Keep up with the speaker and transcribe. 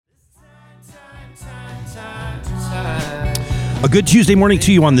A good Tuesday morning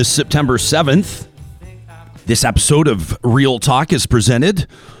to you on this September 7th. This episode of Real Talk is presented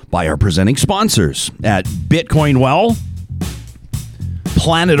by our presenting sponsors at Bitcoin Well,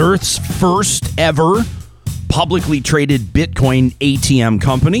 planet Earth's first ever publicly traded Bitcoin ATM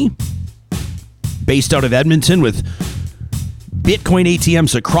company, based out of Edmonton with Bitcoin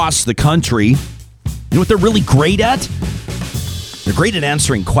ATMs across the country. You know what they're really great at? They're great at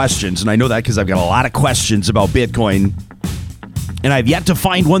answering questions, and I know that because I've got a lot of questions about Bitcoin, and I've yet to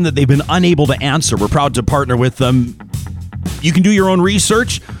find one that they've been unable to answer. We're proud to partner with them. You can do your own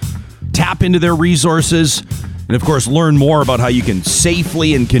research, tap into their resources, and of course, learn more about how you can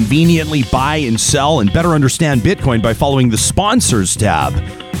safely and conveniently buy and sell and better understand Bitcoin by following the sponsors tab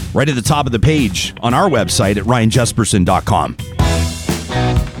right at the top of the page on our website at ryanjesperson.com.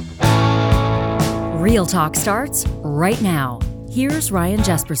 Real Talk starts right now. Here's Ryan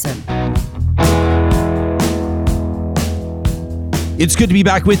Jesperson. It's good to be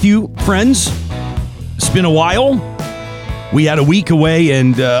back with you, friends. It's been a while. We had a week away,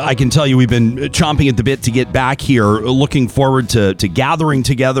 and I can tell you we've been chomping at the bit to get back here, looking forward to gathering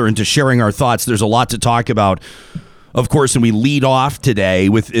together and to sharing our thoughts. There's a lot to talk about, of course, and we lead off today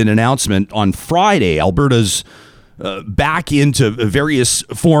with an announcement on Friday. Alberta's back into various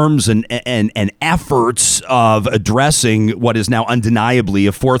forms and efforts of addressing what is now undeniably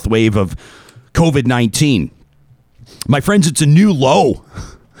a fourth wave of COVID-19. My friends, it's a new low.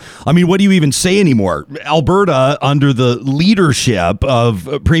 I mean, what do you even say anymore? Alberta, under the leadership of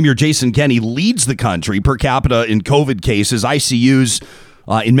Premier Jason Kenney, leads the country per capita in COVID cases, ICUs,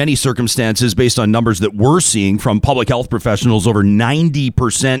 in many circumstances, based on numbers that we're seeing from public health professionals, over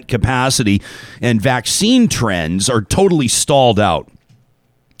 90% capacity, and vaccine trends are totally stalled out.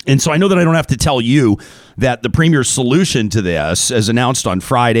 And so I know that I don't have to tell you that the Premier's solution to this, as announced on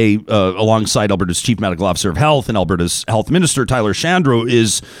Friday alongside Alberta's Chief Medical Officer of Health and Alberta's Health Minister, Tyler Shandro,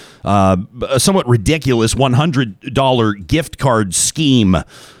 is a somewhat ridiculous $100 gift card scheme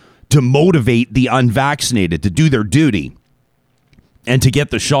to motivate the unvaccinated to do their duty and to get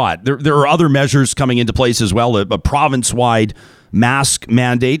the shot. There are other measures coming into place as well. A province-wide mask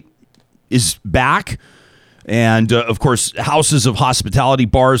mandate is back. And, of course, houses of hospitality,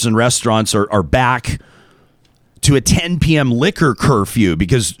 bars and restaurants are back to a 10 p.m. liquor curfew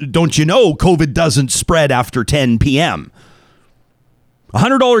because, don't you know, COVID doesn't spread after 10 p.m.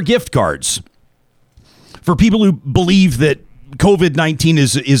 $100 gift cards for people who believe that COVID-19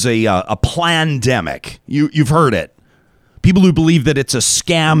 is a plandemic. You've heard it. People who believe that it's a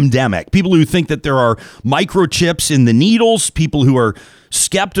scamdemic. People who think that there are microchips in the needles. People who are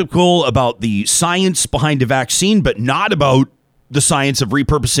skeptical about the science behind a vaccine, but not about the science of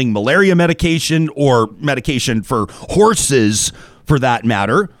repurposing malaria medication or medication for horses, for that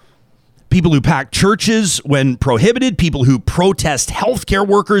matter. People who pack churches when prohibited. People who protest healthcare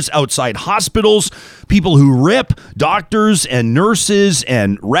workers outside hospitals. People who rip doctors and nurses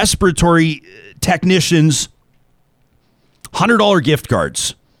and respiratory technicians. $100 gift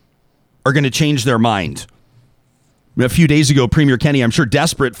cards are going to change their mind. A few days ago, Premier Kenney, I'm sure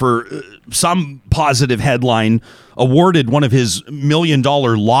desperate for some positive headline, awarded one of his $1 million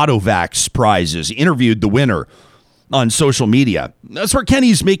LottoVax prizes. He interviewed the winner on social media. That's where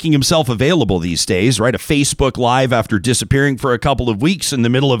Kenney's making himself available these days, right? A Facebook Live after disappearing for a couple of weeks in the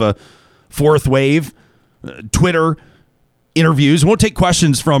middle of a fourth wave. Twitter interviews. Won't take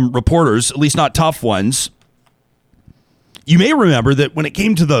questions from reporters, at least not tough ones. You may remember that when it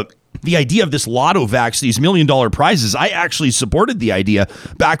came to the idea of this LottoVax, these $1 million prizes, I actually supported the idea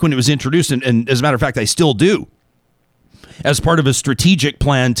back when it was introduced. And as a matter of fact, I still do. As part of a strategic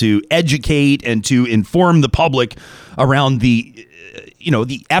plan to educate and to inform the public around the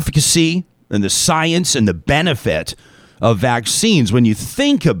efficacy and the science and the benefit of vaccines. When you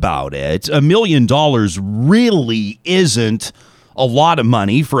think about it, $1 million really isn't a lot of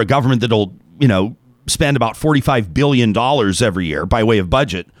money for a government that'll, spend about $45 billion every year by way of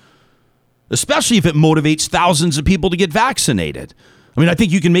budget, especially if it motivates thousands of people to get vaccinated. I mean, I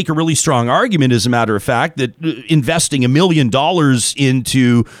think you can make a really strong argument, as a matter of fact, that investing $1 million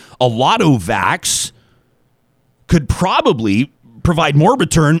into a LottoVax could probably provide more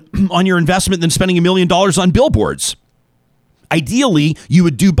return on your investment than spending $1 million on billboards. Ideally, you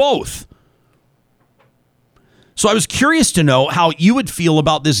would do both. So I was curious to know how you would feel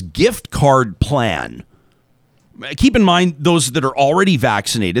about this gift card plan. Keep in mind those that are already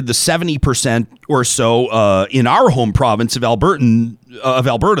vaccinated, the 70% or so in our home province of Alberta, the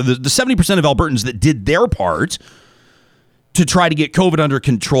 70% of Albertans that did their part to try to get COVID under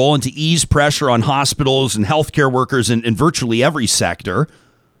control and to ease pressure on hospitals and healthcare workers in virtually every sector,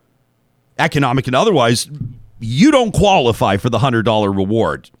 economic and otherwise, you don't qualify for the $100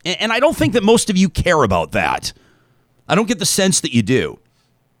 reward. And I don't think that most of you care about that. I don't get the sense that you do.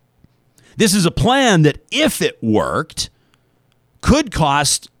 This is a plan that, if it worked, could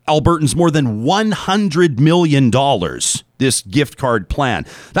cost Albertans more than $100 million, this gift card plan.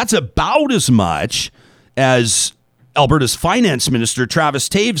 That's about as much as Alberta's finance minister, Travis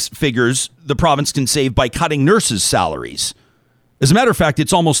Taves, figures the province can save by cutting nurses' salaries. As a matter of fact,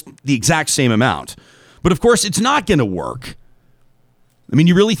 it's almost the exact same amount. But of course, it's not going to work. I mean,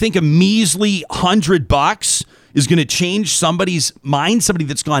 you really think a measly $100 is going to change somebody's mind, somebody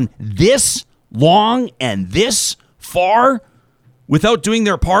that's gone this long and this far without doing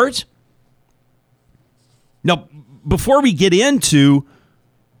their part? Now, before we get into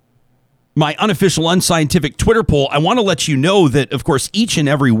my unofficial, unscientific Twitter poll, I want to let you know that, of course, each and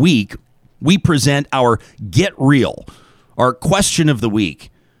every week, we present our Get Real, our question of the week.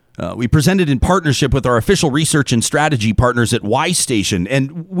 We present it in partnership with our official research and strategy partners at Y Station,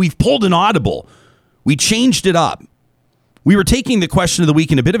 and we've pulled an audible. We changed it up. We were taking the question of the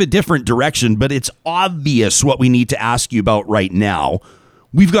week in a bit of a different direction, but it's obvious what we need to ask you about right now.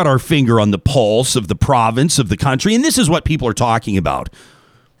 We've got our finger on the pulse of the province, of the country, and this is what people are talking about.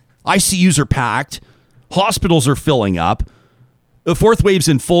 ICUs are packed. Hospitals are filling up. The fourth wave's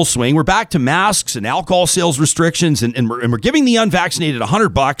in full swing. We're back to masks and alcohol sales restrictions, and we're giving the unvaccinated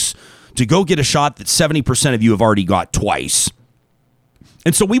 $100 to go get a shot that 70% of you have already got twice.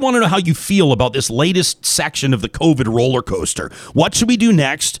 And so we want to know how you feel about this latest section of the COVID roller coaster. What should we do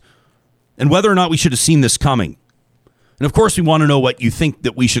next? And whether or not we should have seen this coming. And of course, we want to know what you think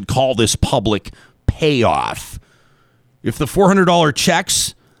that we should call this public payoff. If the $400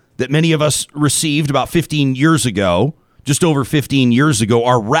 checks that many of us received about 15 years ago, just over 15 years ago,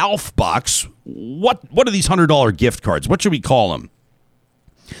 are Ralph bucks, what are these $100 gift cards? What should we call them?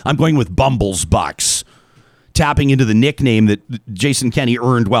 I'm going with Bumbles bucks, tapping into the nickname that Jason Kenney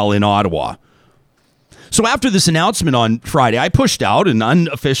earned while in Ottawa. So after this announcement on Friday, I pushed out an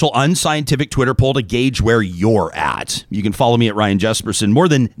unofficial, unscientific Twitter poll to gauge where you're at. You can follow me at Ryan Jesperson. More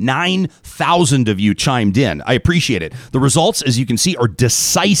than 9,000 of you chimed in. I appreciate it. The results, as you can see, are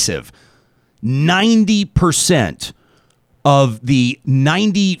decisive. 90% of the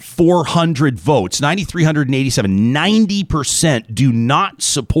 9,400 votes, 9,387, 90% do not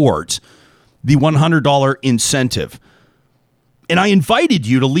support the $100 incentive. And I invited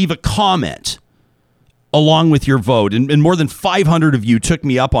you to leave a comment along with your vote. And more than 500 of you took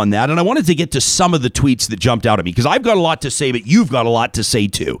me up on that. And I wanted to get to some of the tweets that jumped out at me, because I've got a lot to say, but you've got a lot to say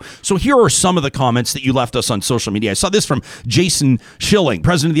too. So here are some of the comments that you left us on social media. I saw this from Jason Schilling,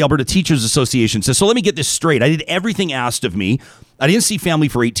 president of the Alberta Teachers Association. Says, so let me get this straight. I did everything asked of me. I didn't see family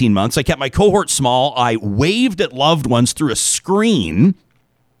for 18 months. I kept my cohort small. I waved at loved ones through a screen.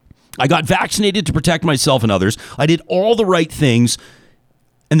 I got vaccinated to protect myself and others. I did all the right things.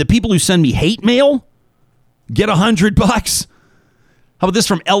 And the people who send me hate mail get $100. How about this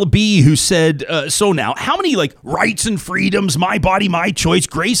from LB, who said, so now, how many rights and freedoms, my body, my choice,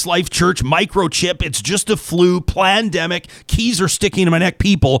 Grace Life Church, microchip, it's just a flu, plandemic, keys are sticking to my neck,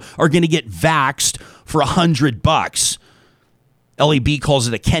 people are going to get vaxxed for $100? LAB calls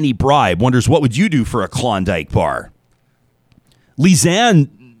it a Kenny bribe, wonders what would you do for a Klondike bar? Lizanne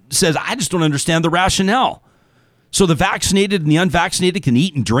says, I just don't understand the rationale. So the vaccinated and the unvaccinated can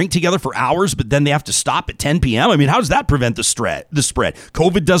eat and drink together for hours, but then they have to stop at 10 p.m.? I mean, how does that prevent the spread?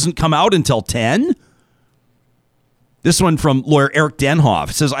 COVID doesn't come out until 10? This one from lawyer Eric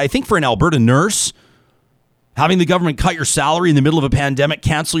Denhoff says, I think for an Alberta nurse, having the government cut your salary in the middle of a pandemic,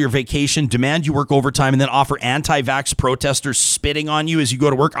 cancel your vacation, demand you work overtime, and then offer anti-vax protesters spitting on you as you go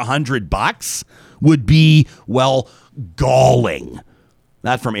to work $100 would be, well, galling.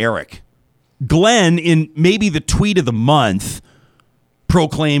 That from Eric. Glenn, in maybe the tweet of the month,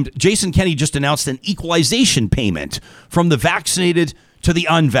 proclaimed Jason Kenney just announced an equalization payment from the vaccinated to the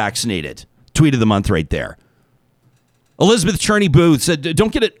unvaccinated. Tweet of the month right there. Elizabeth Cherney Booth said,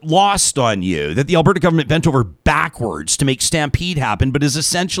 don't get it lost on you that the Alberta government bent over backwards to make Stampede happen, but is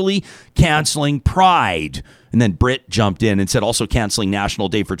essentially canceling Pride. And then Britt jumped in and said also canceling National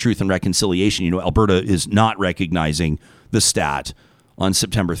Day for Truth and Reconciliation. You know, Alberta is not recognizing the stat on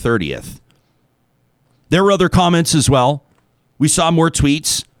September 30th. There were other comments as well. We saw more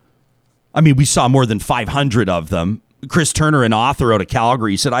tweets. I mean, we saw more than 500 of them. Chris Turner, an author out of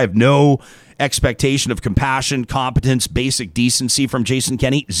Calgary, said, I have no expectation of compassion, competence, basic decency from Jason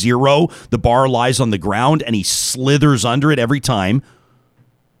Kenney. Zero. The bar lies on the ground and he slithers under it every time.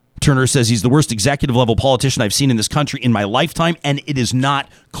 Turner says he's the worst executive level politician I've seen in this country in my lifetime, and it is not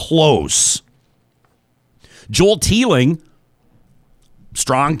close. Joel Teeling,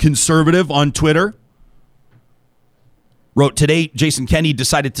 strong conservative on Twitter, wrote, today, Jason Kenney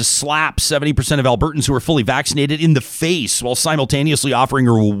decided to slap 70% of Albertans who are fully vaccinated in the face while simultaneously offering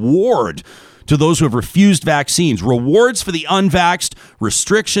a reward to those who have refused vaccines. Rewards for the unvaxxed,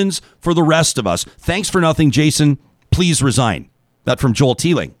 restrictions for the rest of us. Thanks for nothing, Jason. Please resign. That from Joel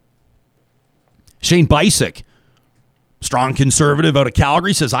Teeling. Shane Bisick, strong conservative out of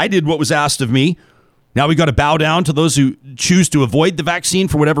Calgary, says, I did what was asked of me. Now we got to bow down to those who choose to avoid the vaccine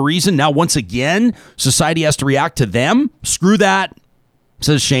for whatever reason. Now, once again, society has to react to them. Screw that,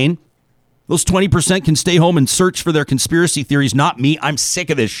 says Shane. Those 20% can stay home and search for their conspiracy theories, not me. I'm sick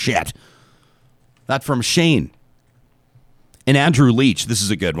of this shit. That from Shane. And Andrew Leach, this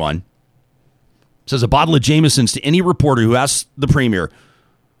is a good one, says a bottle of Jameson's to any reporter who asks the premier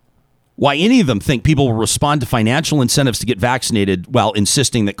why any of them think people will respond to financial incentives to get vaccinated while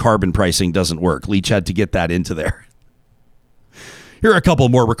insisting that carbon pricing doesn't work. Leach had to get that into there. Here are a couple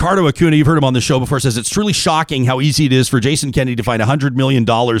more. Ricardo Acuna, you've heard him on the show before, says it's truly shocking how easy it is for Jason Kenney to find $100 million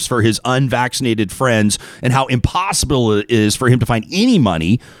for his unvaccinated friends and how impossible it is for him to find any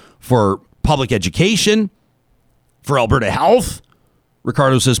money for public education, for Alberta health.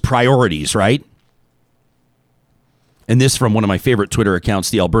 Ricardo says priorities, right? And this from one of my favorite Twitter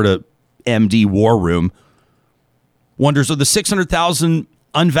accounts, the Alberta MD War Room, wonders, are the 600,000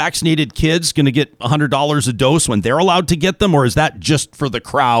 unvaccinated kids going to get $100 a dose when they're allowed to get them, or is that just for the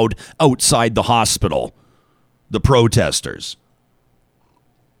crowd outside the hospital, the protesters?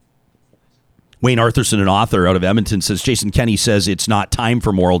 Wayne Arthurson, an author out of Edmonton, says Jason Kenney says it's not time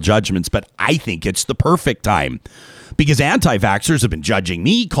for moral judgments, but I think it's the perfect time because anti-vaxxers have been judging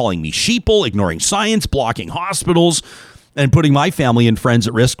me, calling me sheeple, ignoring science, blocking hospitals, and putting my family and friends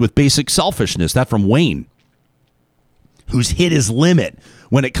at risk with basic selfishness. That from Wayne, who's hit his limit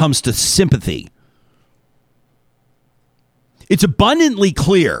when it comes to sympathy. It's abundantly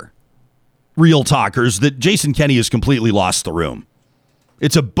clear, real talkers, that Jason Kenney has completely lost the room.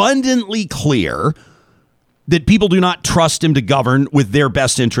 It's abundantly clear that people do not trust him to govern with their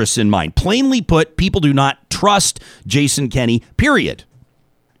best interests in mind. Plainly put, people do not trust Jason Kenney, period.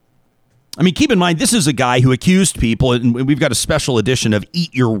 I mean, keep in mind, this is a guy who accused people, and we've got a special edition of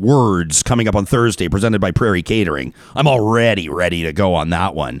Eat Your Words coming up on Thursday, presented by Prairie Catering. I'm already ready to go on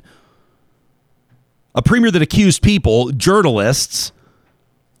that one. A premier that accused people, journalists,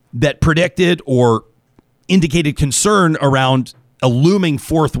 that predicted or indicated concern around a looming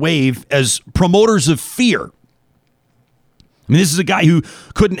fourth wave as promoters of fear. I mean, this is a guy who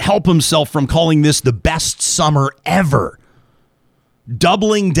couldn't help himself from calling this the best summer ever.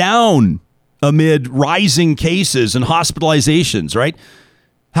 Doubling down amid rising cases and hospitalizations, right?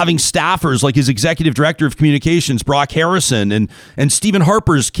 Having staffers like his executive director of communications, Brock Harrison, and Stephen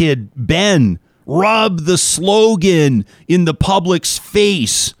Harper's kid, Ben, rub the slogan in the public's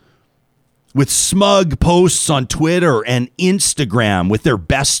face with smug posts on Twitter and Instagram with their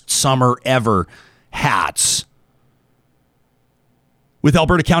best summer ever hats. With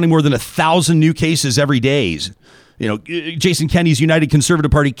Alberta counting more than 1,000 new cases every day, you know, Jason Kenney's United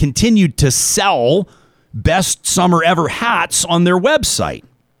Conservative Party continued to sell best summer ever hats on their website,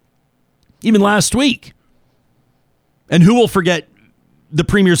 even last week. And who will forget the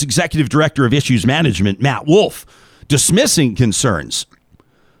Premier's Executive Director of Issues Management, Matt Wolf, dismissing concerns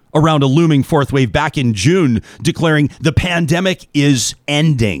around a looming fourth wave back in June, declaring the pandemic is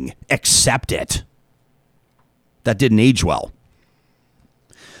ending. Accept it. That didn't age well.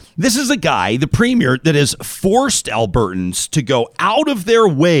 This is a guy, the premier, that has forced Albertans to go out of their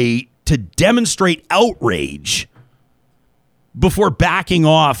way to demonstrate outrage before backing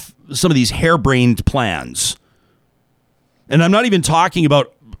off some of these harebrained plans. And I'm not even talking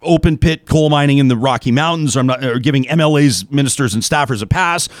about open pit coal mining in the Rocky Mountains, or giving MLAs, ministers, and staffers a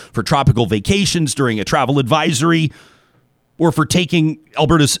pass for tropical vacations during a travel advisory, or for taking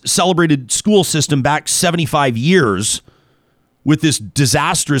Alberta's celebrated school system back 75 years with this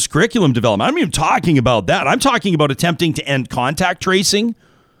disastrous curriculum development. I'm not even talking about that. I'm talking about attempting to end contact tracing,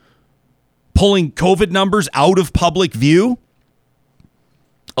 pulling COVID numbers out of public view,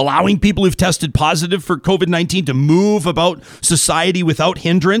 allowing people who've tested positive for COVID-19 to move about society without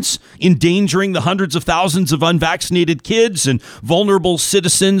hindrance, endangering the hundreds of thousands of unvaccinated kids and vulnerable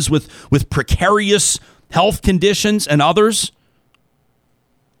citizens with precarious health conditions and others.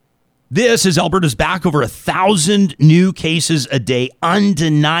 This is Alberta's back over 1,000 new cases a day,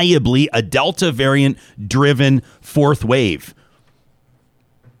 undeniably a Delta variant-driven fourth wave.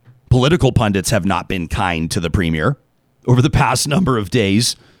 Political pundits have not been kind to the premier over the past number of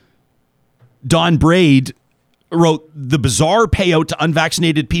days. Don Braid wrote, the bizarre payout to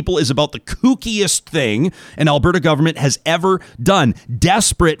unvaccinated people is about the kookiest thing an Alberta government has ever done.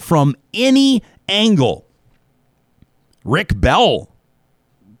 Desperate from any angle Rick Bell,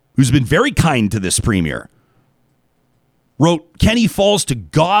 who's been very kind to this premier, wrote, Kenny falls to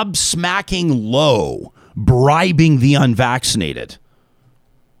gobsmacking low, bribing the unvaccinated.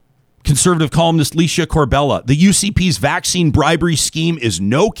 Conservative columnist Leisha Corbella, the UCP's vaccine bribery scheme is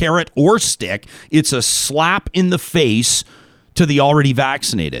no carrot or stick. It's a slap in the face to the already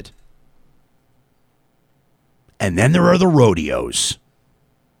vaccinated. And then there are the rodeos.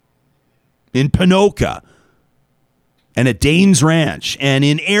 In Ponoka, and at Danes Ranch, and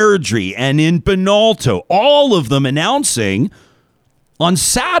in Airdrie, and in Benalto, all of them announcing on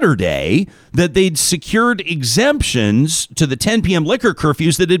Saturday that they'd secured exemptions to the 10 p.m. liquor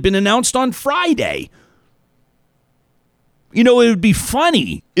curfews that had been announced on Friday. You know, it would be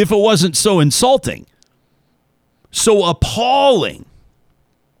funny if it wasn't so insulting, so appalling,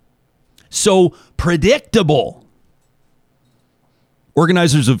 so predictable.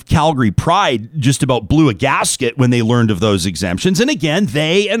 Organizers of Calgary Pride just about blew a gasket when they learned of those exemptions. And again,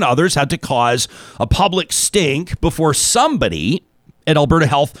 they and others had to cause a public stink before somebody at Alberta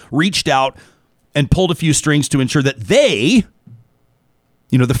Health reached out and pulled a few strings to ensure that they,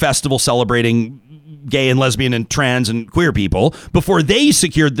 the festival celebrating gay and lesbian and trans and queer people, before they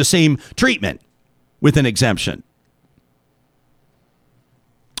secured the same treatment with an exemption.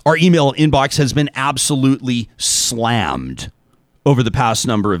 Our email inbox has been absolutely slammed over the past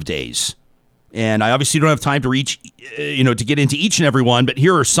number of days. And I obviously don't have time to to get into each and every one, but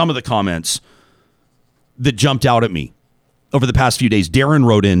here are some of the comments that jumped out at me over the past few days. Darren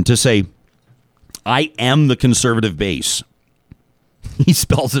wrote in to say, I am the conservative base. He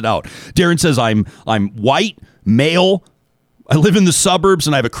spells it out. Darren says, I'm white, male, I live in the suburbs,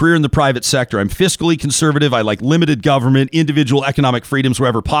 and I have a career in the private sector. I'm fiscally conservative. I like limited government, individual economic freedoms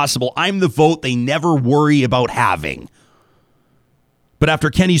wherever possible. I'm the vote they never worry about having. But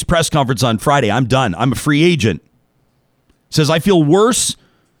after Kenny's press conference on Friday, I'm done. I'm a free agent. Says, I feel worse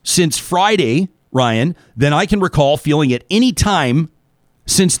since Friday, Ryan, than I can recall feeling at any time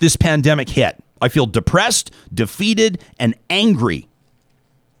since this pandemic hit. I feel depressed, defeated, and angry.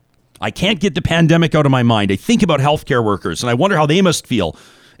 I can't get the pandemic out of my mind. I think about healthcare workers, and I wonder how they must feel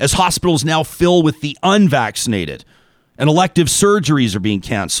as hospitals now fill with the unvaccinated and elective surgeries are being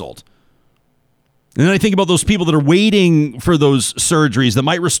canceled. And then I think about those people that are waiting for those surgeries that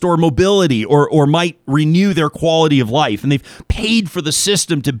might restore mobility or might renew their quality of life. And they've paid for the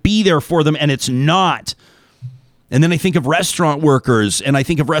system to be there for them, and it's not. And then I think of restaurant workers, and I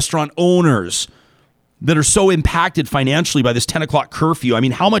think of restaurant owners that are so impacted financially by this 10 o'clock curfew. I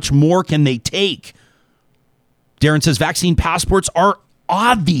mean, how much more can they take? Darren says vaccine passports are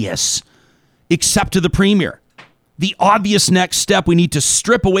obvious, except to the premier. The obvious next step, we need to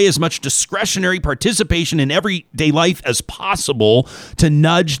strip away as much discretionary participation in everyday life as possible to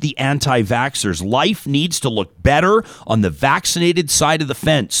nudge the anti-vaxxers. Life needs to look better on the vaccinated side of the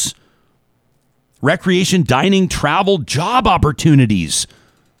fence. Recreation, dining, travel, job opportunities,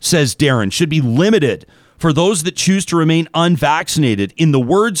 says Darren, should be limited for those that choose to remain unvaccinated. In the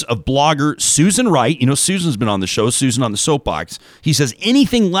words of blogger Susan Wright, Susan's been on the show, Susan on the Soapbox, he says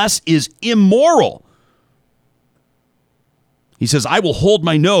anything less is immoral. He says, I will hold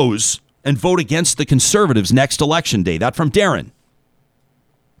my nose and vote against the Conservatives next election day. That from Darren.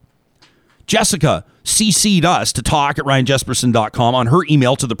 Jessica CC'd us to talk at ryanjesperson.com on her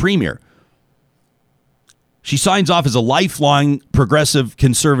email to the premier. She signs off as a lifelong progressive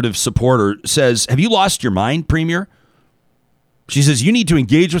conservative supporter, says, have you lost your mind, Premier? She says, you need to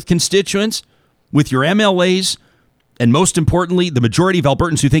engage with constituents, with your MLAs, and most importantly, the majority of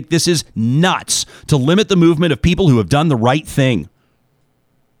Albertans who think this is nuts to limit the movement of people who have done the right thing.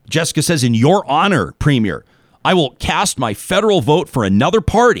 Jessica says, in your honor, Premier, I will cast my federal vote for another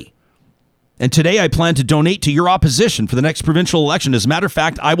party. And today I plan to donate to your opposition for the next provincial election. As a matter of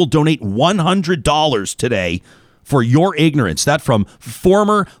fact, I will donate $100 today for your ignorance. That from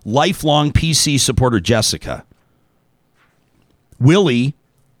former lifelong PC supporter Jessica. Willie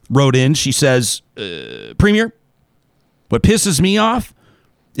wrote in, she says, Premier, what pisses me off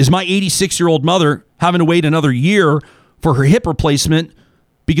is my 86-year-old mother having to wait another year for her hip replacement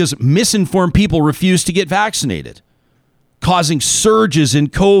because misinformed people refuse to get vaccinated, causing surges in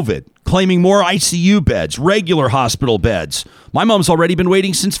COVID, claiming more ICU beds, regular hospital beds. My mom's already been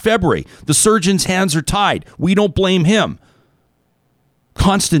waiting since February. The surgeon's hands are tied. We don't blame him.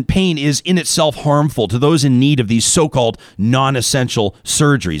 Constant pain is in itself harmful to those in need of these so-called non-essential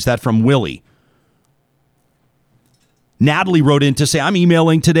surgeries. That from Willie. Natalie wrote in to say, I'm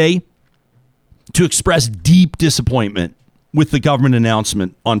emailing today to express deep disappointment with the government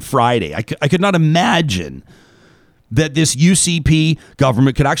announcement on Friday. I could not imagine that this UCP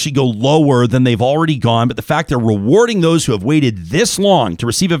government could actually go lower than they've already gone, but the fact they're rewarding those who have waited this long to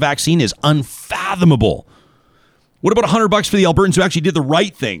receive a vaccine is unfathomable. What about $100 for the Albertans who actually did the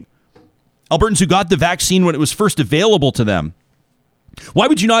right thing? Albertans who got the vaccine when it was first available to them. Why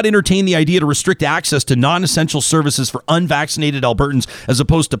would you not entertain the idea to restrict access to non-essential services for unvaccinated Albertans as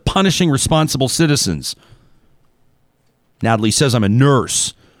opposed to punishing responsible citizens? Natalie says, I'm a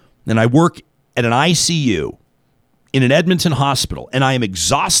nurse and I work at an ICU in an Edmonton hospital, and I am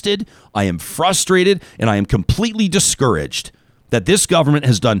exhausted, I am frustrated, and I am completely discouraged that this government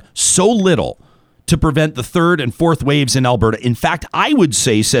has done so little to prevent the third and fourth waves in Alberta. In fact, I would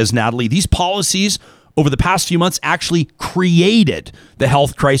say, says Natalie, these policies over the past few months actually created the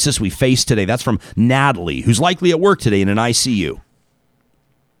health crisis we face today. That's from Natalie, who's likely at work today in an ICU.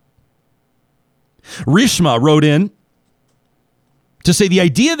 Rishma wrote in to say the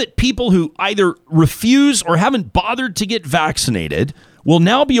idea that people who either refuse or haven't bothered to get vaccinated will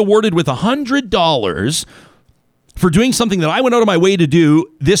now be awarded with $100 for doing something that I went out of my way to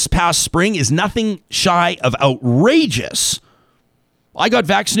do this past spring is nothing shy of outrageous. I got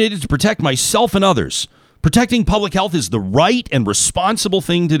vaccinated to protect myself and others. Protecting public health is the right and responsible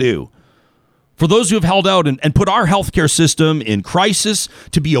thing to do. For those who have held out and put our healthcare system in crisis,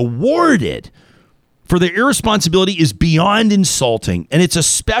 to be awarded for their irresponsibility is beyond insulting, and it's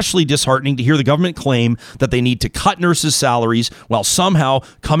especially disheartening to hear the government claim that they need to cut nurses' salaries while somehow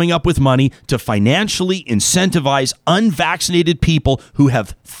coming up with money to financially incentivize unvaccinated people who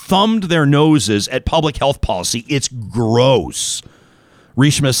have thumbed their noses at public health policy. It's gross.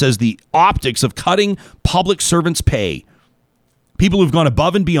 Rishma says the optics of cutting public servants' pay, people who've gone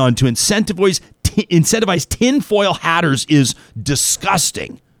above and beyond to incentivize tinfoil hatters, is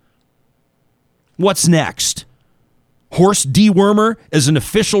disgusting. What's next? Horse dewormer as an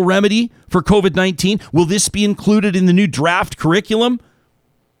official remedy for COVID-19? Will this be included in the new draft curriculum?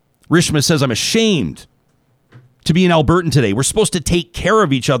 Rishma says, I'm ashamed to be an Albertan today. We're supposed to take care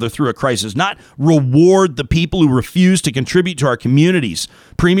of each other through a crisis, not reward the people who refuse to contribute to our communities.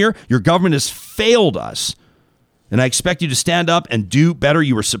 Premier, your government has failed us, and I expect you to stand up and do better.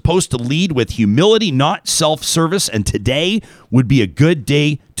 You were supposed to lead with humility, not self-service, and today would be a good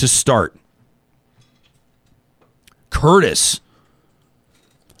day to start. Curtis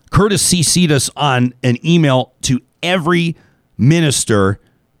CC'd us on an email to every minister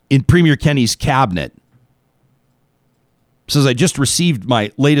in Premier Kenney's cabinet. Says, I just received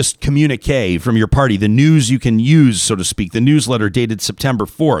my latest communique from your party, the news you can use, so to speak, the newsletter dated September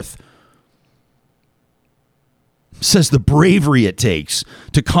 4th. Says the bravery it takes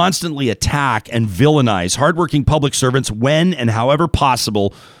to constantly attack and villainize hardworking public servants when and however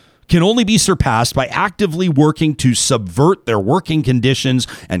possible can only be surpassed by actively working to subvert their working conditions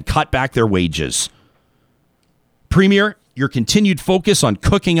and cut back their wages. Premier, your continued focus on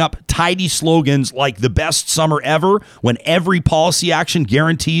cooking up tidy slogans like the best summer ever when every policy action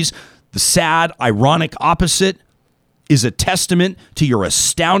guarantees the sad, ironic opposite is a testament to your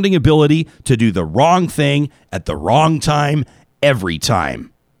astounding ability to do the wrong thing at the wrong time every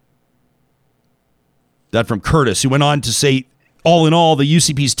time. That from Curtis, who went on to say, all in all, the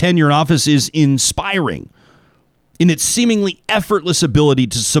UCP's tenure in office is inspiring in its seemingly effortless ability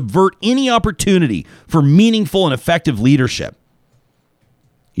to subvert any opportunity for meaningful and effective leadership.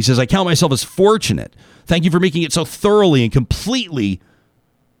 He says, I count myself as fortunate. Thank you for making it so thoroughly and completely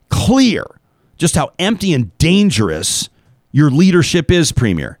clear just how empty and dangerous your leadership is,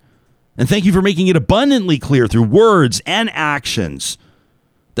 Premier. And thank you for making it abundantly clear through words and actions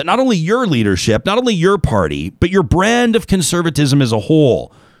that not only your leadership, not only your party, but your brand of conservatism as a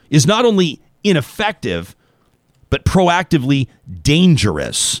whole is not only ineffective, but proactively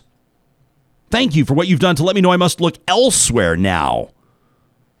dangerous. Thank you for what you've done to let me know I must look elsewhere now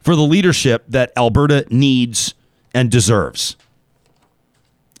for the leadership that Alberta needs and deserves.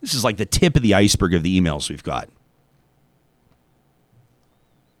 This is like the tip of the iceberg of the emails we've got.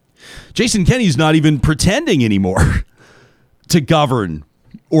 Jason Kenney's not even pretending anymore to govern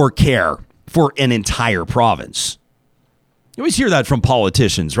or care for an entire province. You always hear that from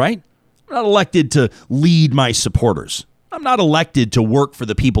politicians, right? I'm not elected to lead my supporters. I'm not elected to work for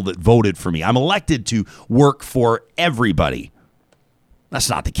the people that voted for me. I'm elected to work for everybody. That's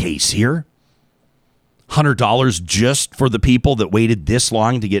not the case here. $100 just for the people that waited this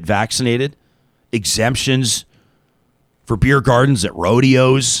long to get vaccinated. Exemptions for beer gardens at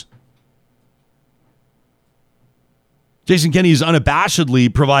rodeos. Jason Kenney is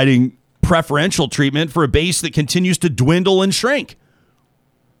unabashedly providing preferential treatment for a base that continues to dwindle and shrink.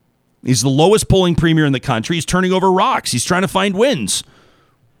 He's the lowest polling premier in the country. He's turning over rocks. He's trying to find wins.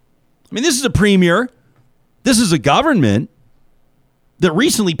 I mean, this is a premier This is a government that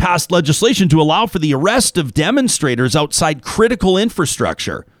recently passed legislation to allow for the arrest of demonstrators outside critical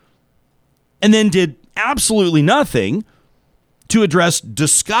infrastructure, and then did absolutely nothing to address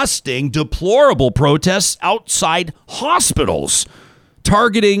disgusting, deplorable protests outside hospitals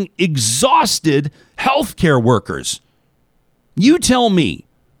targeting exhausted healthcare workers. You tell me,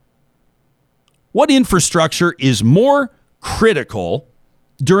 what infrastructure is more critical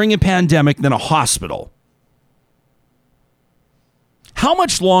during a pandemic than a hospital? How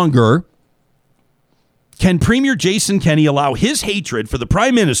much longer can Premier Jason Kenney allow his hatred for the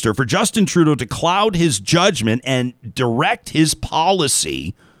Prime Minister, for Justin Trudeau, to cloud his judgment and direct his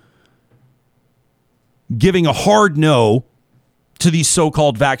policy, giving a hard no to these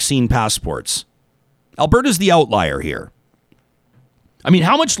so-called vaccine passports? Alberta's the outlier here. I mean,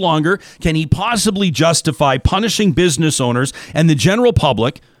 how much longer can he possibly justify punishing business owners and the general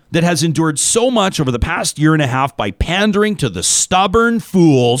public that has endured so much over the past year and a half by pandering to the stubborn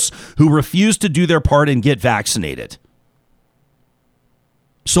fools who refuse to do their part and get vaccinated?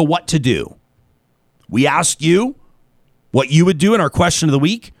 So what to do? We asked you what you would do in our question of the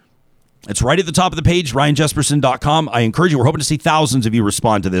week. It's right at the top of the page, ryanjesperson.com. I encourage you. We're hoping to see thousands of you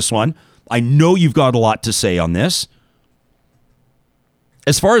respond to this one. I know you've got a lot to say on this.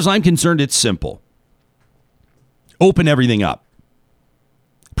 As far as I'm concerned, it's simple. Open everything up.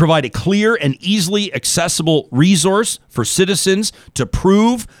 Provide a clear and easily accessible resource for citizens to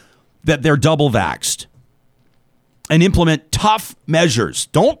prove that they're double vaxxed. And implement tough measures.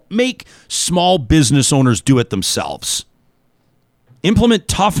 Don't make small business owners do it themselves. Implement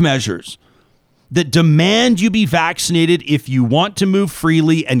tough measures that demand you be vaccinated if you want to move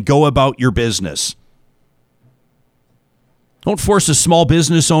freely and go about your business. Don't force a small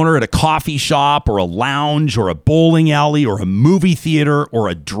business owner at a coffee shop or a lounge or a bowling alley or a movie theater or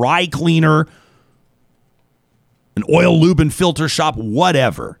a dry cleaner, an oil, lube, and filter shop,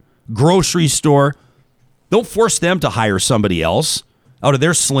 whatever, grocery store. Don't force them to hire somebody else out of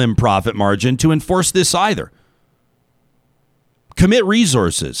their slim profit margin to enforce this either. Commit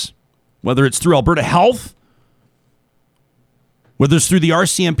resources, whether it's through Alberta Health, whether it's through the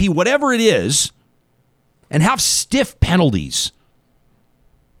RCMP, whatever it is, and have stiff penalties.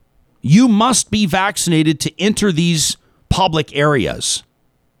 You must be vaccinated to enter these public areas.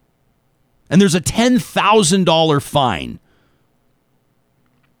 And there's a $10,000 fine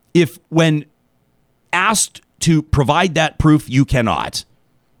if, when asked to provide that proof, you cannot.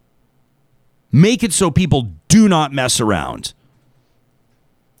 Make it so people do not mess around.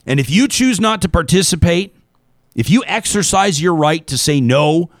 And if you choose not to participate, if you exercise your right to say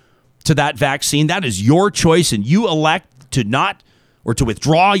no to that vaccine, that is your choice, and you elect to not or to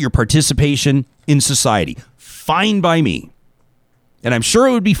withdraw your participation in society. Fine by me. And I'm sure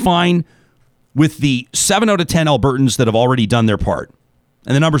it would be fine with the 7 out of 10 Albertans that have already done their part.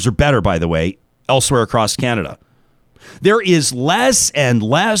 And the numbers are better, by the way, elsewhere across Canada. There is less and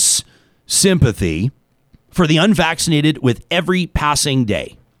less sympathy for the unvaccinated with every passing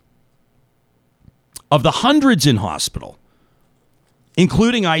day. Of the hundreds in hospital,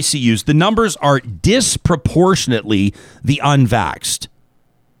 including ICUs, the numbers are disproportionately the unvaxxed.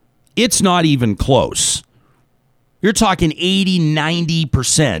 It's not even close. You're talking 80,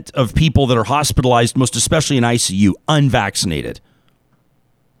 90% of people that are hospitalized, most especially in ICU, unvaccinated.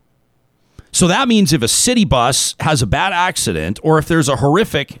 So that means if a city bus has a bad accident, or if there's a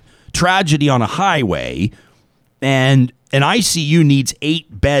horrific tragedy on a highway and an ICU needs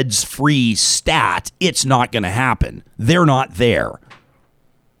 8 beds free stat, it's not going to happen. They're not there.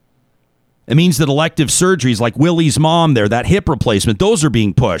 It means that elective surgeries like Willie's mom there, that hip replacement, those are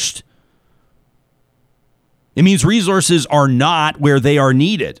being pushed. It means resources are not where they are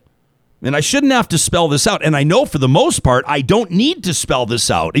needed. And I shouldn't have to spell this out. And I know for the most part, I don't need to spell this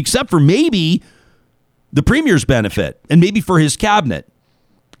out, except for maybe the Premier's benefit and maybe for his cabinet,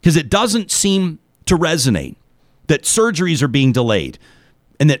 because it doesn't seem to resonate that surgeries are being delayed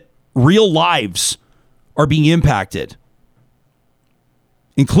and that real lives are being impacted,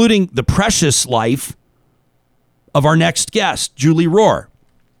 including the precious life of our next guest, Julie Rohr,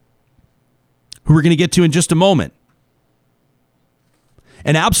 who we're going to get to in just a moment.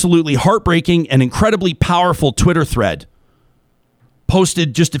 An absolutely heartbreaking and incredibly powerful Twitter thread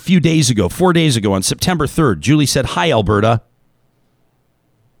posted just a few days ago, 4 days ago on September 3rd. Julie said, "Hi, Alberta.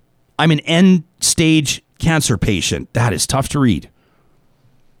 I'm an end-stage cancer patient." That is tough to read.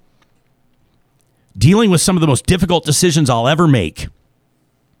 "Dealing with some of the most difficult decisions I'll ever make.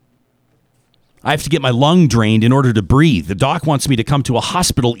 I have to get my lung drained in order to breathe. The doc wants me to come to a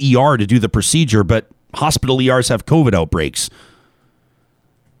hospital ER to do the procedure, but hospital ERs have COVID outbreaks.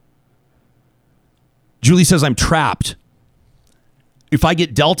 Julie says, I'm trapped. If I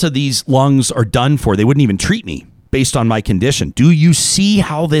get Delta, these lungs are done for. They wouldn't even treat me based on my condition. Do you see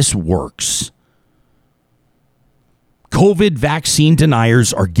how this works? COVID vaccine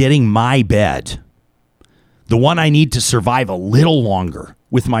deniers are getting my bed, the one I need to survive a little longer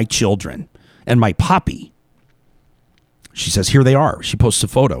with my children and my puppy. She says, here they are. She posts a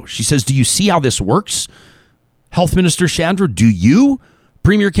photo. She says, do you see how this works? Health Minister Chandra, do you?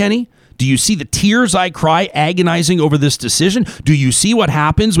 Premier Kenny, do you see the tears I cry agonizing over this decision? Do you see what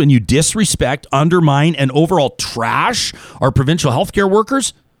happens when you disrespect, undermine, and overall trash our provincial healthcare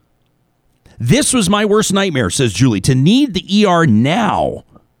workers? This was my worst nightmare, says Julie, to need the ER now.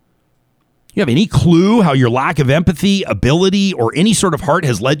 You have any clue how your lack of empathy, ability, or any sort of heart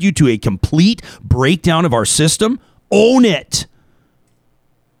has led you to a complete breakdown of our system? Own it.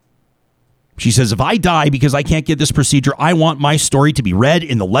 She says, if I die because I can't get this procedure, I want my story to be read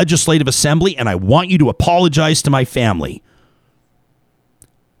in the Legislative Assembly, and I want you to apologize to my family.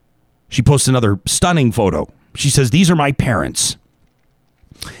 She posts another stunning photo. She says, these are my parents,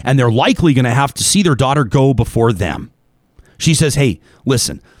 and they're likely going to have to see their daughter go before them. She says, hey,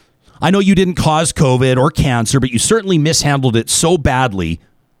 listen, I know you didn't cause COVID or cancer, but you certainly mishandled it so badly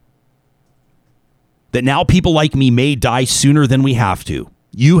that now people like me may die sooner than we have to.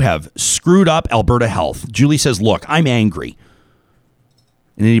 You have screwed up Alberta health. Julie says, look, I'm angry.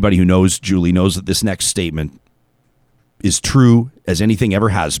 And anybody who knows Julie knows that this next statement is true as anything ever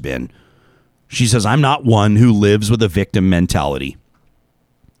has been. She says, I'm not one who lives with a victim mentality.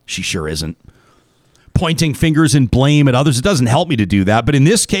 She sure isn't. Pointing fingers and blame at others, it doesn't help me to do that. But in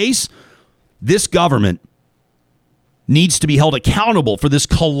this case, this government needs to be held accountable for this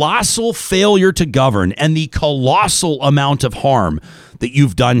colossal failure to govern and the colossal amount of harm that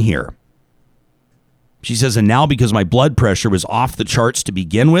you've done here. She says, and now because my blood pressure was off the charts to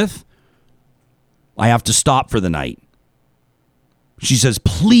begin with, I have to stop for the night. She says,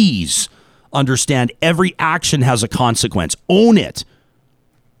 please understand every action has a consequence. Own it.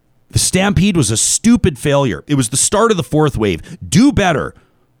 The stampede was a stupid failure. It was the start of the fourth wave. Do better.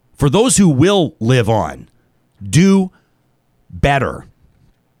 For those who will live on, do better.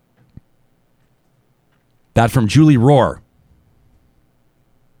 That from Julie Rohr,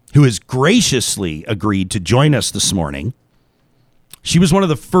 who has graciously agreed to join us this morning. She was one of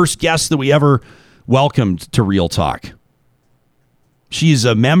the first guests that we ever welcomed to Real Talk. She is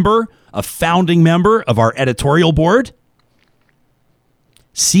a founding member of our editorial board.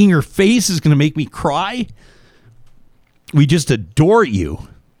 Seeing her face is going to make me cry. We just adore you.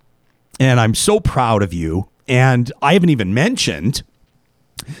 And I'm so proud of you. And I haven't even mentioned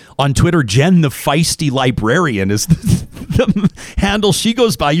on Twitter, Jen the Feisty Librarian is the handle she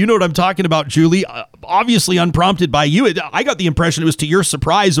goes by. You know what I'm talking about, Julie. Obviously unprompted by you. I got the impression it was to your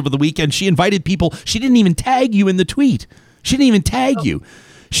surprise over the weekend. She invited people. She didn't even tag you in the tweet. She didn't even tag you.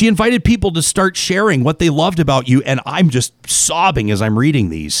 She invited people to start sharing what they loved about you, and I'm just sobbing as I'm reading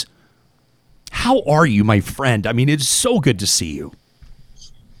these. How are you, my friend? I mean, it's so good to see you.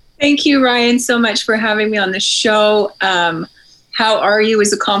 Thank you, Ryan, so much for having me on the show. How are you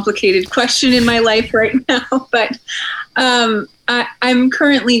is a complicated question in my life right now, but I'm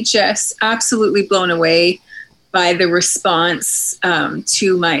currently just absolutely blown away by the response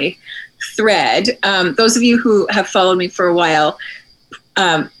to my thread. Those of you who have followed me for a while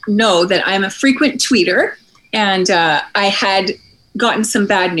know that I'm a frequent tweeter, and I had gotten some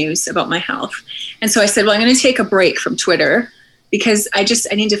bad news about my health. And so I said, well, I'm going to take a break from Twitter because I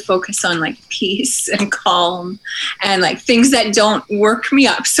need to focus on like peace and calm and like things that don't work me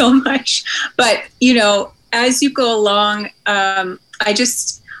up so much. But, you know, as you go along, I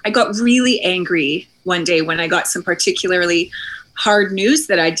got really angry one day when I got some particularly hard news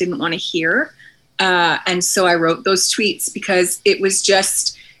that I didn't want to hear. And so I wrote those tweets because it was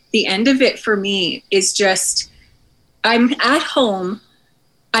just, the end of it for me is just, I'm at home.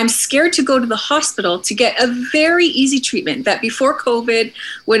 I'm scared to go to the hospital to get a very easy treatment that before COVID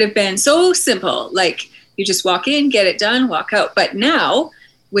would have been so simple. Like you just walk in, get it done, walk out. But now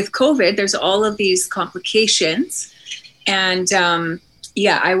with COVID, there's all of these complications. And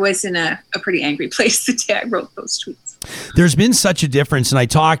I was in a pretty angry place the day I wrote those tweets. There's been such a difference. And I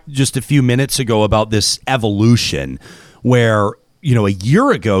talked just a few minutes ago about this evolution where, you know, a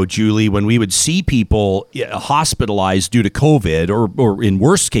year ago, Julie, when we would see people hospitalized due to COVID or in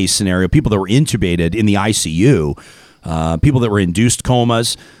worst case scenario, people that were intubated in the ICU, people that were induced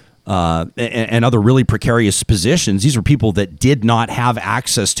comas and other really precarious positions. These were people that did not have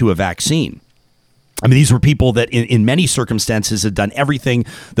access to a vaccine. I mean, these were people that in many circumstances had done everything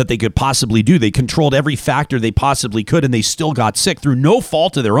that they could possibly do. They controlled every factor they possibly could, and they still got sick through no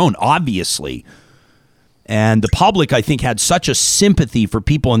fault of their own, obviously. And the public, I think, had such a sympathy for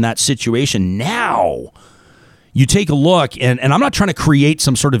people in that situation. Now you take a look, and I'm not trying to create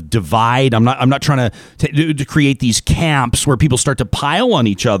some sort of divide. I'm not trying to create these camps where people start to pile on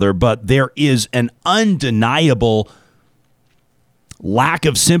each other, but there is an undeniable lack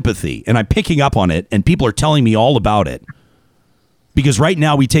of sympathy, and I'm picking up on it, and people are telling me all about it. Because right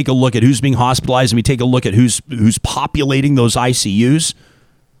now we take a look at who's being hospitalized, and we take a look at who's populating those ICUs.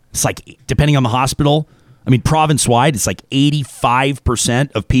 It's like, depending on the hospital, I mean, province-wide, it's like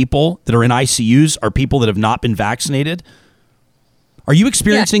 85% of people that are in ICUs are people that have not been vaccinated. Are you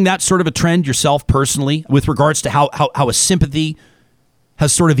experiencing that sort of a trend yourself personally with regards to how a sympathy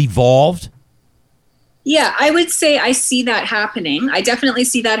has sort of evolved? Yeah, I would say I see that happening. I definitely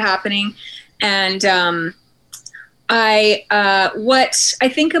see that happening. And what I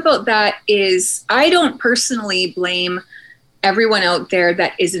think about that is I don't personally blame everyone out there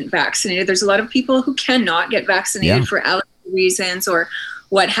that isn't vaccinated. There's a lot of people who cannot get vaccinated for allergy reasons or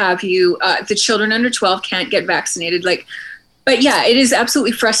what have you. The children under 12 can't get vaccinated. But yeah, it is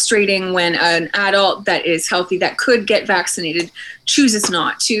absolutely frustrating when an adult that is healthy that could get vaccinated chooses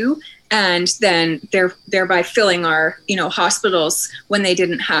not to. And then they're thereby filling our, hospitals when they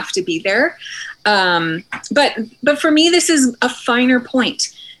didn't have to be there. But for me, this is a finer point.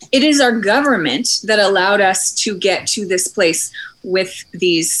 It is our government that allowed us to get to this place with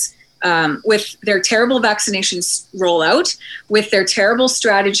these, with their terrible vaccinations rollout, with their terrible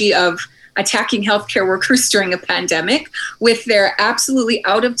strategy of attacking healthcare workers during a pandemic, with their absolutely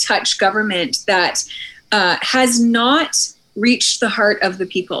out of touch government that has not reached the heart of the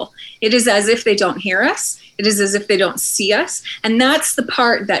people. It is as if they don't hear us. It is as if they don't see us. And that's the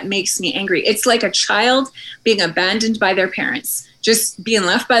part that makes me angry. It's like a child being abandoned by their parents, just being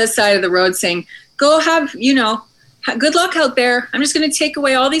left by the side of the road saying, go have, good luck out there. I'm just going to take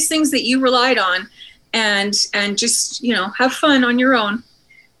away all these things that you relied on and just, have fun on your own.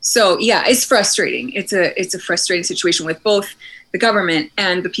 So yeah, it's frustrating. It's a frustrating situation with both the government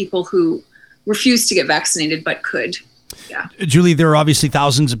and the people who refuse to get vaccinated but could. Yeah. Julie, there are obviously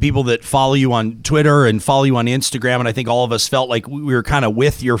thousands of people that follow you on Twitter and follow you on Instagram. And I think all of us felt like we were kind of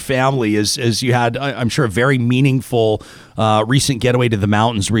with your family as you had, I'm sure, a very meaningful recent getaway to the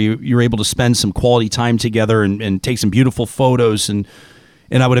mountains where you were able to spend some quality time together and take some beautiful photos. And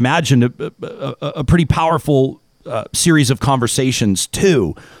I would imagine a pretty powerful series of conversations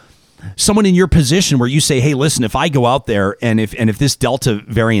too. Someone in your position where you say, hey, listen, if I go out there and if this Delta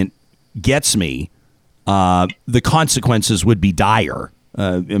variant gets me, the consequences would be dire.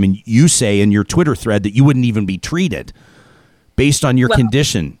 You say in your Twitter thread that you wouldn't even be treated based on your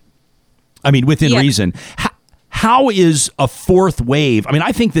condition. Within reason. How is a fourth wave?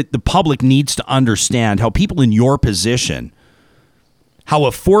 I think that the public needs to understand how people in your position, how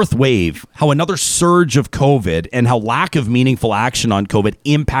a fourth wave, how another surge of COVID, and how lack of meaningful action on COVID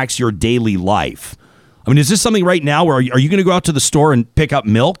impacts your daily life. Is this something right now where are you going to go out to the store and pick up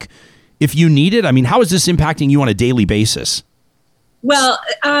milk if you need it? How is this impacting you on a daily basis? Well,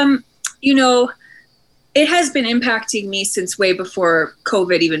 it has been impacting me since way before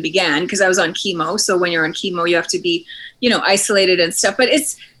COVID even began because I was on chemo. So when you're on chemo, you have to be, isolated and stuff. But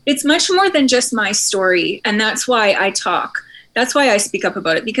it's much more than just my story. And that's why I talk. That's why I speak up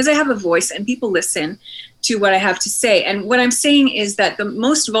about it, because I have a voice and people listen to what I have to say. And what I'm saying is that the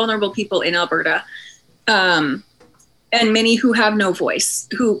most vulnerable people in Alberta, and many who have no voice,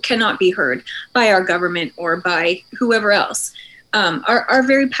 who cannot be heard by our government or by whoever else, are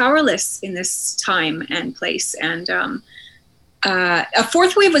very powerless in this time and place. And a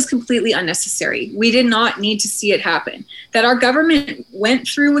fourth wave was completely unnecessary. We did not need to see it happen. That our government went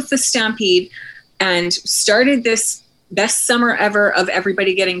through with the stampede and started this best summer ever of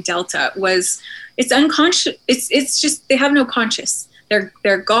everybody getting Delta it's unconscious. It's just, they have no conscience.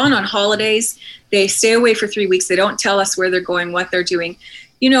 They're gone on holidays. They stay away for 3 weeks. They don't tell us where they're going, what they're doing.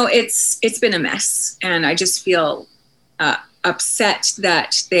 It's been a mess. And I just feel upset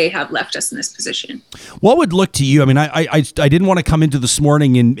that they have left us in this position. What would look to you? I didn't want to come into this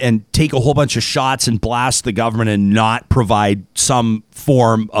morning and take a whole bunch of shots and blast the government and not provide some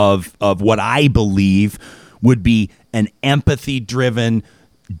form of what I believe would be an empathy-driven,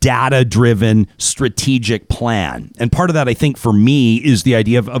 data-driven, strategic plan. And part of that, I think, for me, is the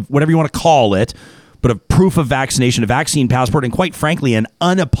idea of whatever you want to call it, but of proof of vaccination, a vaccine passport, and quite frankly, an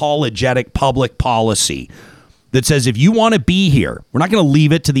unapologetic public policy that says if you want to be here, we're not going to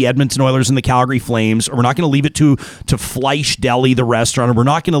leave it to the Edmonton Oilers and the Calgary Flames, or we're not going to leave it to Fleisch Deli, the restaurant, or we're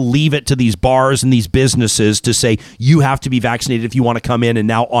not going to leave it to these bars and these businesses to say you have to be vaccinated if you want to come in, and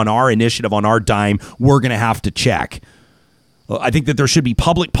now on our initiative, on our dime, we're going to have to check. I think that there should be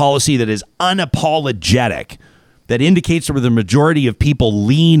public policy that is unapologetic, that indicates where the majority of people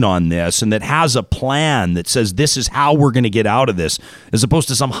lean on this and that has a plan that says this is how we're going to get out of this, as opposed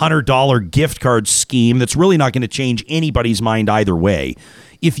to some $100 gift card scheme that's really not going to change anybody's mind either way.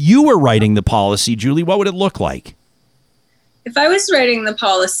 If you were writing the policy, Julie, what would it look like? If I was writing the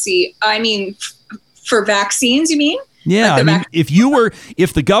policy, I mean, for vaccines, you mean? Yeah, like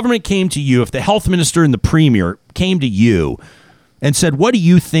if the government came to you, if the health minister and the premier came to you and said, what do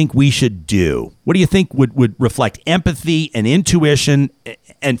you think we should do? What do you think would reflect empathy and intuition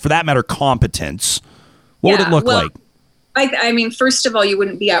and, for that matter, competence? What would it look like? I mean, first of all, you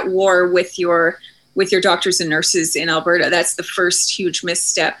wouldn't be at war with your doctors and nurses in Alberta. That's the first huge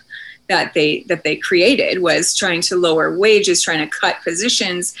misstep that they created, was trying to lower wages, trying to cut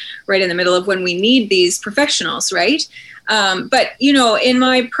positions right in the middle of when we need these professionals, right? But, in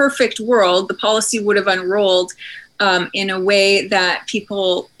my perfect world, the policy would have unrolled in a way that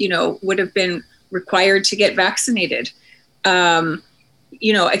people, would have been required to get vaccinated,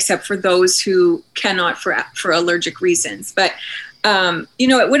 except for those who cannot for allergic reasons. But,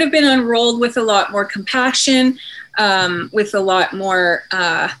 it would have been unrolled with a lot more compassion, with a lot more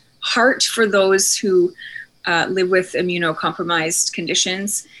heart for those who live with immunocompromised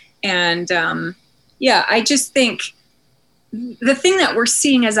conditions. And I just think the thing that we're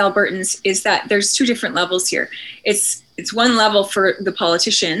seeing as Albertans is that there's two different levels here. It's one level for the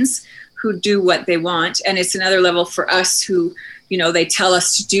politicians who do what they want, and it's another level for us who, they tell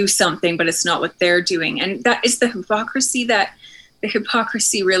us to do something, but it's not what they're doing. And that is the hypocrisy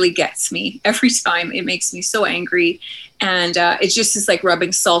really gets me every time. It makes me so angry. And it just is like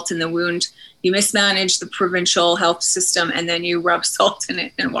rubbing salt in the wound. You mismanage the provincial health system and then you rub salt in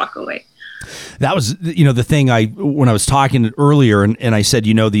it and walk away. That was, the thing when I was talking earlier and I said,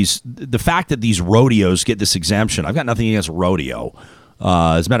 the fact that these rodeos get this exemption, I've got nothing against rodeo.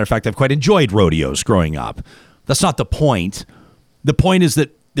 As a matter of fact, I've quite enjoyed rodeos growing up. That's not the point. The point is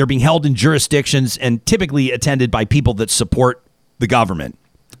that they're being held in jurisdictions and typically attended by people that support the government.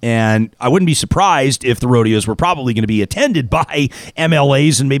 And I wouldn't be surprised if the rodeos were probably going to be attended by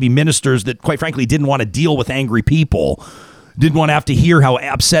MLAs and maybe ministers that, quite frankly, didn't want to deal with angry people, didn't want to have to hear how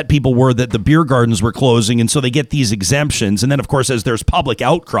upset people were that the beer gardens were closing. And so they get these exemptions. And then, of course, as there's public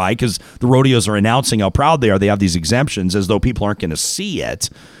outcry, because the rodeos are announcing how proud they are, they have these exemptions as though people aren't going to see it,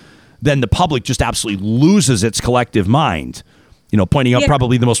 then the public just absolutely loses its collective mind. Pointing out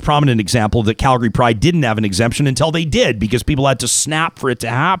probably the most prominent example that Calgary Pride didn't have an exemption until they did, because people had to snap for it to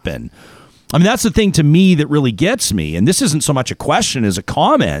happen. I mean, that's the thing to me that really gets me. And this isn't so much a question as a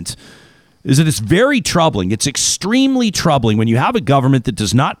comment, is that it's very troubling. It's extremely troubling when you have a government that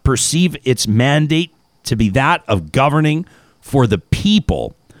does not perceive its mandate to be that of governing for the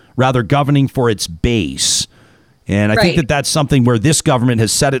people, rather governing for its base. And I think that that's something where this government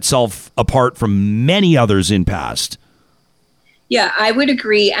has set itself apart from many others in past. Yeah, I would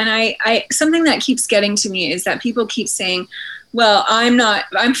agree. And I something that keeps getting to me is that people keep saying, well,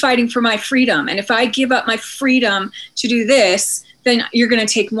 I'm fighting for my freedom. And if I give up my freedom to do this, then you're going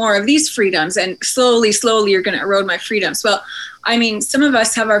to take more of these freedoms. And slowly, you're going to erode my freedoms. Well, I mean, some of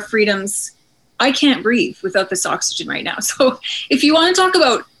us have our freedoms. I can't breathe without this oxygen right now. So if you want to talk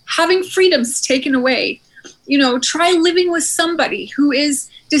about having freedoms taken away, try living with somebody who is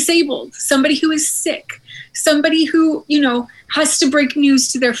disabled, somebody who is sick, somebody who, has to break news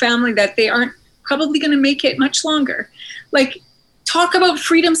to their family that they aren't probably going to make it much longer. Like, talk about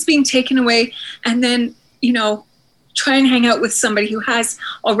freedoms being taken away and then, try and hang out with somebody who has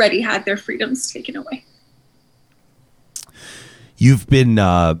already had their freedoms taken away. You've been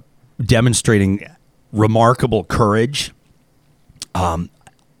demonstrating remarkable courage.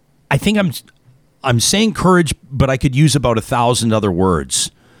 I think I'm saying courage, but I could use about 1,000 other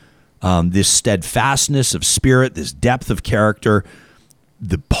words. This steadfastness of spirit, this depth of character,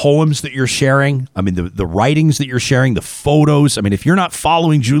 the poems that you're sharing, I mean, the writings that you're sharing, the photos. I mean, if you're not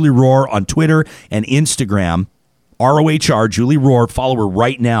following Julie Rohr on Twitter and Instagram, ROHR, Julie Rohr, follow her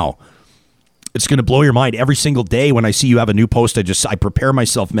right now. It's going to blow your mind every single day when I see you have a new post. I prepare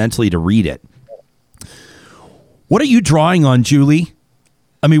myself mentally to read it. What are you drawing on, Julie?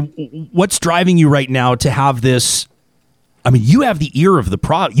 I mean, what's driving you right now to have this? I mean, you have the ear of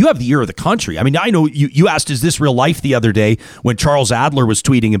you have the ear of the country. I mean, I know you asked, is this real life the other day when Charles Adler was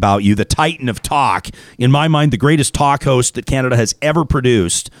tweeting about you, the titan of talk. In my mind, the greatest talk host that Canada has ever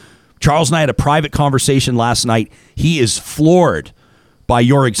produced. Charles and I had a private conversation last night. He is floored by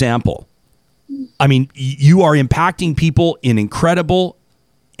your example. I mean, you are impacting people in incredible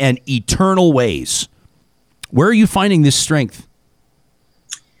and eternal ways. Where are you finding this strength?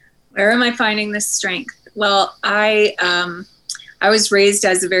 Where am I finding this strength? Well, I I was raised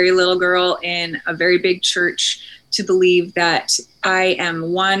as a very little girl in a very big church to believe that I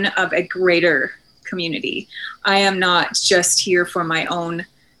am one of a greater community. I am not just here for my own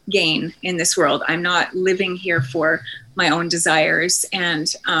gain in this world. I'm not living here for my own desires.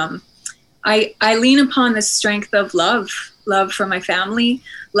 And I lean upon the strength of love from my family,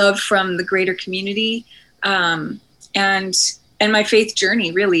 love from the greater community, and my faith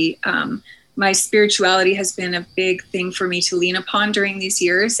journey, really. My spirituality has been a big thing for me to lean upon during these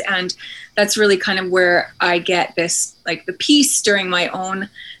years. And that's really kind of where I get this, like, the peace during my own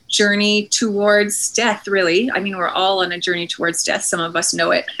journey towards death, really. I mean, we're all on a journey towards death. Some of us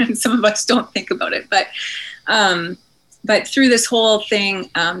know it and some of us don't think about it. But through this whole thing,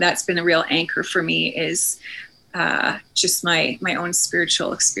 that's been a real anchor for me, is just my own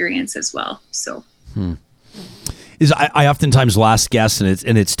spiritual experience as well. So. I oftentimes will ask guests,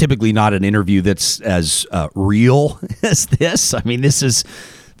 and it's typically not an interview that's as real as this. I mean, this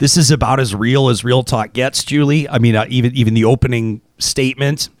is about as real talk gets, Julie. I mean, even the opening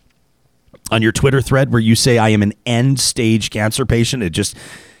statement on your Twitter thread where you say, "I am an end-stage cancer patient," it just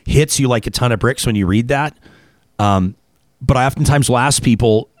hits you like a ton of bricks when you read that. But I oftentimes will ask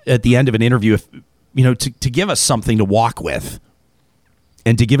people at the end of an interview, if to give us something to walk with,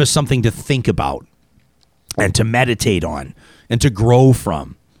 and to give us something to think about, and to meditate on, and to grow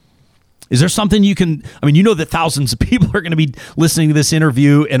from. Is there something you can, that thousands of people are going to be listening to this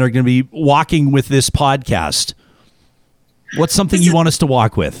interview and are going to be walking with this podcast. What's something you want us to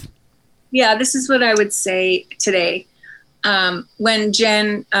walk with? Yeah, this is what I would say today. When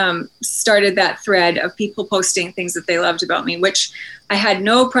Jen started that thread of people posting things that they loved about me, which I had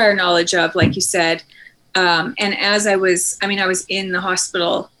no prior knowledge of, like you said. And as I was in the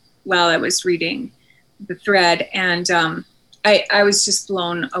hospital while I was reading the thread, and I was just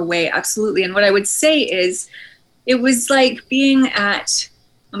blown away, absolutely. And what I would say is, it was like being at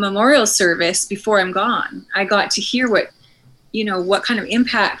a memorial service before I'm gone. I got to hear what kind of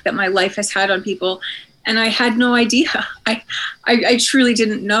impact that my life has had on people, and I had no idea. I truly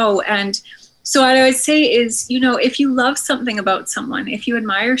didn't know. And so what I would say is, if you love something about someone, if you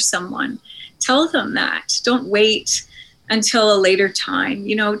admire someone, tell them that. Don't wait until a later time.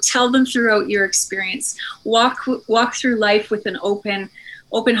 Tell them throughout your experience. Walk through life with an open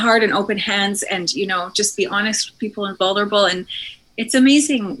heart and open hands, and just be honest with people and vulnerable. And it's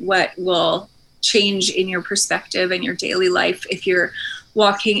amazing what will change in your perspective and your daily life if you're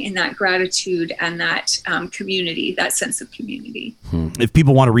walking in that gratitude and that community, that sense of community. If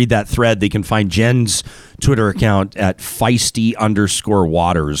people want to read that thread, they can find Jen's Twitter account at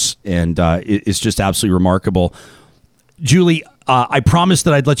feisty_waters, and it's just absolutely remarkable. Julie, I promised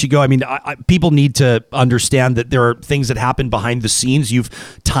that I'd let you go. People need to understand that there are things that happen behind the scenes. You've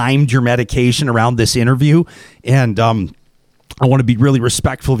timed your medication around this interview, and I want to be really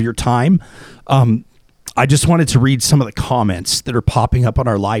respectful of your time. I just wanted to read some of the comments that are popping up on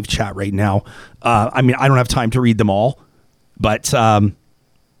our live chat right now. I don't have time to read them all, but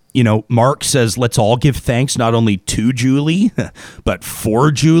Mark says, let's all give thanks not only to Julie, but for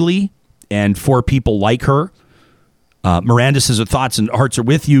Julie and for people like her. Miranda says her thoughts and hearts are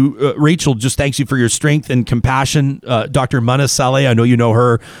with you. Rachel just thanks you for your strength and compassion. Dr. Mana Saleh, I know you know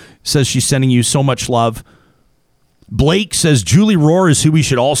her, says she's sending you so much love. Blake says Julie Rohr is who we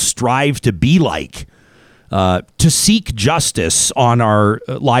should all strive to be like. To seek justice on our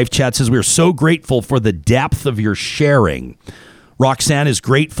live chat says, we're so grateful for the depth of your sharing. Roxanne is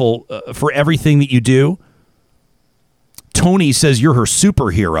grateful for everything that you do. Tony says you're her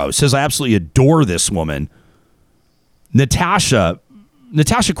superhero. Says, I absolutely adore this woman. Natasha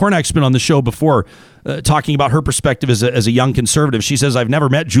Cornack's been on the show before talking about her perspective as a young conservative. She says, I've never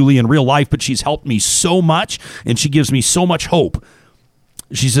met Julie in real life, but she's helped me so much, and she gives me so much hope.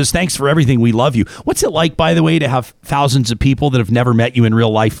 She says, thanks for everything. We love you. What's it like, by the way, to have thousands of people that have never met you in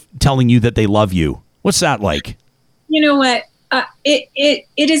real life telling you that they love you? What's that like? You know what? It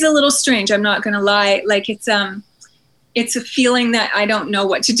is a little strange. I'm not going to lie. Like, it's a feeling that I don't know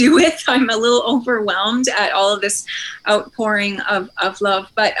what to do with. I'm a little overwhelmed at all of this outpouring of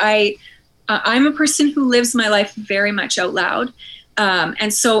love. But I'm a person who lives my life very much out loud.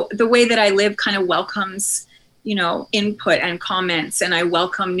 And so the way that I live kind of welcomes, input and comments, and I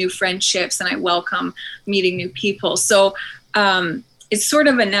welcome new friendships, and I welcome meeting new people. So it's sort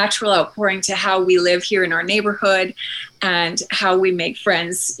of a natural outpouring to how we live here in our neighborhood and how we make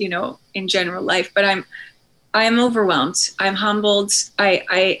friends, in general life. But I am overwhelmed. I'm humbled.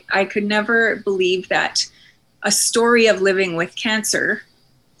 I could never believe that a story of living with cancer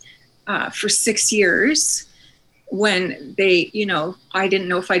for 6 years, when I didn't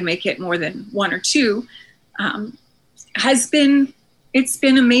know if I'd make it more than 1 or 2. it's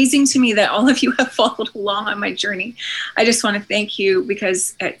been amazing to me that all of you have followed along on my journey. I just want to thank you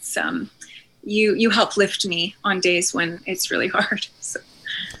because it's you help lift me on days when it's really hard. So,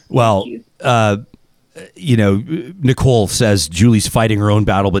 well, Nicole says Julie's fighting her own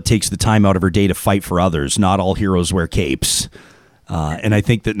battle, but takes the time out of her day to fight for others. Not all heroes wear capes. And I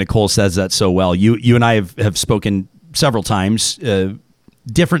think that Nicole says that so well. You and I have spoken several times,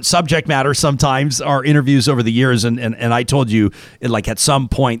 different subject matter sometimes, our interviews over the years. And I told you, like, at some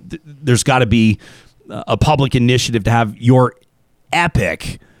point, there's got to be a public initiative to have your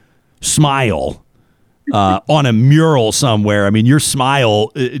epic smile on a mural somewhere. I mean, your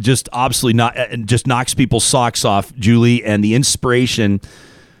smile just just knocks people's socks off, Julie, and the inspiration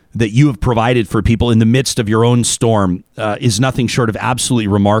that you have provided for people in the midst of your own storm is nothing short of absolutely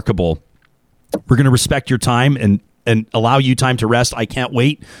remarkable. We're going to respect your time and allow you time to rest. I can't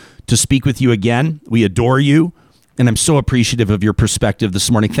wait to speak with you again. We adore you, and I'm so appreciative of your perspective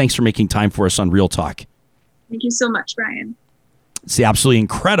this morning. Thanks for making time for us on Real Talk. Thank you so much, Ryan. It's the absolutely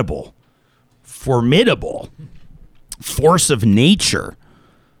incredible, formidable force of nature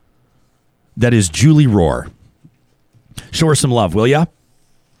that is Julie Rohr. Show her some love, will ya?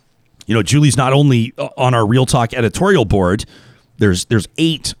 You know, Julie's not only on our Real Talk editorial board. There's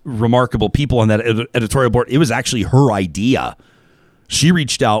 8 remarkable people on that editorial board. It was actually her idea. She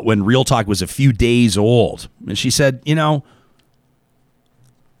reached out when Real Talk was a few days old. And she said, she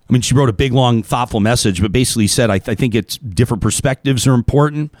wrote a big, long, thoughtful message, but basically said, I think it's different perspectives are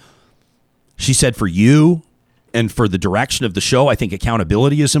important. She said, for you and for the direction of the show, I think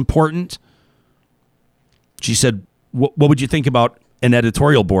accountability is important. She said, what would you think about an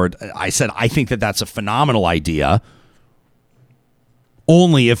editorial board? I said, I think that's a phenomenal idea,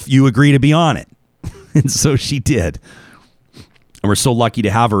 only if you agree to be on it. And so she did. And we're so lucky to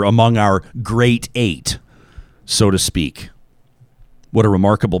have her among our great 8, so to speak. What a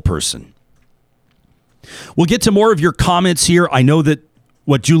remarkable person. We'll get to more of your comments here. I know that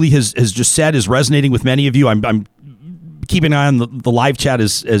what Julie has just said is resonating with many of you. I'm keeping an eye on the live chat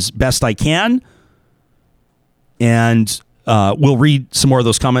as best I can. And we'll read some more of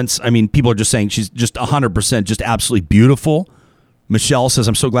those comments. I mean, people are just saying she's just 100% just absolutely beautiful. Michelle says,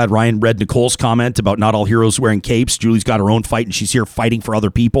 I'm so glad Ryan read Nicole's comment about not all heroes wearing capes. Julie's got her own fight, and she's here fighting for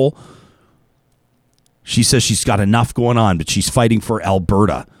other people. She says she's got enough going on, but she's fighting for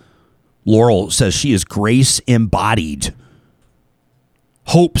Alberta. Laurel says she is grace embodied.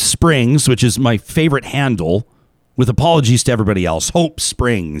 Hope Springs, which is my favorite handle, with apologies to everybody else, Hope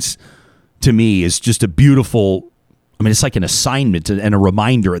Springs, to me, is just a beautiful, it's like an assignment and a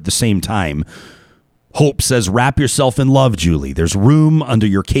reminder at the same time. Hope says, wrap yourself in love, Julie. There's room under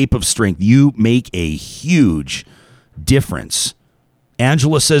your cape of strength. You make a huge difference.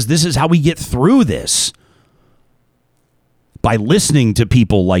 Angela says, this is how we get through this. By listening to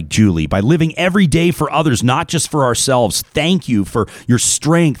people like Julie, by living every day for others, not just for ourselves. Thank you for your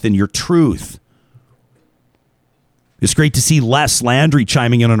strength and your truth. It's great to see Les Landry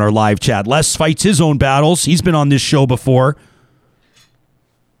chiming in on our live chat. Les fights his own battles. He's been on this show before.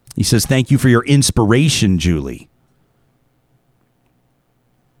 He says, thank you for your inspiration, Julie.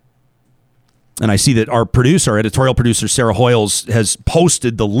 And I see that our editorial producer, Sarah Hoyles, has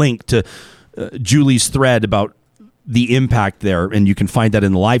posted the link to Julie's thread about the impact there. And you can find that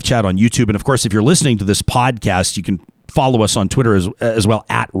in the live chat on YouTube. And of course, if you're listening to this podcast, you can follow us on Twitter as well,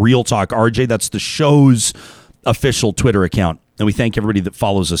 at Real Talk RJ. That's the show's official Twitter account. And we thank everybody that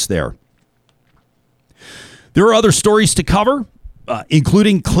follows us there. There are other stories to cover,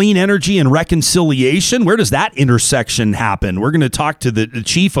 including clean energy and reconciliation. Where does that intersection happen? We're going to talk to the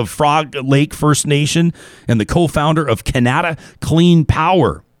chief of Frog Lake First Nation and the co-founder of Kanata Clean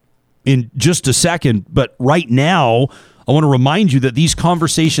Power in just a second. But right now, I want to remind you that these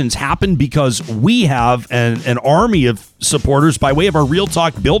conversations happen because we have an army of supporters by way of our Real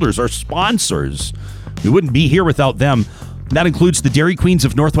Talk builders, our sponsors. We wouldn't be here without them. That includes the Dairy Queens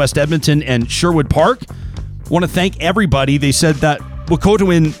of Northwest Edmonton and Sherwood Park. I want to thank everybody. They said that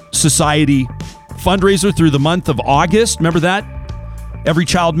Wahkotowan Society fundraiser through the month of August. Remember that? Every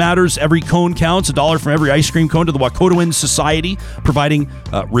child matters. Every cone counts. $1 from every ice cream cone to the Wahkotowan Society, providing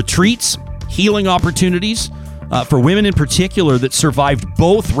retreats, healing opportunities for women in particular that survived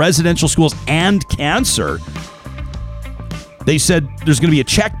both residential schools and cancer. They said there's going to be a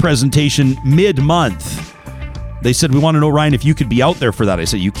check presentation mid-month. They said, we want to know, Ryan, if you could be out there for that. I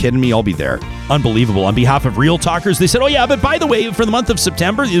said, you kidding me? I'll be there. Unbelievable. On behalf of Real Talkers, they said, oh, yeah, but by the way, for the month of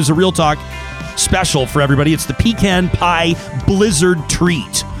September, there's a Real Talk special for everybody. It's the pecan pie blizzard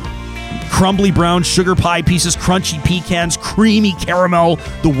treat. crumbly brown sugar pie pieces, crunchy pecans, creamy caramel,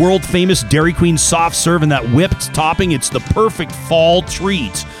 the world-famous Dairy Queen soft serve, and that whipped topping. It's the perfect fall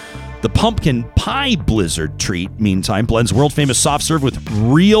treat. The pumpkin pie blizzard treat, meantime, blends world-famous soft serve with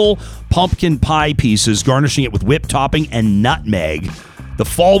real pumpkin pie pieces, garnishing it with whipped topping and nutmeg. The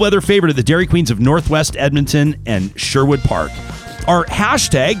fall weather favorite of the Dairy Queens of Northwest Edmonton and Sherwood Park. Our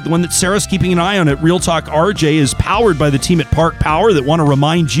hashtag, the one that Sarah's keeping an eye on at Real Talk RJ, is powered by the team at Park Power that want to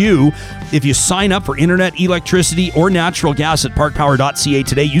remind you, if you sign up for internet, electricity, or natural gas at parkpower.ca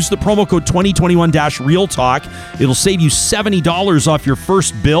today, use the promo code 2021-REALTALK. It'll save you $70 off your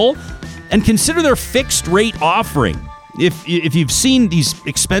first bill. And consider their fixed rate offering. If you've seen these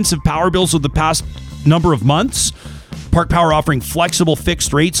expensive power bills of the past number of months, Park Power offering flexible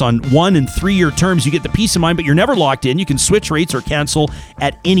fixed rates on 1 and 3 year terms. You get the peace of mind, but you're never locked in. You can switch rates or cancel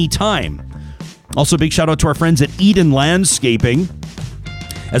at any time. Also, big shout out to our friends at Eden Landscaping.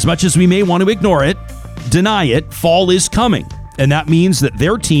 As much as we may want to ignore it, deny it, fall is coming. And that means that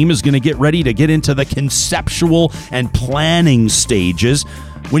their team is going to get ready to get into the conceptual and planning stages.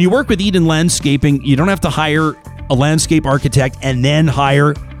 When you work with Eden Landscaping, you don't have to hire a landscape architect and then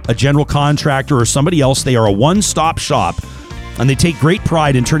hire a general contractor or somebody else. They are a one-stop shop, and they take great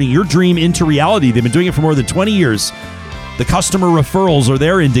pride in turning your dream into reality. They've been doing it for more than 20 years. The customer referrals are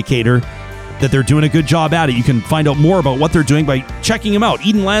their indicator that they're doing a good job at it. You can find out more about what they're doing by checking them out.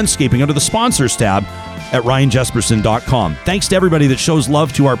 Eden Landscaping under the sponsors tab at ryanjesperson.com. Thanks to everybody that shows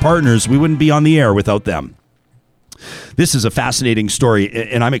love to our partners. We wouldn't be on the air without them. This is a fascinating story,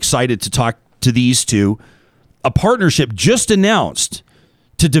 and I'm excited to talk to these two. A partnership just announced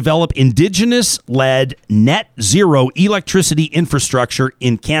to develop Indigenous-led net zero electricity infrastructure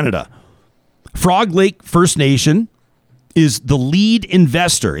in Canada. Frog Lake First Nation is the lead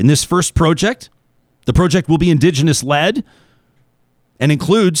investor in this first project. The project will be Indigenous-led and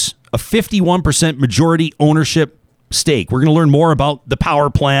includes a 51% majority ownership stake. We're going to learn more about the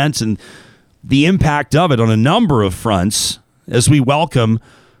power plant and the impact of it on a number of fronts as we welcome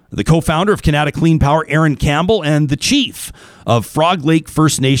the co-founder of Kanata Clean Power, Erin Campbell, and the chief of Frog Lake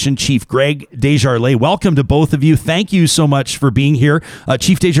First Nation, Chief Greg Desjarlais. Welcome to both of you. Thank you so much for being here.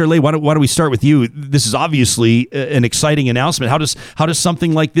 Chief Desjarlais, why don't we start with you? This is obviously an exciting announcement. How does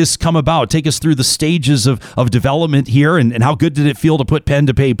something like this come about? Take us through the stages of development here, and how good did it feel to put pen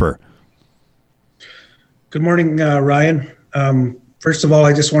to paper? Good morning, Ryan. First of all,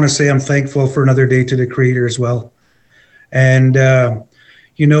 I just want to say I'm thankful for another day to the Creator as well. And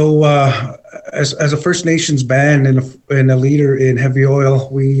as a First Nations band and a leader in heavy oil,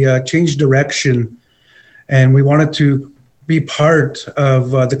 we changed direction, and we wanted to be part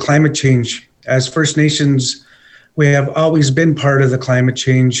of the climate change. As First Nations, we have always been part of the climate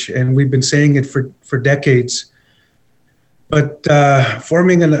change, and we've been saying it for decades. But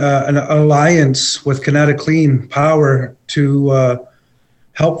forming an alliance with Kanata Clean Power to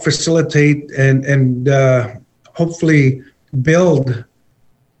help facilitate and hopefully build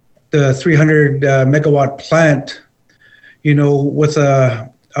the 300 megawatt plant, with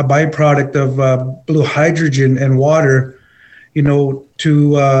a byproduct of blue hydrogen and water, to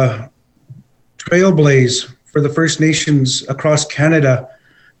trailblaze for the First Nations across Canada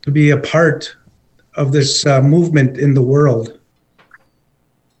to be a part of this movement in the world.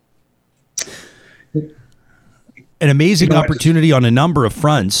 An amazing opportunity on a number of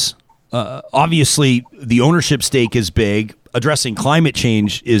fronts. Obviously, the ownership stake is big. Addressing climate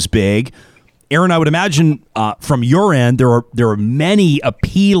change is big. Erin, I would imagine from your end, there are many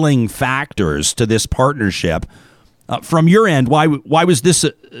appealing factors to this partnership. From your end, why was this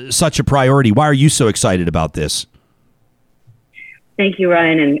such a priority? Why are you so excited about this? Thank you,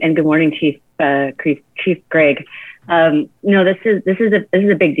 Ryan, and good morning, Chief Greg. This is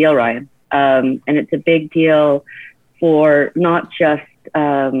a big deal, Ryan, and it's a big deal for not just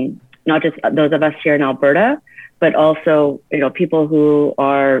those of us here in Alberta, but also, people who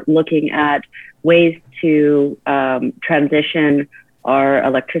are looking at ways to transition our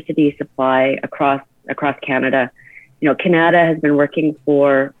electricity supply across Canada. Kanata has been working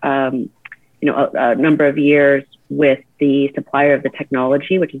for a number of years with the supplier of the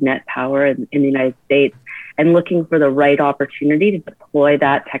technology, which is Net Power in the United States, and looking for the right opportunity to deploy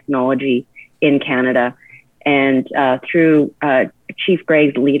that technology in Canada. And through Chief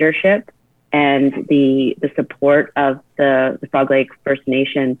Greg's leadership and the support of the Frog Lake First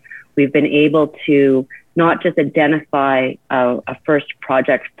Nation, we've been able to not just identify a first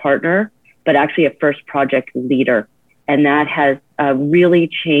project partner, but actually a first project leader. And that has really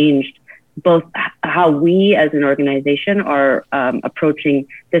changed both how we as an organization are approaching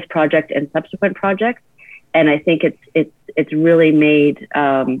this project and subsequent projects. And I think it's really made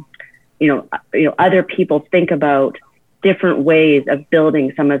other people think about different ways of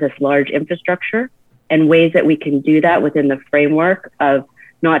building some of this large infrastructure and ways that we can do that within the framework of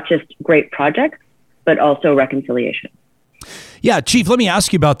not just great projects, but also reconciliation. Yeah, Chief, let me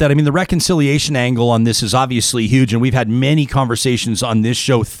ask you about that. I mean, the reconciliation angle on this is obviously huge, and we've had many conversations on this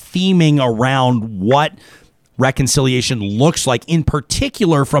show theming around what reconciliation looks like, in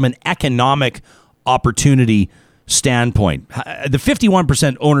particular from an economic opportunity standpoint. The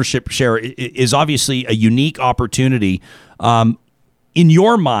 51% ownership share is obviously a unique opportunity. In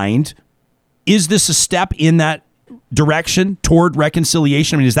your mind, is this a step in that direction toward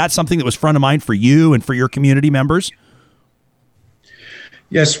reconciliation? I mean, is that something that was front of mind for you and for your community members?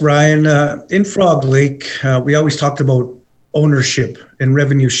 Yes, Ryan. In Frog Lake, we always talked about ownership and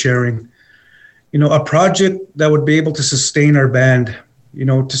revenue sharing. A project that would be able to sustain our band,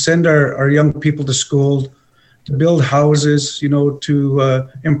 to send our young people to school, to build houses, to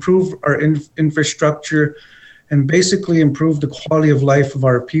improve our infrastructure and basically improve the quality of life of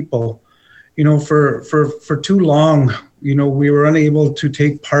our people. For too long, we were unable to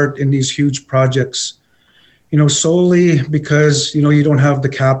take part in these huge projects, solely because, you don't have the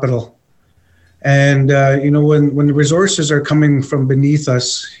capital. And, when the resources are coming from beneath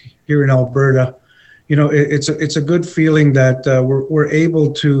us here in Alberta, it's a good feeling that we're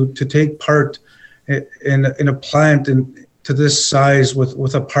able to take part in a plant to this size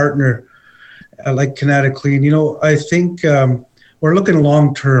with a partner like Kanata Clean. I think we're looking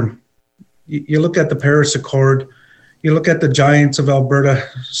long term. You look at the Paris Accord, you look at the giants of Alberta,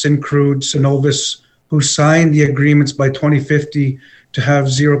 Syncrude, Cenovus, who signed the agreements by 2050 to have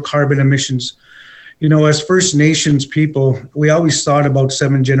zero carbon emissions. As First Nations people, we always thought about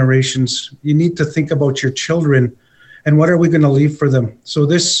 7 generations. You need to think about your children and what are we going to leave for them. So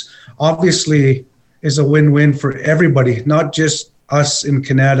this obviously is a win-win for everybody, not just us in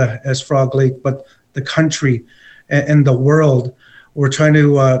Canada as Frog Lake, but the country and the world. We're trying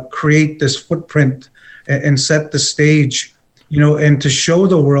to create this footprint and set the stage, and to show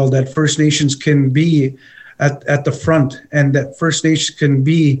the world that First Nations can be at the front and that First Nations can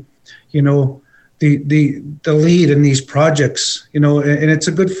be, the lead in these projects, and it's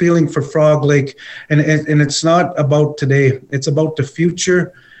a good feeling for Frog Lake. And it's not about today, it's about the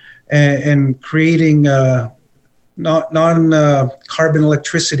future and creating non-carbon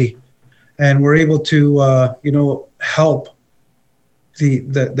electricity. And we're able to, help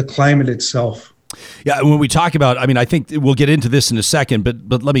the climate itself. Yeah, when we talk about, I think we'll get into this in a second,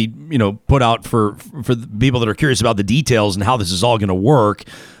 but let me, put out for the people that are curious about the details and how this is all going to work.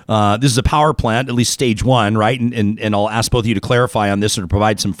 This is a power plant, at least stage 1, right? And I'll ask both of you to clarify on this or to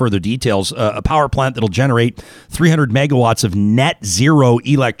provide some further details. A power plant that'll generate 300 megawatts of net zero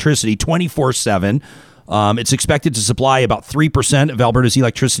electricity 24/7. It's expected to supply about 3% of Alberta's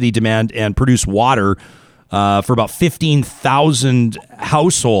electricity demand and produce water for about 15,000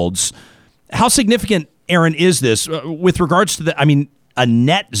 households. How significant, Erin, is this with regards to a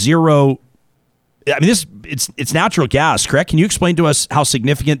net zero? It's natural gas, correct? Can you explain to us how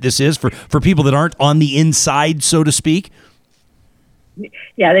significant this is for people that aren't on the inside, so to speak?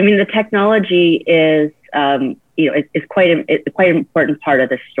 Yeah, the technology is, it's quite an important part of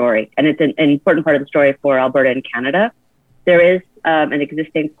the story, and it's an important part of the story for Alberta and Canada. There is an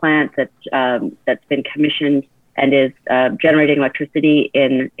existing plant that's been commissioned and is generating electricity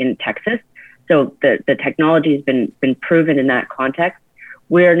in Texas. So the technology has been proven in that context.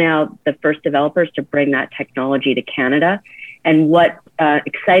 We're now the first developers to bring that technology to Canada. And what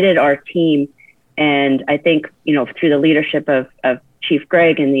excited our team, and I think, through the leadership of Chief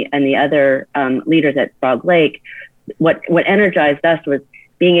Greg and the other leaders at Frog Lake, what energized us was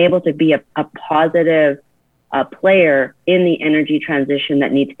being able to be a positive player in the energy transition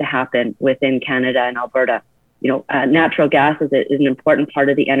that needs to happen within Canada and Alberta. Natural gas is an important part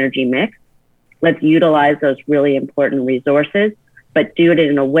of the energy mix. Let's utilize those really important resources, but do it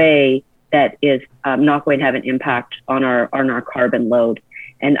in a way that is not going to have an impact on our carbon load.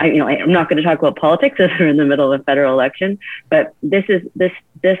 And I'm not going to talk about politics as we're in the middle of a federal election, but this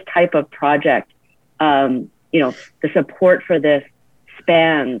type of project, the support for this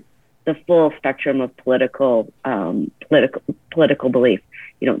spans the full spectrum of political belief.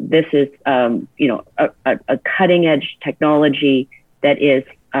 This is a cutting edge technology that is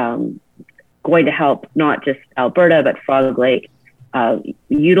going to help not just Alberta but Frog Lake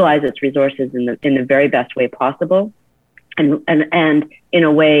utilize its resources in the very best way possible, and in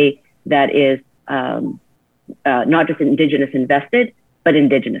a way that is not just Indigenous invested but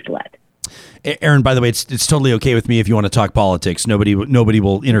Indigenous-led. Erin, by the way, it's totally okay with me if you want to talk politics. Nobody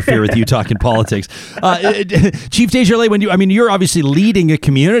will interfere with you talking politics. Chief Desjarlais, you're obviously leading a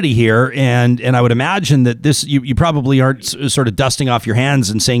community here, and I would imagine that this you probably aren't sort of dusting off your hands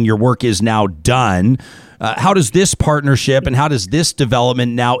and saying your work is now done. How does this partnership and how does this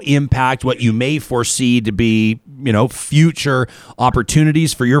development now impact what you may foresee to be, future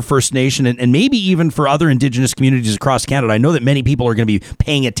opportunities for your First Nation and maybe even for other Indigenous communities across Canada? I know that many people are going to be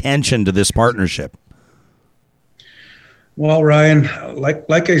paying attention to this partnership. Well, Ryan,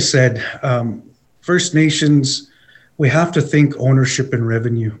 like I said, First Nations, we have to think ownership and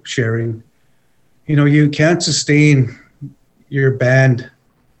revenue sharing. You can't sustain your band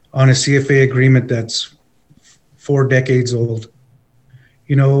on a CFA agreement that's 4 decades old.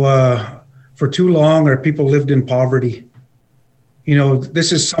 For too long, our people lived in poverty.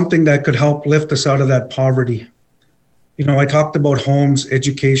 This is something that could help lift us out of that poverty. I talked about homes,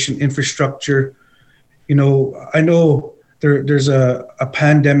 education, infrastructure. I know there's a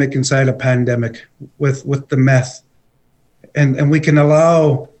pandemic inside a pandemic with the meth. And we can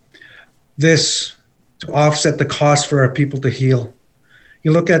allow this to offset the cost for our people to heal.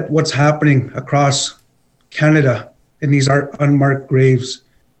 You look at what's happening across Canada in these unmarked graves.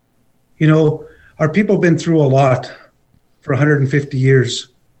 Our people have been through a lot for 150 years.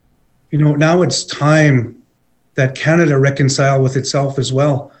 Now it's time that Canada reconcile with itself as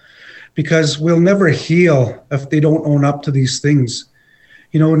well, because we'll never heal if they don't own up to these things.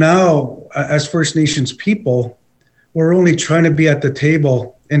 Now as First Nations people, we're only trying to be at the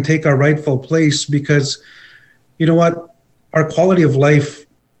table and take our rightful place because, our quality of life,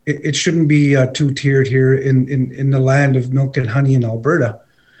 it shouldn't be two-tiered here in the land of milk and honey in Alberta.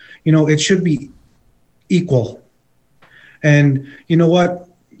 It should be equal. And you know what?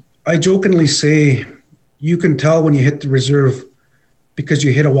 I jokingly say, you can tell when you hit the reserve because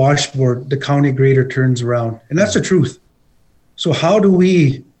you hit a washboard, the county grader turns around. And that's the truth. So how do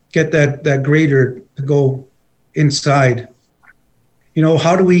we get that grader to go inside?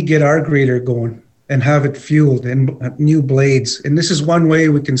 How do we get our grader going and have it fueled and new blades? And this is one way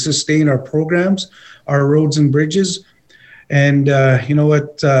we can sustain our programs, our roads and bridges. And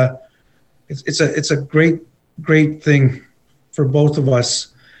it's a great thing for both of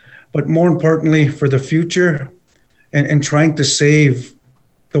us, but more importantly for the future and trying to save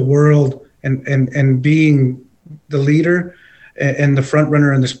the world and being the leader and the front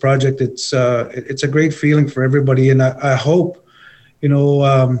runner in this project. It's a great feeling for everybody. And I hope,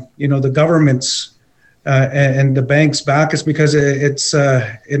 the governments and the banks back us because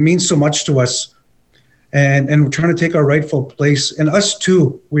it means so much to us. And we're trying to take our rightful place. And us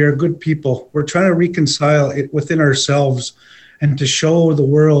too, we are good people. We're trying to reconcile it within ourselves and to show the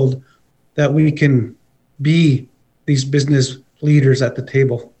world that we can be these business leaders at the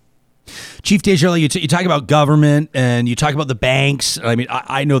table. Chief Desjarlais, you talk about government and you talk about the banks.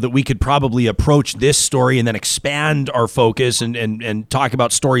 I know that we could probably approach this story and then expand our focus and talk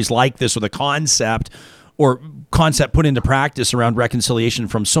about stories like this or the concept put into practice around reconciliation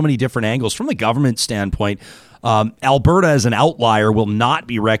from so many different angles. From the government standpoint, Alberta as an outlier will not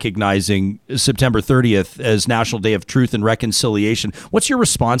be recognizing September 30th as National Day of Truth and Reconciliation. What's your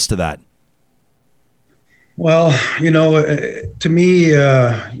response to that? Well, to me,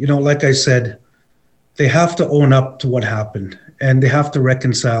 like I said, they have to own up to what happened and they have to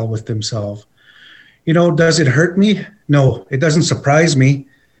reconcile with themselves. Does it hurt me? No, it doesn't surprise me.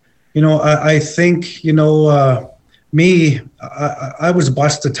 I think, me, I was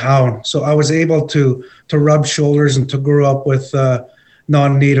bused to town. So I was able to rub shoulders and to grow up with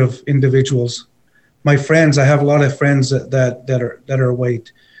non-Native individuals. My friends, I have a lot of friends that are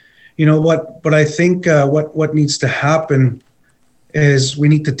white. But I think what needs to happen is we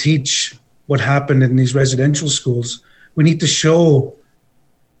need to teach what happened in these residential schools. We need to show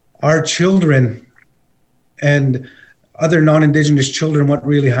our children and other non-Indigenous children what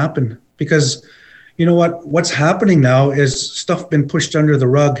really happened. Because what's happening now is stuff been pushed under the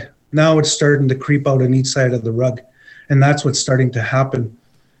rug. Now it's starting to creep out on each side of the rug. And that's what's starting to happen.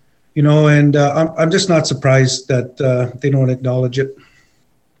 And I'm just not surprised that they don't acknowledge it.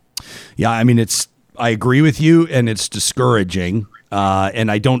 Yeah, I agree with you, and it's discouraging. And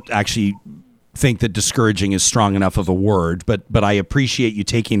I don't actually think that discouraging is strong enough of a word, but I appreciate you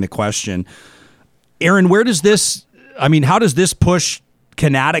taking the question. Erin, how does this push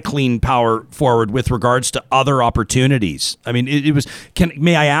Kanata Clean Power forward with regards to other opportunities?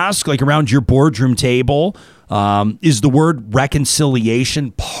 May I ask, around your boardroom table, is the word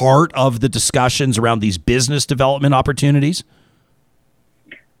reconciliation part of the discussions around these business development opportunities?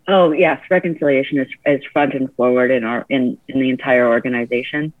 Oh, yes, reconciliation is front and forward in the entire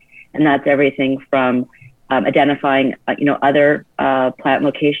organization. And that's everything from identifying, other plant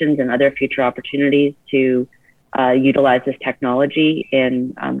locations and other future opportunities to utilize this technology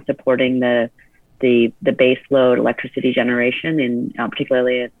in supporting the base load electricity generation in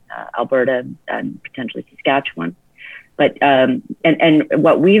particularly in Alberta and potentially Saskatchewan. But and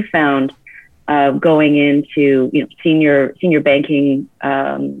what we've found going into senior banking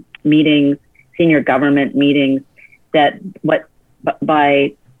meetings, senior government meetings, that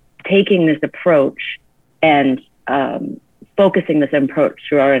by taking this approach and focusing this approach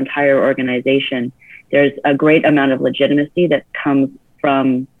through our entire organization, there's a great amount of legitimacy that comes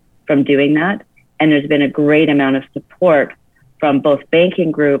from doing that. And there's been a great amount of support from both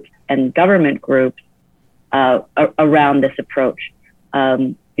banking groups and government groups around this approach. At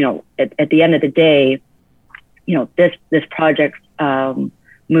the end of the day, this project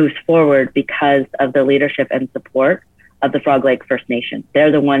moves forward because of the leadership and support of the Frog Lake First Nation.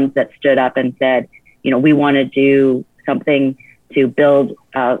 They're the ones that stood up and said, we want to do something to build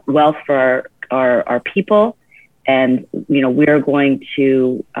wealth for our people. And, we're going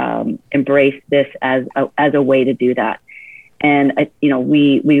to embrace this as a way to do that. And,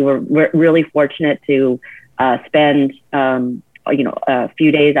 we're really fortunate to spend, a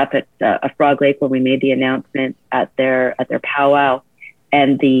few days up at Frog Lake when we made the announcement at their powwow,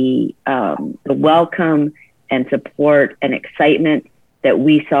 and the welcome and support and excitement that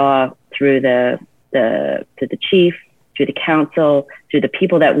we saw through the chief, through the council, through the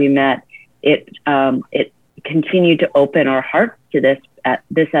people that we met. It continued to open our hearts to this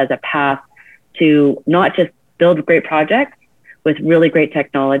as a path to not just build great projects with really great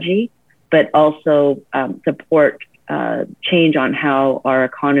technology, but also support change on how our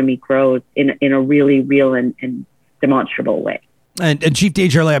economy grows in a really real and demonstrable way. And Chief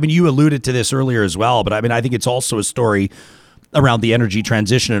Desjarlais, you alluded to this earlier as well, but I think it's also a story around the energy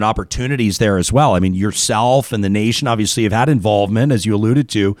transition and opportunities there as well. Yourself and the nation obviously have had involvement, as you alluded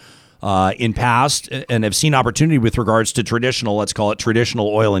to, in past, and have seen opportunity with regards to let's call it traditional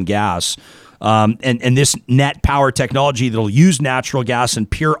oil and gas. And this net power technology that'll use natural gas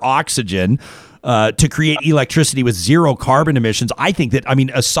and pure oxygen to create electricity with zero carbon emissions. I think that,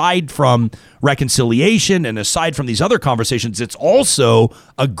 aside from reconciliation and aside from these other conversations, it's also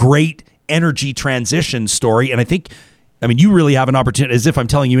a great energy transition story. And I think, you really have an opportunity, as if I'm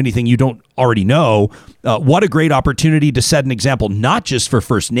telling you anything you don't already know, what a great opportunity to set an example, not just for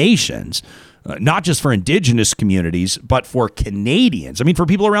First Nations, not just for Indigenous communities, but for Canadians. For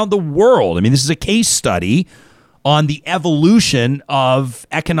people around the world. This is a case study on the evolution of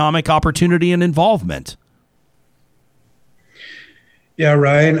economic opportunity and involvement. Yeah,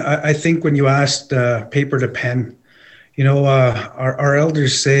 Ryan, I think when you asked paper to pen, our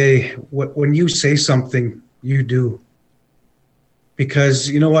elders say, when you say something, you do. Because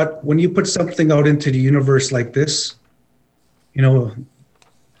you know what, when you put something out into the universe like this, the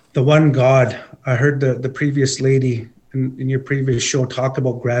one God, I heard the previous lady in your previous show talk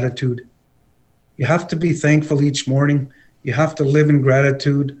about gratitude. You have to be thankful each morning. You have to live in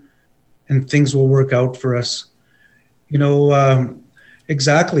gratitude, and things will work out for us.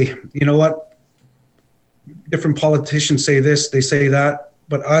 Exactly. You know what? Different politicians say this, they say that,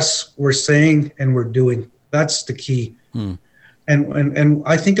 but us, we're saying and we're doing. That's the key. And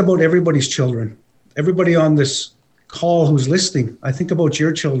I think about everybody's children, everybody on this call who's listening. I think about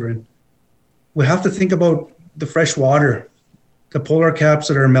your children. We have to think about the fresh water, the polar caps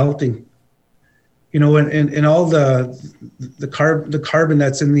that are melting, and all the carbon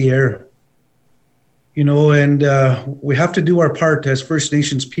that's in the air, and we have to do our part as First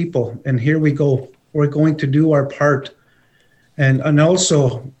Nations people. And here we go. We're going to do our part. And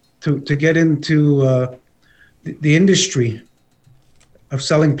also to get into the industry of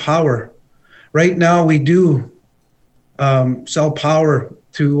selling power. Right now, we do sell power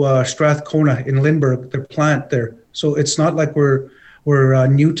to Strathcona in Lindbergh, their plant there. So it's not like we're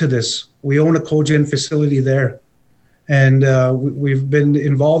new to this. We own a cogen facility there, and we've been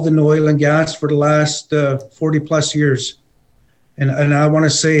involved in oil and gas for the last 40 plus years. And I want to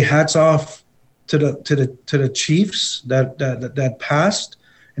say hats off to the chiefs that passed,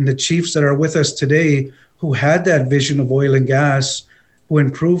 and the chiefs that are with us today who had that vision of oil and gas, who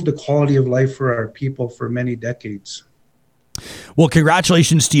improved the quality of life for our people for many decades. Well,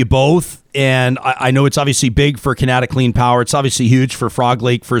 congratulations to you both. And I know it's obviously big for Kanata Clean Power. It's obviously huge for Frog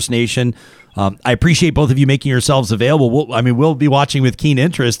Lake First Nation. I appreciate both of you making yourselves available. We'll be watching with keen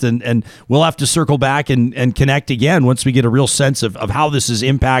interest, and we'll have to circle back and connect again once we get a real sense of how this is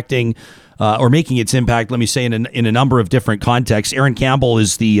impacting or making its impact, let me say, in a number of different contexts. Erin Campbell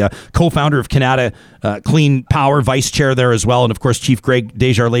is the co-founder of Kanata Clean Power, vice chair there as well. And of course, Chief Greg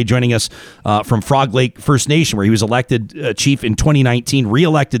Desjarlais joining us from Frog Lake First Nation, where he was elected chief in 2019,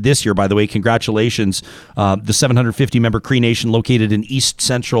 re-elected this year, by the way. Congratulations. The 750 member Cree Nation located in East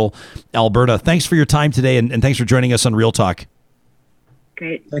Central Alberta. Thanks for your time today, and thanks for joining us on Real Talk.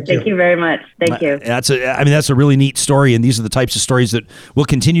 Great. Thank you very much. Thank you. That's a really neat story, and these are the types of stories that we'll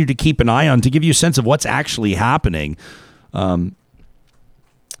continue to keep an eye on to give you a sense of what's actually happening. Not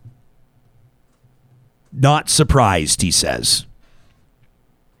surprised, he says.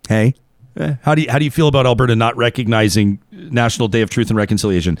 Hey, how do you feel about Alberta not recognizing National Day of Truth and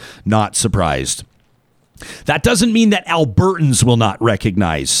Reconciliation? Not surprised. That doesn't mean that Albertans will not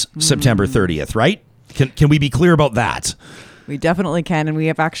recognize September 30th, right? Can we be clear about that? We definitely can, and we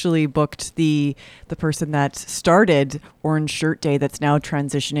have actually booked the person that started Orange Shirt Day that's now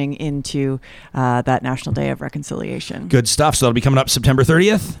transitioning into that National Day of Reconciliation. Good stuff. So that'll be coming up September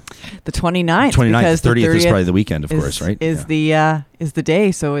 30th? The 29th. 29th, 30th is probably the weekend, of course, right? Is the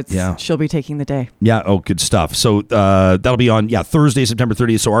day, so she'll be taking the day. Yeah, good stuff. So that'll be on Thursday, September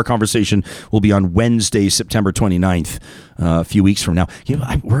 30th. So our conversation will be on Wednesday, September 29th, a few weeks from now.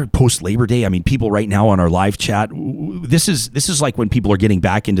 We're post Labor Day. I mean, people right now on our live chat, this is like when people are getting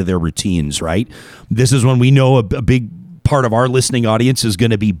back into their routines, right? This is when we know a big part of our listening audience is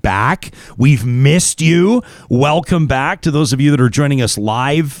going to be back. We've missed you. Welcome back to those of you that are joining us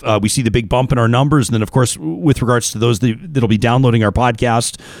live. We see the big bump in our numbers. And then, of course, with regards to those that'll be downloading our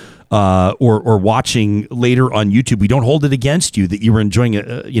podcast or watching later on YouTube, we don't hold it against you that you were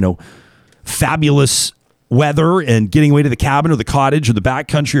enjoying fabulous weather and getting away to the cabin or the cottage or the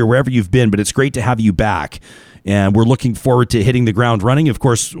backcountry or wherever you've been. But it's great to have you back. And we're looking forward to hitting the ground running. Of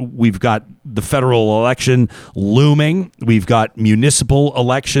course, we've got the federal election looming. We've got municipal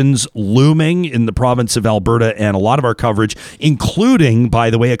elections looming in the province of Alberta, and a lot of our coverage, including,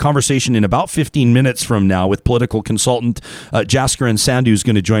 by the way, a conversation in about 15 minutes from now with political consultant Jaskaran Sandhu is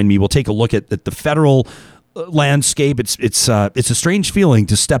going to join me. We'll take a look at the federal landscape. It's a strange feeling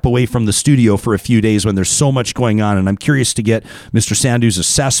to step away from the studio for a few days when there's so much going on, and I'm curious to get Mr. Sandhu's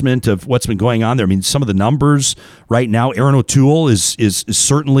assessment of what's been going on there. I mean, some of the numbers right now, Erin O'Toole is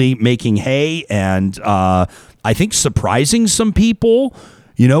certainly making hay, and I think surprising some people.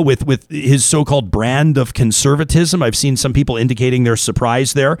 With his so-called brand of conservatism, I've seen some people indicating they're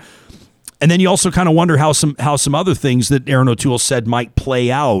surprised there. And then you also kind of wonder how some other things that Erin O'Toole said might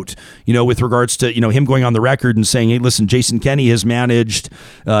play out, with regards to, him going on the record and saying, hey, listen, Jason Kenney in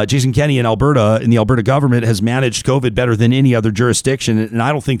Alberta, in the Alberta government, has managed COVID better than any other jurisdiction. And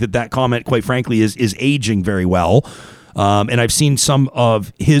I don't think that comment, quite frankly, is aging very well. And I've seen some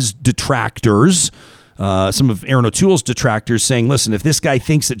of his detractors, some of Erin O'Toole's detractors saying, listen, if this guy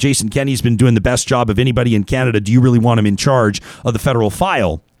thinks that Jason Kenney's been doing the best job of anybody in Canada, do you really want him in charge of the federal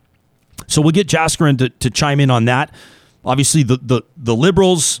file? So we'll get Jaskaran to chime in on that. Obviously, the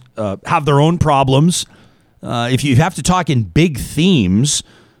Liberals have their own problems. If you have to talk in big themes,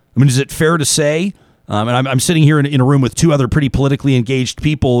 I mean, is it fair to say, and I'm sitting here in a room with two other pretty politically engaged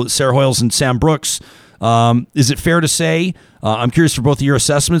people, Sarah Hoyles and Sam Brooks, is it fair to say, I'm curious for both of your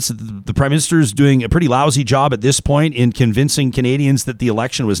assessments, that the Prime Minister is doing a pretty lousy job at this point in convincing Canadians that the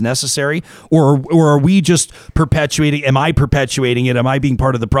election was necessary? Or are we just am I perpetuating it? Am I being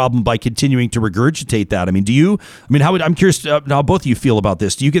part of the problem by continuing to regurgitate that? I mean, I'm curious how both of you feel about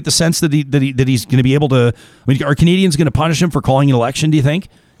this. Do you get the sense that he's going to be able to, are Canadians going to punish him for calling an election, do you think?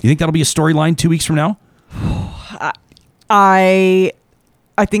 Do you think that'll be a storyline 2 weeks from now?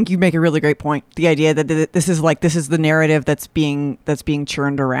 I think you make a really great point. The idea that this is the narrative that's being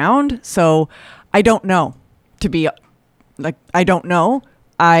churned around. So I don't know. I don't know.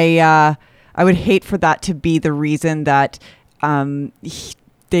 I would hate for that to be the reason that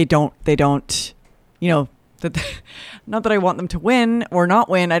they don't. Not that I want them to win or not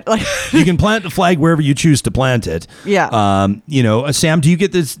win. You can plant the flag wherever you choose to plant it. Yeah. Sam, do you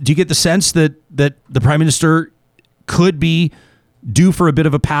get this? Do you get the sense that the Prime Minister could be due for a bit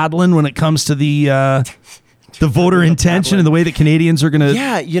of a paddling when it comes to the voter intention and the way that Canadians are going to...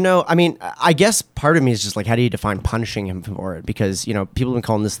 Yeah, I guess part of me is just like, how do you define punishing him for it? Because, people have been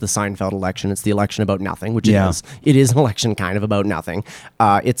calling this the Seinfeld election. It's the election about nothing, which it is. It is an election kind of about nothing.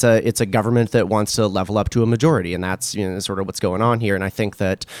 It's a government that wants to level up to a majority, and that's sort of what's going on here. And I think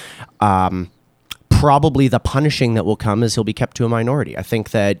that... probably the punishing that will come is he'll be kept to a minority. I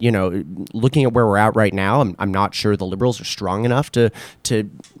think that, looking at where we're at right now, I'm not sure the Liberals are strong enough to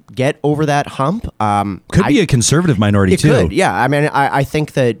get over that hump. Could be a conservative minority too. Could, yeah. I mean, I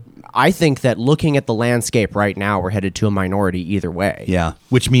think that I think that looking at the landscape right now, we're headed to a minority either way. Yeah,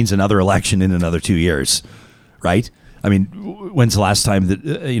 which means another election in another 2 years, right? I mean, when's the last time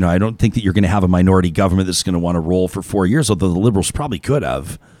that, I don't think that you're going to have a minority government that's going to want to roll for 4 years, although the Liberals probably could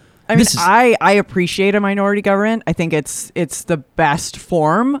have. I mean, I appreciate a minority government. I think it's the best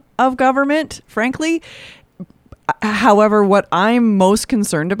form of government, frankly. However, what I'm most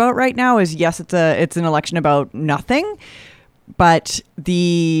concerned about right now is, yes, it's an election about nothing, but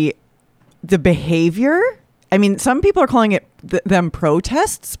the behavior. I mean, some people are calling it them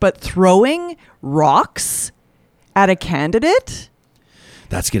protests, but throwing rocks at a candidate,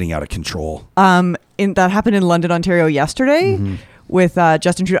 that's getting out of control. That happened in London, Ontario yesterday with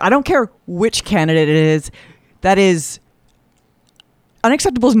Justin Trudeau. I don't care which candidate it is. That is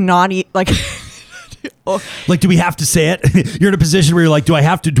unacceptable. Is not like. Like, do we have to say it? You're in a position where you're like, do we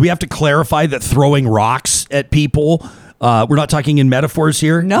have to clarify that throwing rocks at people? We're not talking in metaphors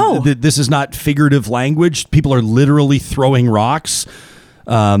here. No, this is not figurative language. People are literally throwing rocks.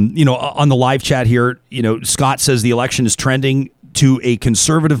 On the live chat here, Scott says the election is trending to a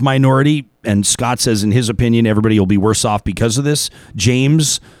conservative minority. And Scott says, in his opinion, everybody will be worse off because of this.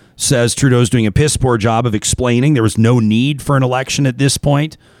 James says Trudeau's doing a piss poor job of explaining there was no need for an election at this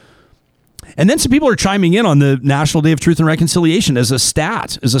point. And then some people are chiming in on the National Day of Truth and Reconciliation as a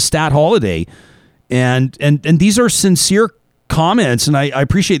stat holiday. And these are sincere comments, and I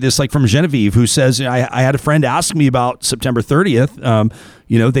appreciate this, like from Genevieve, who says, I had a friend ask me about September 30th.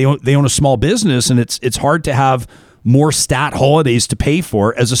 They own a small business, and it's hard to have more stat holidays to pay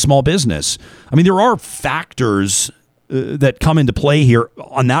for as a small business. I mean, there are factors that come into play here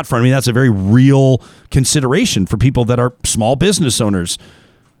on that front. I mean, that's a very real consideration for people that are small business owners,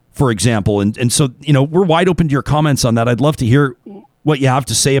 for example. And so, we're wide open to your comments on that. I'd love to hear what you have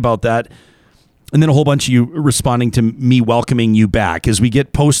to say about that. And then a whole bunch of you responding to me welcoming you back as we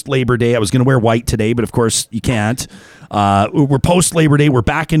get post-Labor Day. I was going to wear white today, but of course you can't. We're post-Labor Day. We're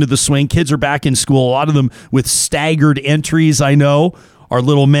back into the swing. Kids are back in school, a lot of them with staggered entries, I know. Our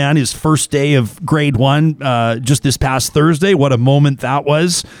little man, his first day of grade 1, just this past Thursday. What a moment that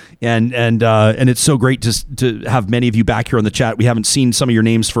was. And it's so great to have many of you back here on the chat. We haven't seen some of your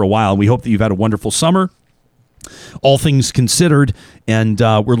names for a while. We hope that you've had a wonderful summer, all things considered, and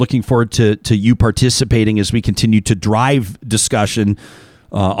we're looking forward to you participating as we continue to drive discussion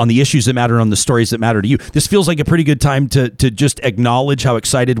on the issues that matter, on the stories that matter to you. This feels like a pretty good time to just acknowledge how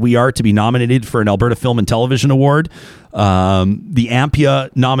excited we are to be nominated for an Alberta Film and Television Award. The AMPIA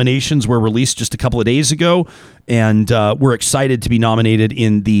nominations were released just a couple of days ago, and we're excited to be nominated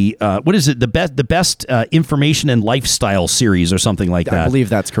in the the best information and lifestyle series or something like that. I believe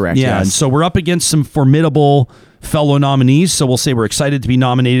that's correct. Yeah, yes. And so we're up against some formidable fellow nominees. So we'll say we're excited to be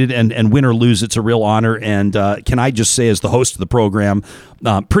nominated, and win or lose, it's a real honor. And can I just say, as the host of the program,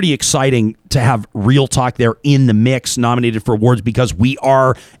 pretty exciting to have Real Talk there in the mix, nominated for awards, because we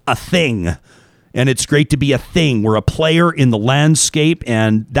are a thing. And it's great to be a thing. We're a player in the landscape,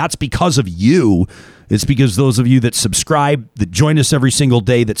 and that's because of you. It's because those of you that subscribe, that join us every single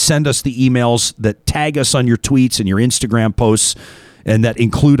day, that send us the emails, that tag us on your tweets and your Instagram posts, and that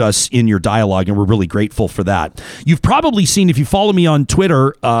include us in your dialogue, and we're really grateful for that. You've probably seen, if you follow me on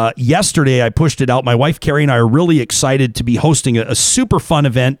Twitter, yesterday I pushed it out. My wife, Carrie, and I are really excited to be hosting a super fun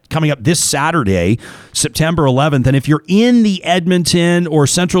event coming up this Saturday, September 11th. And if you're in the Edmonton or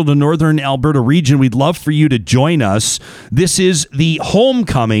central to northern Alberta region, we'd love for you to join us. This is the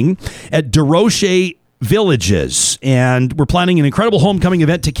homecoming at Desjarlais Villages, and we're planning an incredible homecoming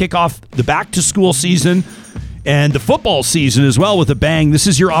event to kick off the back-to-school season and the football season as well with a bang. This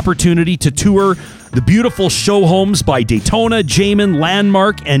is your opportunity to tour the beautiful show homes by Daytona, Jamin,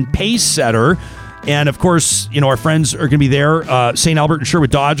 Landmark, and Pacesetter. And of course, our friends are going to be there. St. Albert and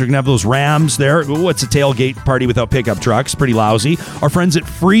Sherwood Dodge are going to have those Rams there. What's a tailgate party without pickup trucks? Pretty lousy. Our friends at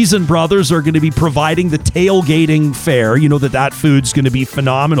Friesen Brothers are going to be providing the tailgating fare. You know that food's going to be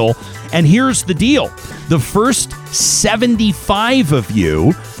phenomenal. And here's the deal. The first 75 of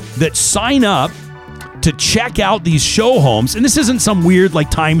you that sign up to check out these show homes, and this isn't some weird like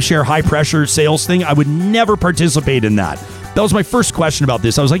timeshare high pressure sales thing. I would never participate in that. That was my first question about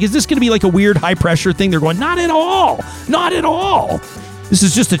this. I was like, is this going to be like a weird high pressure thing? They're going, not at all. Not at all. This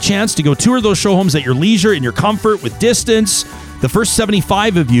is just a chance to go tour those show homes at your leisure, in your comfort, with distance. The first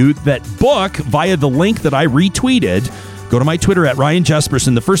 75 of you that book via the link that I retweeted, go to my Twitter at Ryan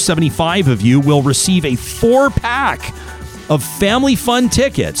Jesperson. The first 75 of you will receive a 4-pack of family fun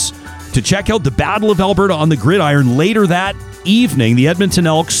tickets to check out the Battle of Alberta on the Gridiron later that evening, the Edmonton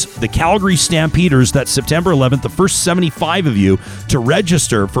Elks, the Calgary Stampeders, that's September 11th. The first 75 of you to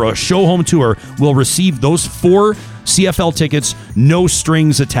register for a show home tour will receive those 4 CFL tickets, no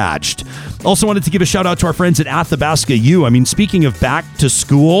strings attached. Also wanted to give a shout out to our friends at Athabasca U. I mean, speaking of back to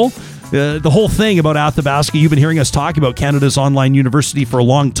school, the whole thing about Athabasca, you've been hearing us talk about Canada's online university for a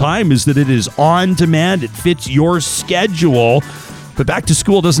long time, is that it is on demand. It fits your schedule. But back to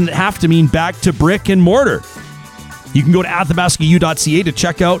school doesn't have to mean back to brick and mortar. You can go to athabascau.ca to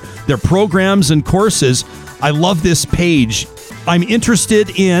check out their programs and courses. I love this page. I'm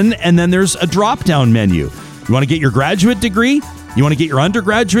interested in, and then there's a drop-down menu. You want to get your graduate degree? You want to get your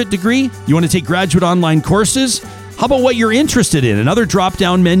undergraduate degree? You want to take graduate online courses? How about what you're interested in? Another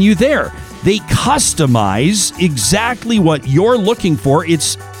drop-down menu there. They customize exactly what you're looking for.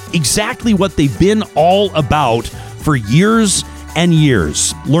 It's exactly what they've been all about for years and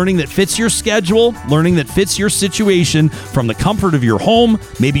years. Learning that fits your schedule, learning that fits your situation from the comfort of your home.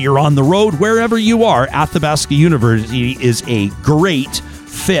 Maybe you're on the road, wherever you are. Athabasca University is a great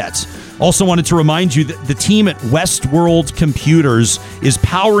fit. Also wanted to remind you that the team at Westworld Computers is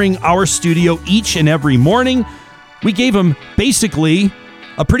powering our studio each and every morning. We gave them basically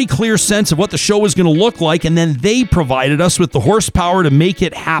a pretty clear sense of what the show was going to look like, and then they provided us with the horsepower to make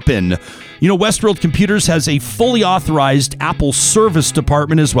it happen. You know, Westworld Computers has a fully authorized Apple service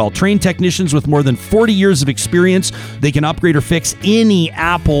department as well. Trained technicians with more than 40 years of experience. They can upgrade or fix any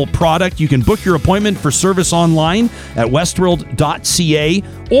Apple product. You can book your appointment for service online at westworld.ca,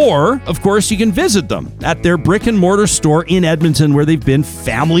 or, of course, you can visit them at their brick and mortar store in Edmonton, where they've been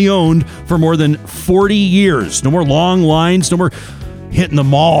family owned for more than 40 years. No more long lines, no more hitting the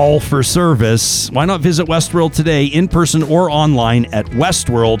mall for service. Why not visit Westworld today, in person or online at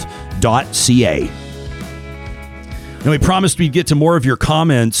westworld.ca. Now, we promised we'd get to more of your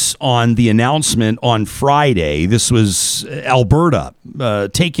comments on the announcement on Friday. This was Alberta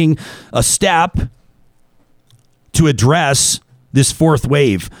taking a step to address this 4th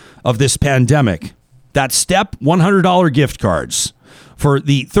wave of this pandemic. That step, $100 gift cards for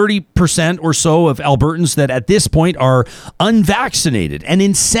the 30% or so of Albertans that at this point are unvaccinated, an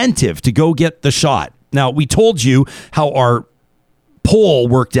incentive to go get the shot. Now, we told you how our poll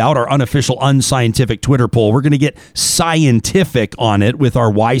worked out, our unofficial, unscientific Twitter poll. We're going to get scientific on it with our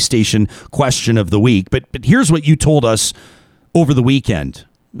Y Station question of the week. But here's what you told us over the weekend.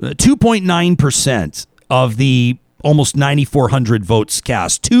 2.9% of the almost 9,400 votes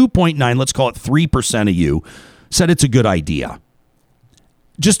cast, 2.9, let's call it 3% of you, said it's a good idea.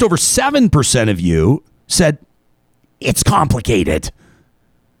 Just over 7% of you said it's complicated.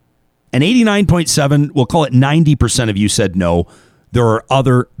 And 89.7, we'll call it 90% of you said no, there are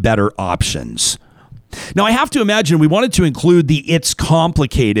other better options. Now, I have to imagine we wanted to include the it's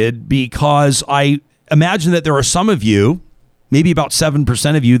complicated because I imagine that there are some of you, maybe about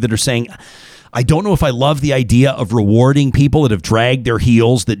 7% of you, that are saying, I don't know if I love the idea of rewarding people that have dragged their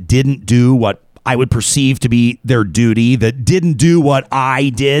heels, that didn't do what I would perceive to be their duty, that didn't do what I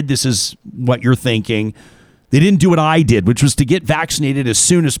did. This is what you're thinking. They didn't do what I did, which was to get vaccinated as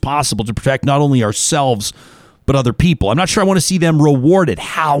soon as possible to protect not only ourselves, but other people. I'm not sure I want to see them rewarded.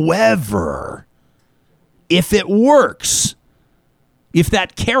 However, if it works, if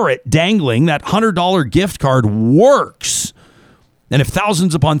that carrot dangling, that $100 gift card works, and if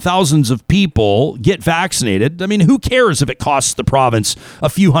thousands upon thousands of people get vaccinated, I mean, who cares if it costs the province a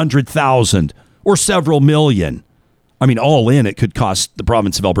few $100,000 or several million? I mean, all in, it could cost the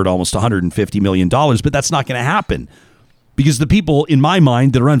province of Alberta almost $150 million, but that's not going to happen because the people, in my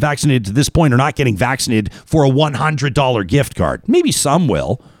mind, that are unvaccinated to this point are not getting vaccinated for a $100 gift card. Maybe some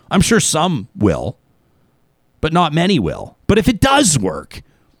will. I'm sure some will, but not many will. But if it does work,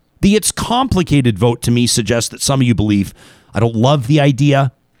 the it's complicated vote to me suggests that some of you believe, I don't love the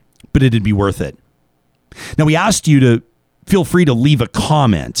idea, but it'd be worth it. Now, we asked you to feel free to leave a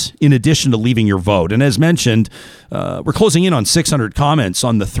comment in addition to leaving your vote. And as mentioned, we're closing in on 600 comments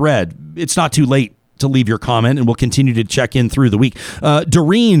on the thread. It's not too late to leave your comment, and we'll continue to check in through the week.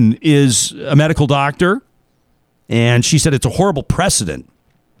 Doreen is a medical doctor, and she said it's a horrible precedent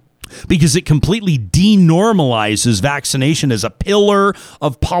because it completely denormalizes vaccination as a pillar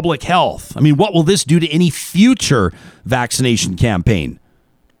of public health. I mean, what will this do to any future vaccination campaign?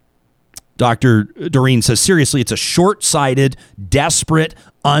 Dr. Doreen says, seriously, it's a short-sighted, desperate,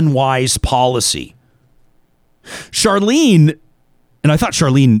 unwise policy. Charlene, and I thought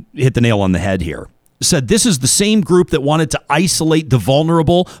Charlene hit the nail on the head here, said this is the same group that wanted to isolate the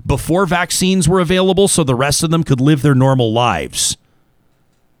vulnerable before vaccines were available so the rest of them could live their normal lives.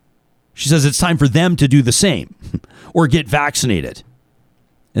 She says it's time for them to do the same or get vaccinated.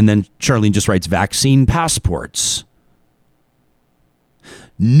 And then Charlene just writes vaccine passports.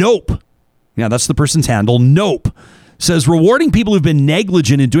 Nope. Yeah, that's the person's handle. Nope. Says rewarding people who've been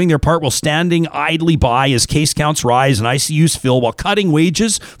negligent in doing their part while standing idly by as case counts rise and ICUs fill, while cutting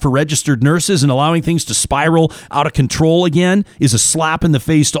wages for registered nurses and allowing things to spiral out of control again is a slap in the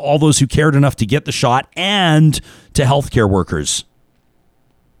face to all those who cared enough to get the shot and to healthcare workers.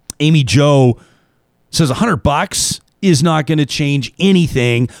 Amy Jo says $100 is not going to change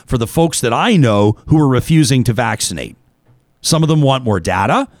anything for the folks that I know who are refusing to vaccinate. Some of them want more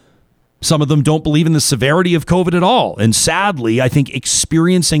data. Some of them don't believe in the severity of COVID at all. And sadly, I think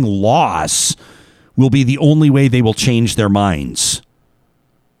experiencing loss will be the only way they will change their minds.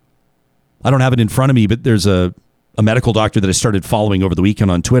 I don't have it in front of me, but there's a medical doctor that I started following over the weekend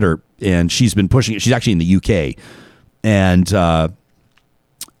on Twitter, and she's been pushing it. She's actually in the UK, and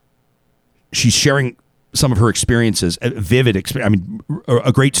she's sharing some of her experiences, vivid experience. I mean,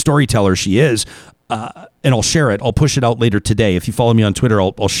 a great storyteller she is. And I'll share it. I'll push it out later today. If you follow me on Twitter,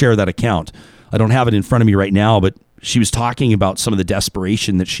 I'll share that account. I don't have it in front of me right now, but she was talking about some of the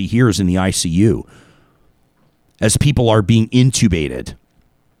desperation that she hears in the ICU as people are being intubated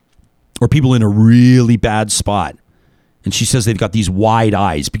or people in a really bad spot. And she says they've got these wide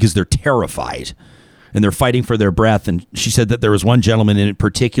eyes because they're terrified and they're fighting for their breath. And she said that there was one gentleman in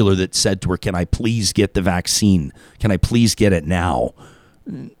particular that said to her, "Can I please get the vaccine? Can I please get it now?"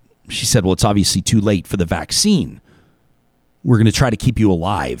 She said, "Well, it's obviously too late for the vaccine. We're going to try to keep you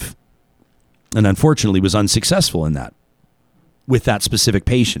alive." And unfortunately was unsuccessful in that with that specific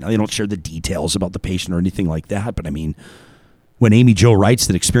patient. They don't share the details about the patient or anything like that. But I mean, when Amy Jo writes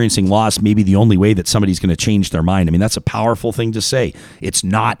that experiencing loss may be the only way that somebody's going to change their mind, I mean, that's a powerful thing to say. It's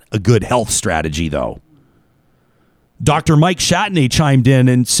not a good health strategy, though. Dr. Mike Chatney chimed in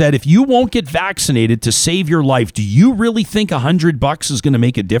and said, if you won't get vaccinated to save your life, do you really think $100 is going to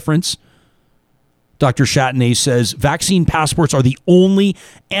make a difference? Dr. Chatney says, vaccine passports are the only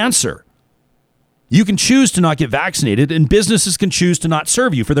answer. You can choose to not get vaccinated, and businesses can choose to not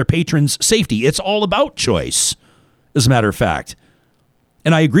serve you for their patrons' safety. It's all about choice, as a matter of fact.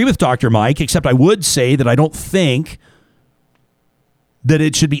 And I agree with Dr. Mike, except I would say that I don't think that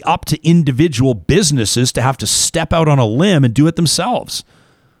it should be up to individual businesses to have to step out on a limb and do it themselves.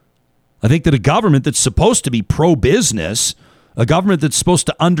 I think that a government that's supposed to be pro-business, a government that's supposed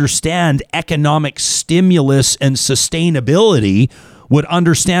to understand economic stimulus and sustainability, would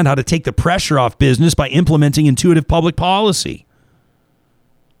understand how to take the pressure off business by implementing intuitive public policy.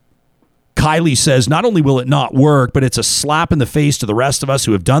 Kylie says, not only will it not work, but it's a slap in the face to the rest of us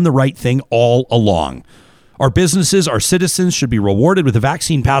who have done the right thing all along. Our businesses, our citizens should be rewarded with a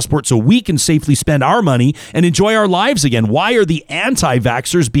vaccine passport so we can safely spend our money and enjoy our lives again. Why are the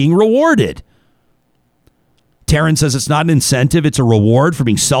anti-vaxxers being rewarded? Taryn says it's not an incentive. It's a reward for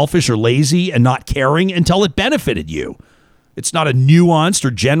being selfish or lazy and not caring until it benefited you. It's not a nuanced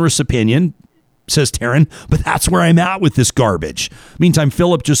or generous opinion, says Taryn, but that's where I'm at with this garbage. Meantime,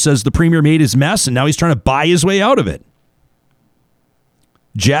 Philip just says the premier made his mess and now he's trying to buy his way out of it.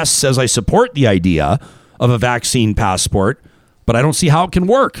 Jess says, I support the idea of a vaccine passport, but I don't see how it can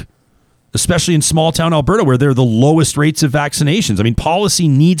work, especially in small town Alberta where they're the lowest rates of vaccinations. I mean, policy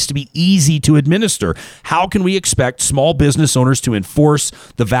needs to be easy to administer. How can we expect small business owners to enforce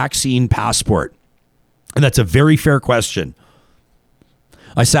the vaccine passport? And that's a very fair question.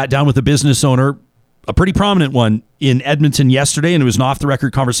 I sat down with a business owner, a pretty prominent one, in Edmonton yesterday, and it was an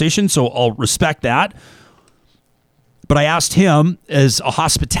off-the-record conversation, so I'll respect that. But I asked him, as a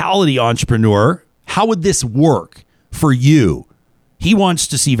hospitality entrepreneur, how would this work for you? He wants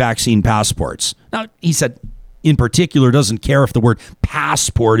to see vaccine passports. Now, he said, in particular, doesn't care if the word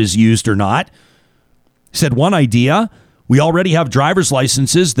passport is used or not. He said, one idea, we already have driver's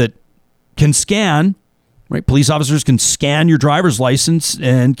licenses that can scan, right? Police officers can scan your driver's license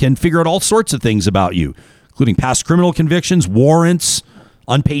and can figure out all sorts of things about you, including past criminal convictions, warrants,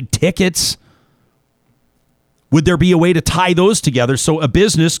 unpaid tickets. Would there be a way to tie those together so a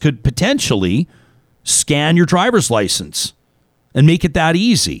business could potentially scan your driver's license and make it that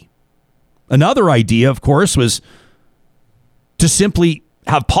easy? Another idea, of course, was to simply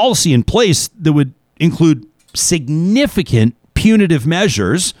have policy in place that would include significant punitive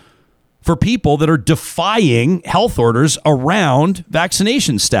measures for people that are defying health orders around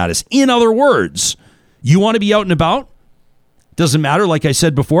vaccination status. In other words, you want to be out and about? Doesn't matter, like I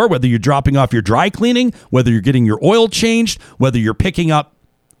said before, whether you're dropping off your dry cleaning, whether you're getting your oil changed, whether you're picking up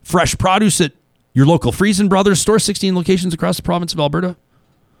fresh produce at your local Friesen Brothers store, 16 locations across the province of Alberta,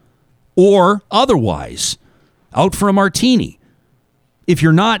 or otherwise, out for a martini. If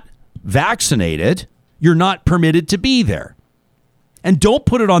you're not vaccinated, you're not permitted to be there. And don't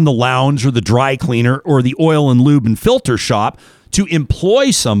put it on the lounge or the dry cleaner or the oil and lube and filter shop to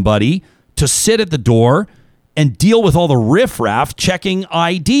employ somebody to sit at the door and deal with all the riffraff checking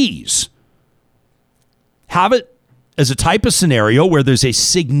IDs. Have it as a type of scenario where there's a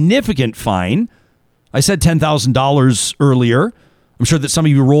significant fine. I said $10,000 earlier. I'm sure that some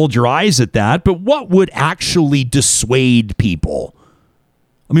of you rolled your eyes at that, but what would actually dissuade people?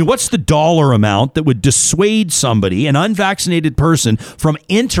 I mean, what's the dollar amount that would dissuade somebody, an unvaccinated person, from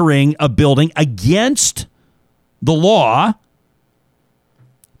entering a building against the law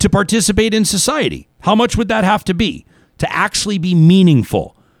to participate in society? How much would that have to be to actually be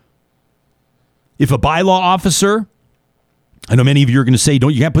meaningful? If a bylaw officer, I know many of you are going to say,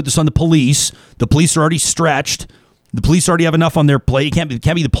 you can't put this on the police. The police are already stretched. The police already have enough on their plate. It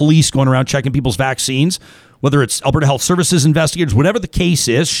can't be the police going around checking people's vaccines, whether it's Alberta Health Services investigators, whatever the case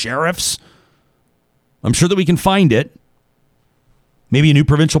is, sheriffs. I'm sure that we can find it. Maybe a new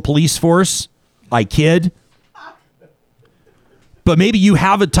provincial police force. I kid. But maybe you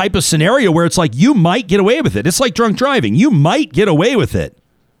have a type of scenario where it's like you might get away with it. It's like drunk driving. You might get away with it.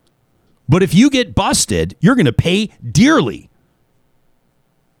 But if you get busted, you're going to pay dearly.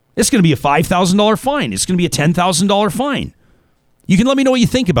 It's going to be a $5,000 fine. It's going to be a $10,000 fine. You can let me know what you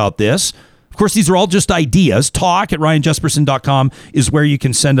think about this. Of course, these are all just ideas. Talk@ryanjesperson.com is where you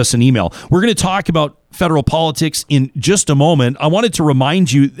can send us an email. We're going to talk about federal politics in just a moment. I wanted to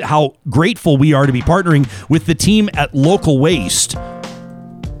remind you how grateful we are to be partnering with the team at Local Waste.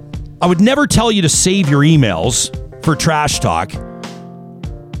 I would never tell you to save your emails for Trash Talk,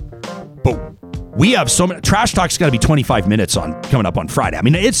 but we have so many. Trash Talk's got to be 25 minutes coming up on Friday. I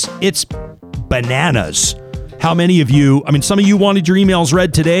mean, it's bananas. How many of you, some of you wanted your emails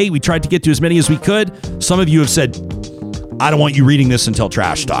read today. We tried to get to as many as we could. Some of you have said, I don't want you reading this until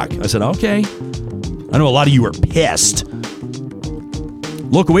Trash Talk. I said, okay. I know a lot of you are pissed.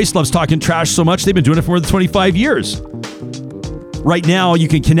 Local Waste loves talking trash so much, they've been doing it for more than 25 years. Right now, you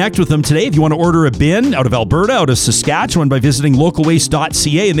can connect with them today if you want to order a bin out of Alberta, out of Saskatchewan, by visiting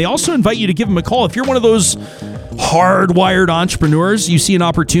localwaste.ca. And they also invite you to give them a call. If you're one of those hardwired entrepreneurs, you see an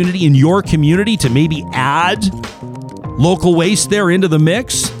opportunity in your community to maybe add Local Waste there into the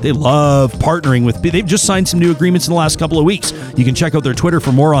mix. They love partnering with. They've just signed some new agreements in the last couple of weeks. You can check out their Twitter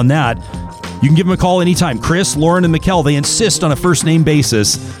for more on that. You can give them a call anytime. Chris, Lauren, and Mikkel, they insist on a first name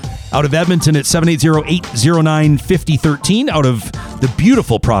basis. Out of Edmonton at 780-809-5013. Out of the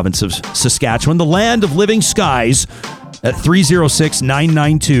beautiful province of Saskatchewan, the land of living skies, at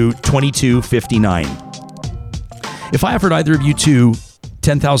 306-992-2259. If I offered either of you two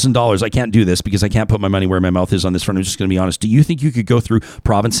 $10,000, I can't do this because I can't put my money where my mouth is on this front. I'm just going to be honest. Do you think you could go through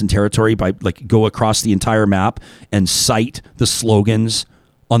province and territory by go across the entire map and cite the slogans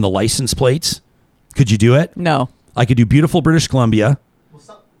on the license plates? Could you do it? No. I could do beautiful British Columbia.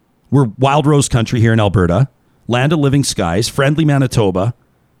 We're wild rose country here in Alberta. Land of living skies. Friendly Manitoba.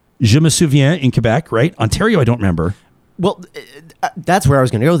 Je me souviens in Quebec, right? Ontario, I don't remember. Well, that's where I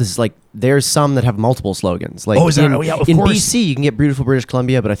was going to go. This is there's some that have multiple slogans. Of course. BC, you can get beautiful British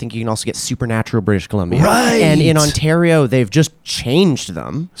Columbia, but I think you can also get supernatural British Columbia. Right. And in Ontario, they've just changed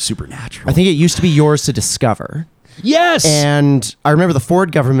them. Supernatural. I think it used to be yours to discover. Yes. And I remember the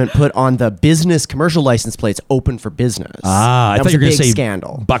Ford government put on the business commercial license plates open for business. I thought you were going to say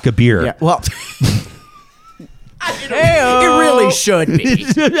scandal. Buck a beer. Yeah, well, it really should be.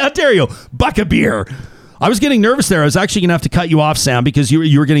 Ontario, Buck a beer. I was getting nervous there. I was actually going to have to cut you off, Sam, because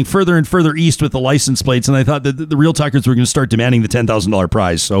you were getting further and further east with the license plates, and I thought that the real talkers were going to start demanding the $10,000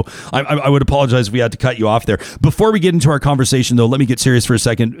 prize. So I would apologize if we had to cut you off there. Before we get into our conversation, though, let me get serious for a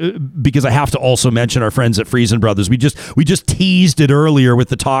second, because I have to also mention our friends at Friesen Brothers. We just teased it earlier with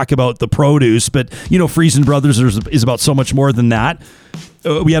the talk about the produce, but Friesen Brothers is about so much more than that.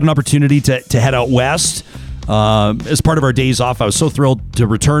 We had an opportunity to head out west. As part of our days off, I was so thrilled to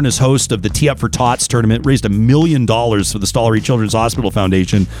return as host of the Tee Up for Tots tournament. Raised $1 million for the Stollery Children's Hospital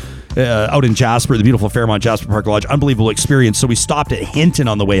Foundation out in Jasper, the beautiful Fairmont Jasper Park Lodge. Unbelievable experience. So we stopped at Hinton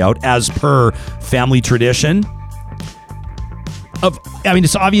on the way out, as per family tradition.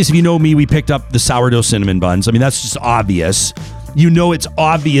 It's obvious if you know me, we picked up the sourdough cinnamon buns. That's just obvious. It's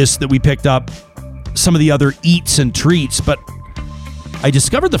obvious that we picked up some of the other eats and treats, but I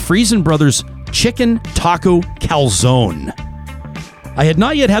discovered the Friesen Brothers Chicken Taco Calzone. I had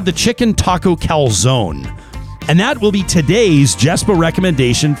not yet had the Chicken Taco Calzone, and that will be today's Jespo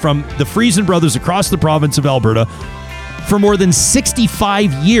recommendation from the Friesen Brothers across the province of Alberta for more than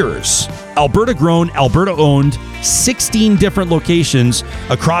 65 years. Alberta grown, Alberta owned, 16 different locations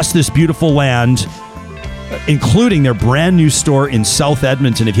across this beautiful land, including their brand new store in South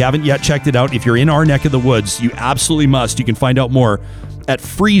Edmonton. If you haven't yet checked it out, if you're in our neck of the woods, you absolutely must. You can find out more at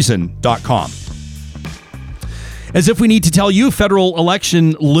friesen.com. As if we need to tell you, federal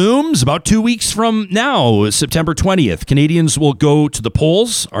election looms about 2 weeks from now, September 20th. Canadians will go to the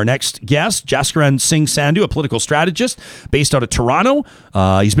polls. Our next guest, Jaskaran Sandhu, a political strategist based out of Toronto.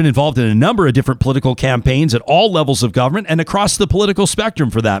 He's been involved in a number of different political campaigns at all levels of government and across the political spectrum,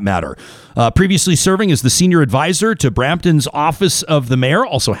 for that matter. Previously serving as the senior advisor to Brampton's Office of the Mayor,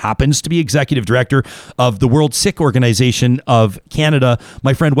 also happens to be executive director of the World Sikh Organization of Canada.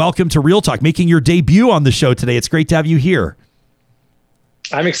 My friend, welcome to Real Talk, making your debut on the show today. It's great to have you here.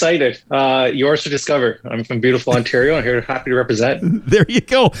 I'm excited. Yours to discover. I'm from beautiful Ontario. I'm here, happy to represent. There you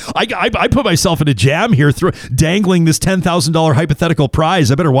go. I put myself in a jam here, dangling this $10,000 hypothetical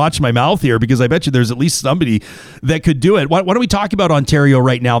prize. I better watch my mouth here, because I bet you there's at least somebody that could do it. Why don't we talk about Ontario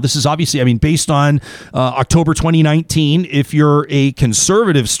right now? This is obviously, based on October 2019. If you're a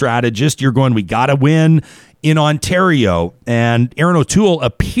conservative strategist, you're going, we got to win in Ontario. And Erin O'Toole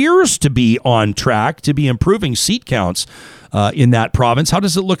appears to be on track to be improving seat counts in that province. How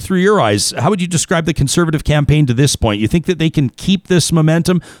does it look through your eyes? How would you describe the Conservative campaign to this point? You think that they can keep this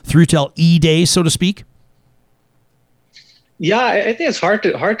momentum through till E-Day, so to speak? Yeah, I think it's hard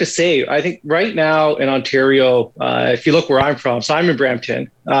to say. I think right now in Ontario, if you look where I'm from, so I'm in Brampton,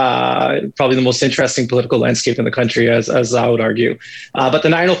 probably the most interesting political landscape in the country, as I would argue. But the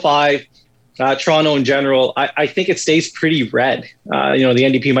 905, Toronto in general, I think it stays pretty red. The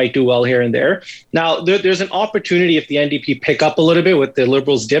NDP might do well here and there. Now, there's an opportunity if the NDP pick up a little bit with the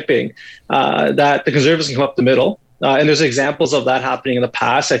Liberals dipping, that the Conservatives can come up the middle. And there's examples of that happening in the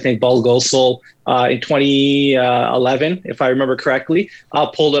past. I think Balgosal in 2011, if I remember correctly,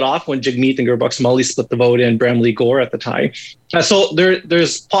 pulled it off when Jagmeet and Gurbuxh-Mully split the vote in Bramley Gore at the time. So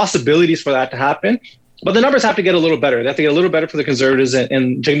there's possibilities for that to happen. But the numbers have to get a little better. They have to get a little better for the Conservatives,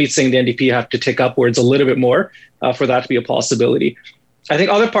 and Jagmeet Singh, the NDP, have to tick upwards a little bit more for that to be a possibility. I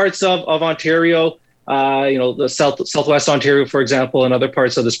think other parts of Ontario, the Southwest Ontario, for example, and other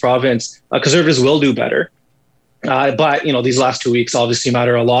parts of this province, Conservatives will do better. But these last 2 weeks obviously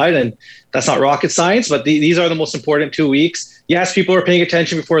matter a lot, and that's not rocket science, but these are the most important 2 weeks. Yes, people were paying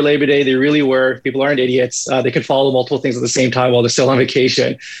attention before Labor Day. They really were. People aren't idiots. They can follow multiple things at the same time while they're still on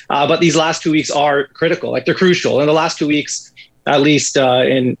vacation. But these last 2 weeks are critical, they're crucial. In the last 2 weeks, at least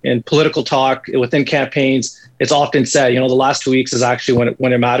in political talk, within campaigns, it's often said, the last 2 weeks is actually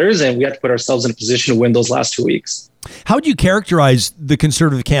when it matters, and we have to put ourselves in a position to win those last 2 weeks. How would you characterize the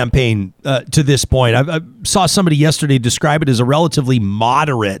Conservative campaign to this point? I saw somebody yesterday describe it as a relatively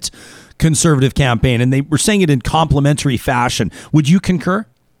moderate Conservative campaign, and they were saying it in complimentary fashion. Would you concur?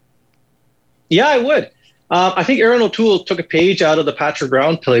 Yeah, I would. I think Erin O'Toole took a page out of the Patrick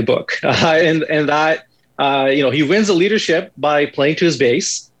Brown playbook, and that he wins the leadership by playing to his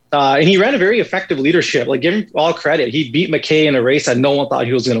base. And he ran a very effective leadership. Give him all credit. He beat McKay in a race that no one thought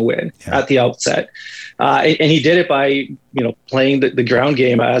he was going to win at the outset. And he did it by, playing the ground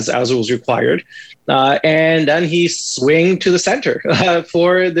game as it was required. And then he swung to the center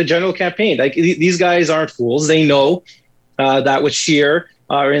for the general campaign. These guys aren't fools. They know that with Scheer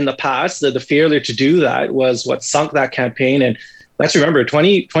in the past, the failure to do that was what sunk that campaign. And let's remember,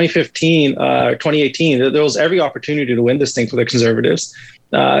 2015, 2018, there was every opportunity to win this thing for the Conservatives.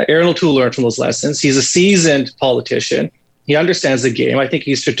 Erin O'Toole learned from those lessons. He's a seasoned politician. He understands the game. I think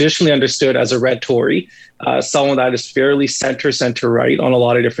he's traditionally understood as a red Tory, someone that is fairly center-right on a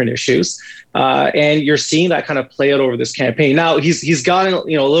lot of different issues. And you're seeing that kind of play out over this campaign. Now, he's gotten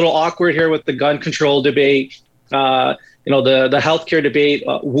a little awkward here with the gun control debate, the healthcare debate.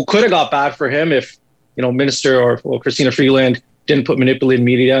 Could have got bad for him if, Minister or Christina Freeland didn't put manipulated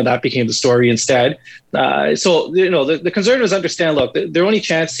media, and that became the story instead. So the Conservatives understand, look, their only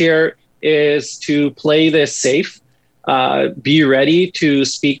chance here is to play this safe, be ready to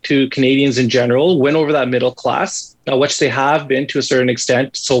speak to Canadians in general, win over that middle class, which they have been to a certain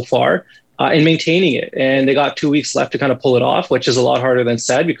extent so far, and maintaining it. And they got 2 weeks left to kind of pull it off, which is a lot harder than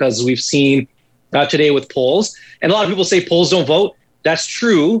said, because we've seen today with polls, and a lot of people say polls don't vote. That's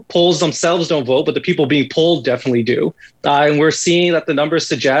true. Polls themselves don't vote, but the people being polled definitely do. And we're seeing that the numbers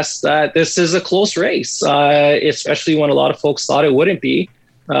suggest that this is a close race, especially when a lot of folks thought it wouldn't be.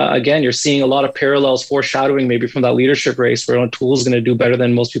 Again, you're seeing a lot of parallels foreshadowing maybe from that leadership race where O'Toole is going to do better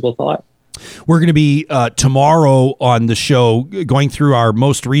than most people thought. We're going to be tomorrow on the show going through our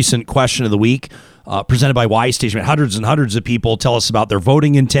most recent question of the week. Presented by Y Station. Hundreds and hundreds of people tell us about their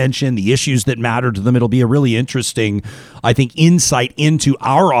voting intention, the issues that matter to them. It'll be a really interesting, I think, insight into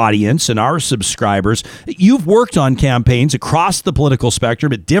our audience and our subscribers. You've worked on campaigns across the political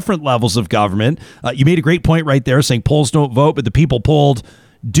spectrum at different levels of government. You made a great point right there saying polls don't vote, but the people polled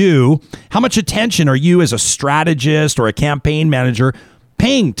do. How much attention are you as a strategist or a campaign manager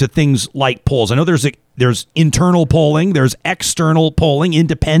paying to things like polls? I know there's There's internal polling, there's external polling,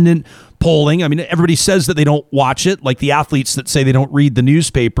 independent polling. I mean, everybody says that they don't watch it, like the athletes that say they don't read the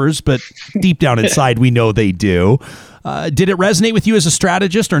newspapers, but deep down inside, we know they do. Did it resonate with you as a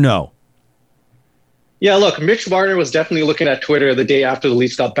strategist or no? Yeah, look, Mitch Marner was definitely looking at Twitter the day after the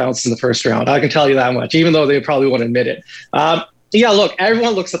Leafs got bounced in the first round. I can tell you that much, even though they probably won't admit it. Yeah, look,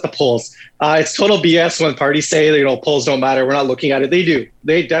 everyone looks at the polls. It's total BS when parties say, polls don't matter. We're not looking at it. They do.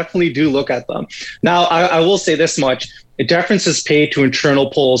 They definitely do look at them. Now, I will say this much. A deference is paid to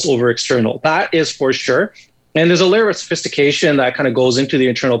internal polls over external. That is for sure. And there's a layer of sophistication that kind of goes into the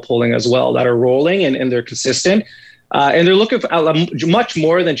internal polling as well that are rolling and they're consistent. And they're looking for much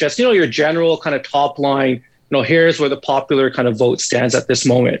more than just, your general kind of top line, here's where the popular kind of vote stands at this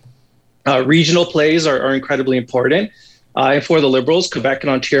moment. Regional plays are incredibly important. And for the Liberals, Quebec and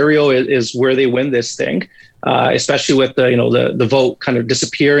Ontario is where they win this thing, especially with the vote kind of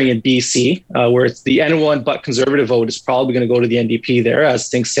disappearing in BC, where it's the N1 but Conservative vote is probably going to go to the NDP there as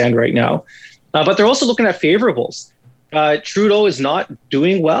things stand right now. But they're also looking at favorables. Trudeau is not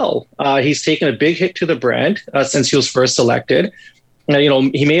doing well. He's taken a big hit to the brand since he was first elected.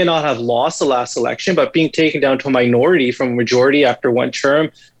 He may not have lost the last election, but being taken down to a minority from a majority after one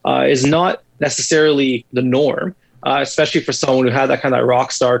term is not necessarily the norm, especially for someone who had that kind of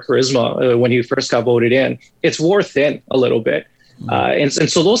rock star charisma when he first got voted in. It's wore thin a little bit. And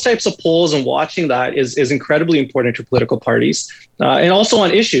so those types of polls and watching that is incredibly important to political parties and also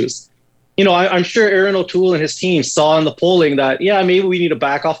on issues. I'm sure Erin O'Toole and his team saw in the polling that, maybe we need to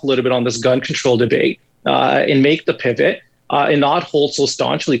back off a little bit on this gun control debate and make the pivot and not hold so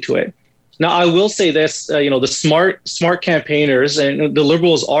staunchly to it. Now, I will say this, the smart campaigners, and the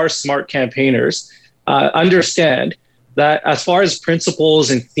Liberals are smart campaigners, understand that as far as principles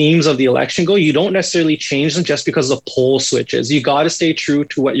and themes of the election go, you don't necessarily change them just because the poll switches. You got to stay true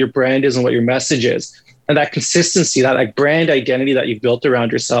to what your brand is and what your message is. And that consistency, that brand identity that you've built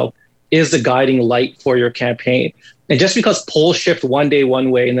around yourself is the guiding light for your campaign. And just because polls shift one day one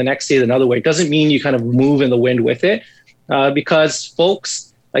way and the next day another way doesn't mean you kind of move in the wind with it, because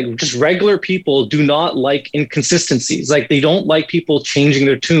folks, like just regular people, do not like inconsistencies. Like they don't like people changing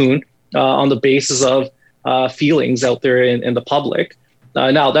their tune on the basis of feelings out there in the public.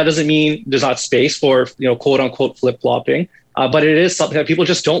 Now, that doesn't mean there's not space for, quote unquote flip-flopping, but it is something that people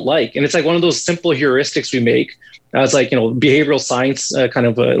just don't like. And it's like one of those simple heuristics we make. It's like, behavioral science kind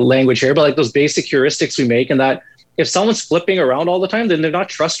of language here, but like those basic heuristics we make, and that if someone's flipping around all the time, then they're not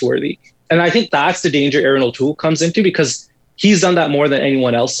trustworthy. And I think that's the danger Erin O'Toole comes into, because he's done that more than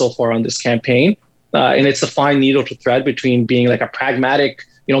anyone else so far on this campaign. And it's a fine needle to thread between being like a pragmatic,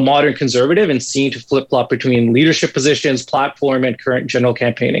 modern conservative and seeing to flip-flop between leadership positions, platform, and current general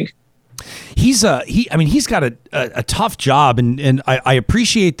campaigning. He's got a tough job, and I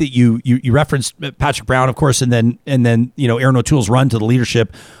appreciate that you referenced Patrick Brown, of course, and then Erin O'Toole's run to the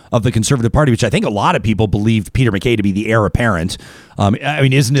leadership of the Conservative Party, which I think a lot of people believed Peter MacKay to be the heir apparent.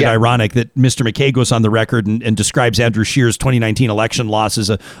 Isn't it ironic that Mr. MacKay goes on the record and describes Andrew Scheer's 2019 election loss as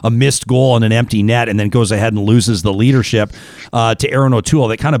a missed goal and an empty net, and then goes ahead and loses the leadership to Erin O'Toole?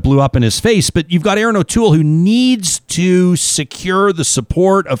 That kind of blew up in his face. But you've got Erin O'Toole, who needs to secure the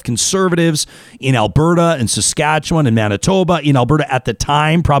support of Conservatives in Alberta and Saskatchewan and Manitoba. In Alberta at the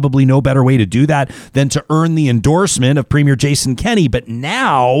time, probably no better way to do that than to earn the endorsement of Premier Jason Kenney. But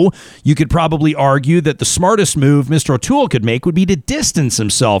now you could probably argue that the smartest move Mr. O'Toole could make would be to distance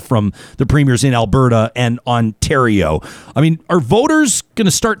himself from the premiers in Alberta and Ontario. I mean, are voters going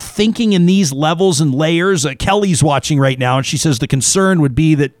to start thinking in these levels and layers? Kelly's watching right now, and she says the concern would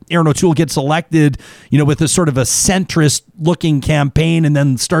be that Erin O'Toole gets elected, with a sort of a centrist-looking campaign and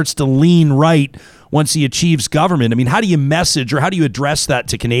then starts to lean right once he achieves government. I mean, how do you message or how do you address that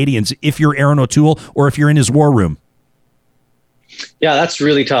to Canadians if you're Erin O'Toole or if you're in his war room? Yeah, that's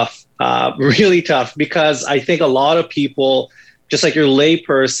really tough. Really tough, because I think a lot of people, just like your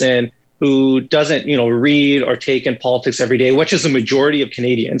layperson who doesn't, read or take in politics every day, which is the majority of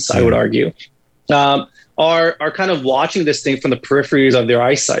Canadians, I would argue, are kind of watching this thing from the peripheries of their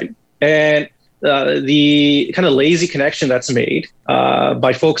eyesight. And the kind of lazy connection that's made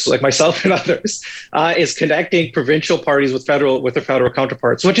by folks like myself and others is connecting provincial parties with their federal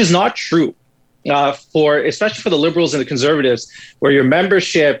counterparts, which is not true. Especially for the Liberals and the Conservatives, where your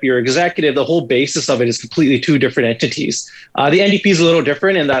membership, your executive, the whole basis of it is completely two different entities. The NDP is a little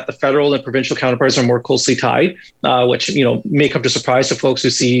different in that the federal and provincial counterparts are more closely tied, which may come to surprise to folks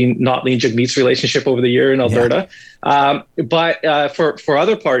who see Notley and Jagmeet's relationship over the year in Alberta. Yeah. But for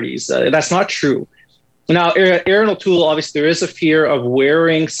other parties, that's not true. Now, Erin O'Toole, obviously, there is a fear of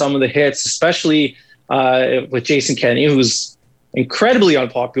wearing some of the hits, especially with Jason Kenney, who's incredibly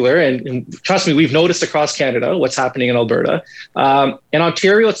unpopular. And trust me, we've noticed across Canada what's happening in Alberta. In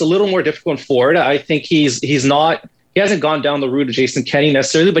Ontario, it's a little more difficult in Ford. I think he hasn't gone down the route of Jason Kenney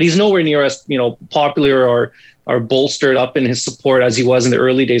necessarily, but he's nowhere near as popular or bolstered up in his support as he was in the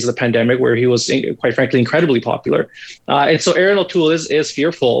early days of the pandemic, where he was, quite frankly, incredibly popular. And so Erin O'Toole is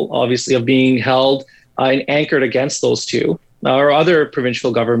fearful, obviously, of being held and anchored against those two or other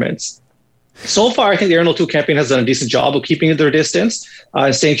provincial governments. So far, I think the Erin O'Toole campaign has done a decent job of keeping their distance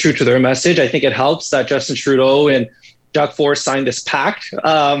and staying true to their message. I think it helps that Justin Trudeau and Doug Ford signed this pact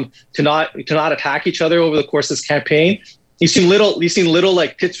to not attack each other over the course of this campaign. You've seen little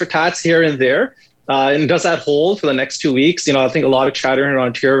like tits for tats here and there. And does that hold for the next 2 weeks? I think a lot of chatter in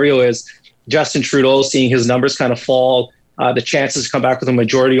Ontario is Justin Trudeau seeing his numbers kind of fall. The chances to come back with a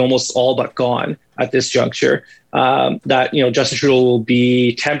majority almost all but gone at this juncture. That Justin Trudeau will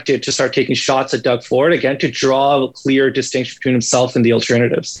be tempted to start taking shots at Doug Ford again to draw a clear distinction between himself and the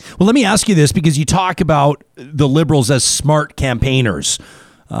alternatives. Well, let me ask you this, because you talk about the Liberals as smart campaigners.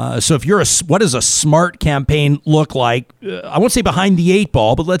 So if what does a smart campaign look like? I won't say behind the eight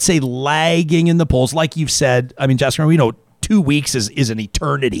ball, but let's say lagging in the polls. Like you've said, I mean, Jaskaran, we know 2 weeks is an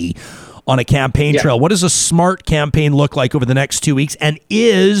eternity on a campaign trail. What does a smart campaign look like over the next 2 weeks? And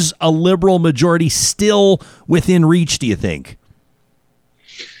is a Liberal majority still within reach, do you think?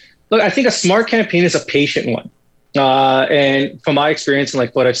 Look, I think a smart campaign is a patient one. And from my experience and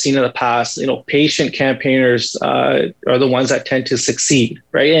like what I've seen in the past, patient campaigners are the ones that tend to succeed,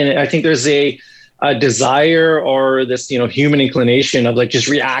 right? And I think there's a desire or this, human inclination of like just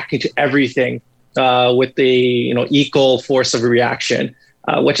reacting to everything with the, equal force of a reaction,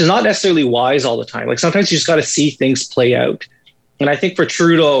 which is not necessarily wise all the time. Like sometimes you just got to see things play out. And I think for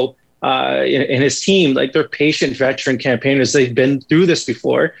Trudeau and his team, like they're patient veteran campaigners. They've been through this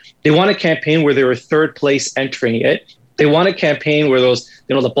before. They want a campaign where they were third place entering it. They want a campaign where those,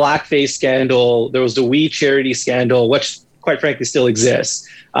 the blackface scandal, there was the We Charity scandal, which quite frankly still exists.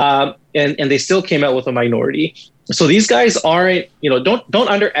 And they still came out with a minority. So these guys aren't, don't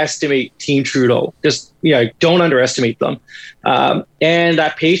underestimate Team Trudeau. Just, don't underestimate them. And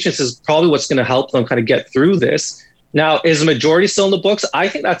that patience is probably what's going to help them kind of get through this. Now, is the majority still in the books? I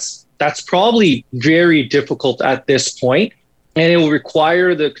think that's probably very difficult at this point. And it will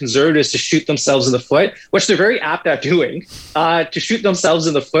require the Conservatives to shoot themselves in the foot, which they're very apt at doing, to shoot themselves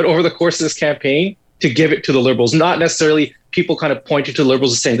in the foot over the course of this campaign to give it to the Liberals, not necessarily people kind of pointing to the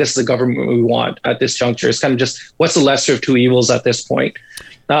Liberals and saying, this is the government we want at this juncture. It's kind of just, what's the lesser of two evils at this point?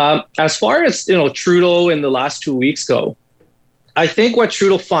 As far as, Trudeau in the last 2 weeks go, I think what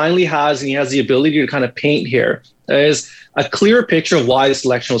Trudeau finally has, and he has the ability to kind of paint here, is a clear picture of why this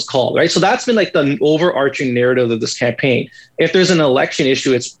election was called, right? So that's been like the overarching narrative of this campaign. If there's an election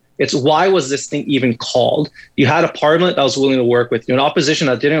issue, it's why was this thing even called? You had a parliament that was willing to work with you, an opposition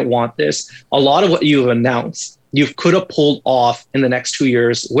that didn't want this. A lot of what you've announced, you could have pulled off in the next 2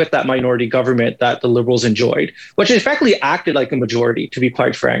 years with that minority government that the Liberals enjoyed, which effectively acted like a majority, to be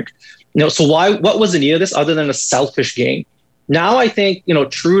quite frank. So what was the need of this other than a selfish gain? Now I think,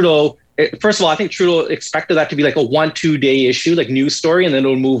 Trudeau, first of all, I think Trudeau expected that to be like a 1-2 day issue, like news story, and then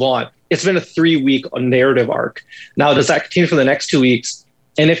it'll move on. It's been a 3-week narrative arc. Now, does that continue for the next 2 weeks?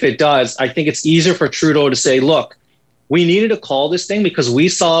 And if it does, I think it's easier for Trudeau to say, look, we needed to call this thing because we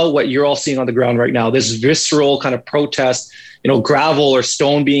saw what you're all seeing on the ground right now, this visceral kind of protest, gravel or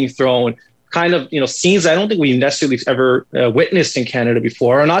stone being thrown, kind of, scenes I don't think we've necessarily ever witnessed in Canada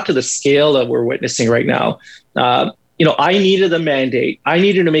before, or not to the scale that we're witnessing right now. I needed a mandate. I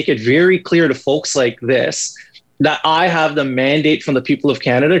needed to make it very clear to folks like this that I have the mandate from the people of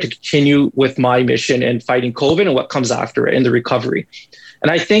Canada to continue with my mission in fighting COVID and what comes after it and the recovery. And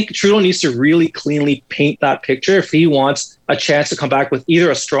I think Trudeau needs to really cleanly paint that picture if he wants a chance to come back with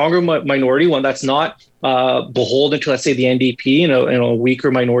either a stronger minority, one that's not beholden to, let's say, the NDP in a weaker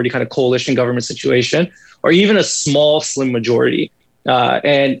minority kind of coalition government situation, or even a small, slim majority.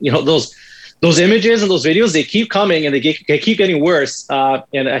 Those images and those videos, they keep coming and they keep getting worse.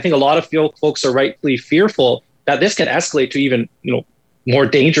 And I think a lot of folks are rightfully fearful that this can escalate to even, more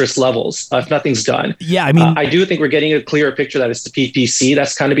dangerous levels if nothing's done. Yeah, I mean, I do think we're getting a clearer picture that it's the PPC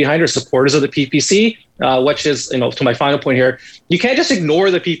that's kind of behind, or supporters of the PPC, which is, to my final point here, you can't just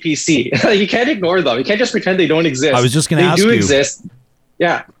ignore the PPC. You can't ignore them. You can't just pretend they don't exist. I was just going to ask you. They do exist.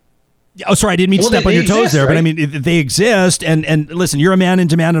 Yeah. Oh, sorry, I didn't mean to step on your toes there, right? But I mean, they exist. And listen, you're a man in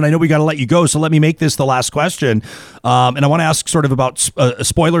demand, and I know we got to let you go, so let me make this the last question. And I want to ask sort of about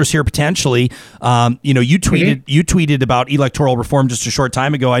spoilers here potentially. You tweeted about electoral reform just a short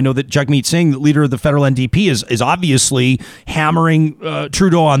time ago. I know that Jagmeet Singh, the leader of the federal NDP, is obviously hammering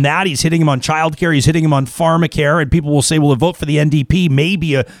Trudeau on that. He's hitting him on childcare. He's hitting him on pharmacare. And people will say, well, a vote for the NDP may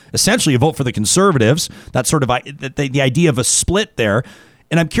be essentially a vote for the Conservatives. That's sort of the idea of a split there.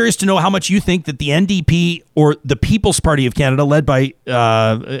 And I'm curious to know how much you think that the NDP or the People's Party of Canada, led by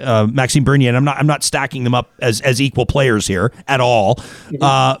Maxime Bernier, and I'm not stacking them up as equal players here at all,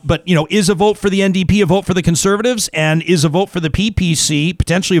 but is a vote for the NDP a vote for the Conservatives, and is a vote for the PPC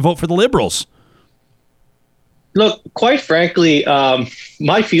potentially a vote for the Liberals? Look, quite frankly,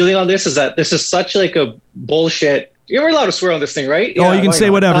 my feeling on this is that this is such like a bullshit. You're allowed to swear on this thing, right? Oh, you can say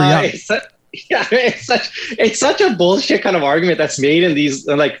whatever. Yeah, it's such a bullshit kind of argument that's made in these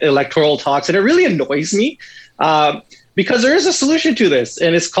like electoral talks, and it really annoys me because there is a solution to this,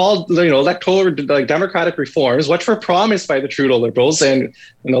 and it's called electoral democratic reforms, which were promised by the Trudeau Liberals, and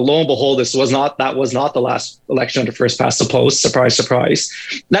lo and behold, that was not the last election under first past the post. Surprise, surprise.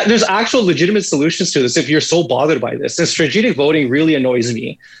 Now, there's actual legitimate solutions to this if you're so bothered by this. And strategic voting really annoys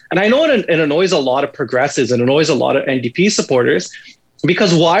me, and I know it annoys a lot of progressives and annoys a lot of NDP supporters.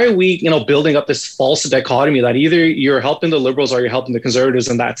 Because why are we, building up this false dichotomy that either you're helping the Liberals or you're helping the Conservatives,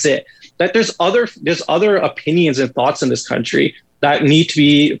 and that's it? That there's other opinions and thoughts in this country that need to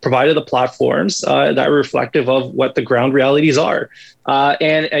be provided the platforms that are reflective of what the ground realities are.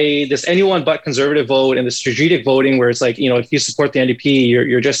 And this anyone but Conservative vote and the strategic voting, where it's like, if you support the NDP,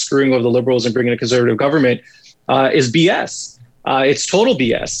 you're just screwing over the Liberals and bringing a Conservative government, is BS. It's total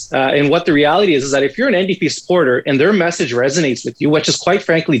BS. And what the reality is that if you're an NDP supporter and their message resonates with you, which is quite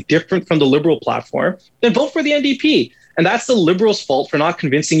frankly different from the Liberal platform, then vote for the NDP. And that's the Liberals' fault for not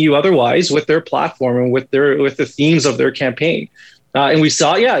convincing you otherwise with their platform and with the themes of their campaign. And you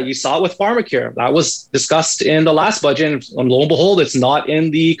saw it with pharmacare. That was discussed in the last budget. And lo and behold, it's not in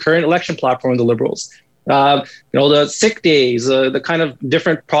the current election platform of the Liberals. The sick days, the kind of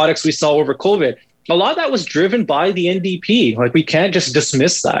different products we saw over COVID. A lot of that was driven by the NDP. Like, we can't just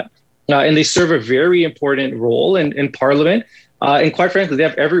dismiss that. And they serve a very important role in Parliament. And quite frankly, they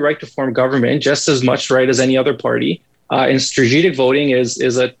have every right to form government, just as much right as any other party. And strategic voting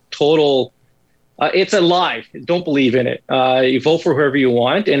is a total, it's a lie. Don't believe in it. You vote for whoever you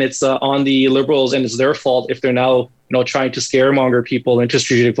want, and it's on the Liberals, and it's their fault if they're now trying to scaremonger people into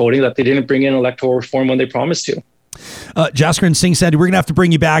strategic voting, that they didn't bring in electoral reform when they promised to. Jaskaran Singh said, we're going to have to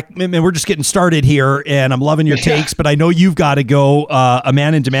bring you back. And we're just getting started here, and I'm loving your takes, but I know you've got to go. A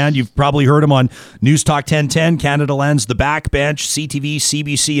man in demand. You've probably heard him on News Talk 1010, Canada Lens, The Backbench, CTV,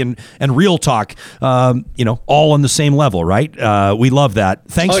 CBC, and Real Talk. All on the same level, right? We love that.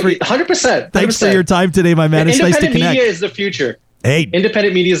 Thanks for 100%. Thanks for your time today, my man. It's nice to connect. Independent media is the future. Hey,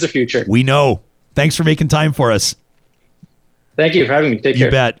 independent media is the future. We know. Thanks for making time for us. Thank you for having me. Take care.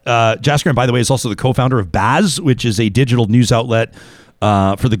 You bet. Jaskaran, by the way, is also the co-founder of Baz, which is a digital news outlet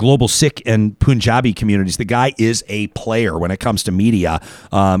for the global Sikh and Punjabi communities. The guy is a player when it comes to media.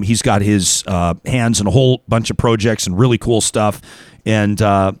 He's got his hands in a whole bunch of projects and really cool stuff. And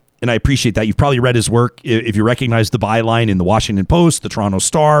I appreciate that. You've probably read his work if you recognize the byline in the Washington Post, the Toronto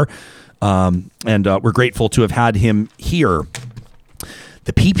Star. And we're grateful to have had him here.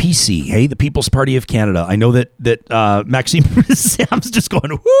 The PPC, hey, the People's Party of Canada. I know that Maxime Sam's just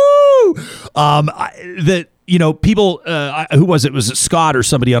going, woo! People, who was it? Was it Scott or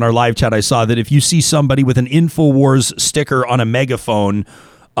somebody on our live chat? I saw that if you see somebody with an InfoWars sticker on a megaphone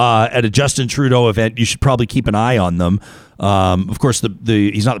at a Justin Trudeau event, you should probably keep an eye on them. Of course,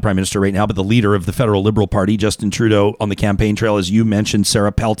 he's not the Prime Minister right now, but the leader of the federal Liberal Party, Justin Trudeau, on the campaign trail, as you mentioned,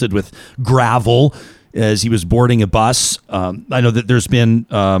 Sarah, pelted with gravel as he was boarding a bus. I know that there's been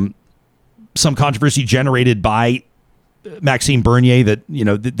some controversy generated by Maxime Bernier that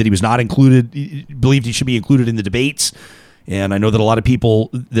he was not included, believed he should be included in the debates. And I know that a lot of people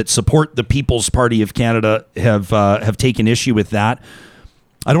that support the People's Party of Canada have taken issue with that.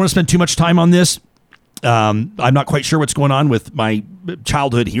 I don't want to spend too much time on this. I'm not quite sure what's going on with my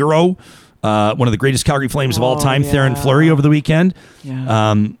childhood hero, one of the greatest Calgary Flames of all time, Theoren Fleury, over the weekend.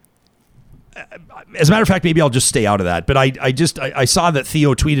 Yeah. As a matter of fact, maybe I'll just stay out of that. But I saw that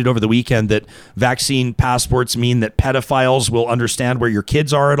Theo tweeted over the weekend that vaccine passports mean that pedophiles will understand where your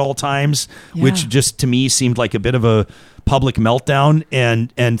kids are at all times, which just to me seemed like a bit of a public meltdown.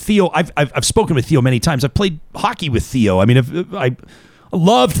 And Theo, I've spoken with Theo many times. I've played hockey with Theo. I mean, I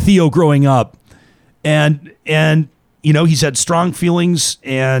loved Theo growing up, and he's had strong feelings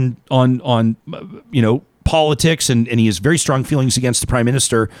and on politics, and he has very strong feelings against the Prime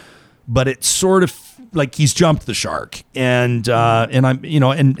Minister. but it's sort of like he's jumped the shark. And I'm,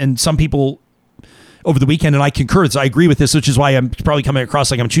 and some people over the weekend, and I concur, I agree with this, which is why I'm probably coming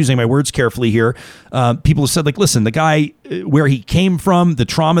across like I'm choosing my words carefully here. People have said, like, listen, the guy, where he came from, the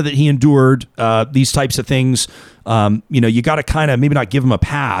trauma that he endured, these types of things, you got to kind of maybe not give him a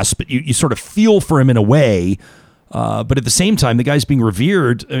pass, but you sort of feel for him in a way. But at the same time, the guy's being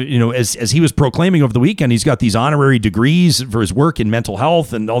revered, as he was proclaiming over the weekend. He's got these honorary degrees for his work in mental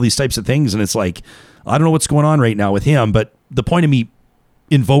health and all these types of things. And it's like, I don't know what's going on right now with him. But the point of me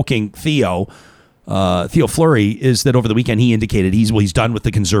invoking Theo Fleury is that over the weekend he indicated he's done with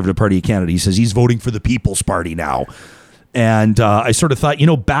the Conservative Party of Canada. He says he's voting for the People's Party now. And I sort of thought,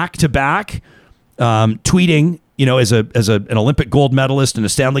 back to back, tweeting, as an Olympic gold medalist and a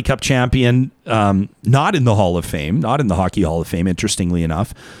Stanley Cup champion, not in the Hall of Fame, not in the Hockey Hall of Fame, interestingly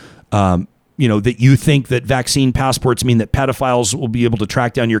enough, that you think that vaccine passports mean that pedophiles will be able to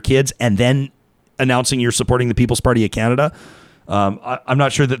track down your kids, and then announcing you're supporting the People's Party of Canada. I'm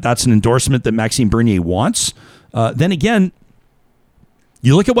not sure that that's an endorsement that Maxime Bernier wants. Then again,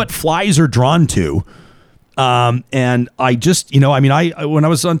 you look at what flies are drawn to. And I just, when I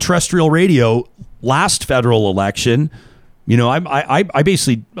was on terrestrial radio last federal election, I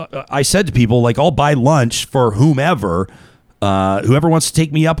basically, I said to people, like, I'll buy lunch for whoever wants to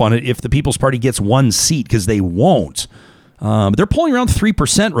take me up on it if the People's Party gets one seat, because they won't. They're polling around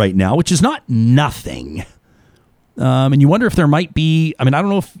 3% right now, which is not nothing. And you wonder if there might be, I don't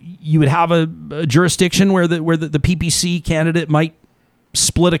know if you would have a jurisdiction where the PPC candidate might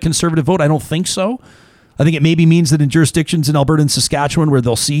split a Conservative vote. I don't think so. I think it maybe means that in jurisdictions in Alberta and Saskatchewan where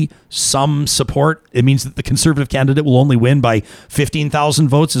they'll see some support, it means that the Conservative candidate will only win by 15,000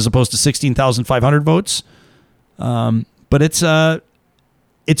 votes as opposed to 16,500 votes. But it's a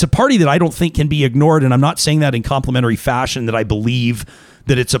party that I don't think can be ignored. And I'm not saying that in complimentary fashion, that I believe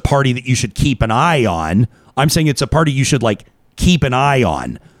that it's a party that you should keep an eye on. I'm saying it's a party you should keep an eye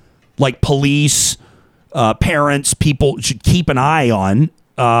on, like police, parents, people should keep an eye on.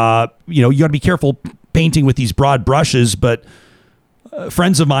 You got to be careful painting with these broad brushes, but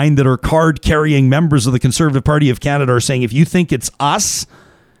friends of mine that are card-carrying members of the Conservative Party of Canada are saying, if you think it's us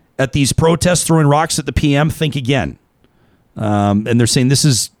at these protests throwing rocks at the PM, think again. And they're saying this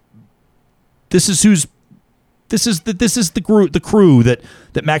is the crew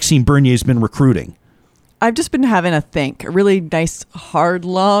that Maxime Bernier has been recruiting. I've just been having a really nice, hard,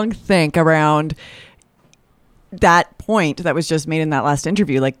 long think around that point that was just made in that last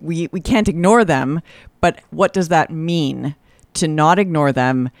interview. Like, we can't ignore them, but what does that mean to not ignore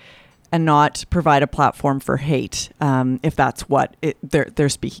them and not provide a platform for hate, if that's what they're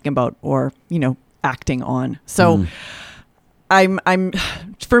speaking about or, acting on? So I'm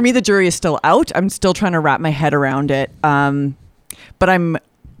for me, the jury is still out. I'm still trying to wrap my head around it. But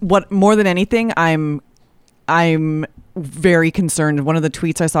more than anything, I'm very concerned. One of the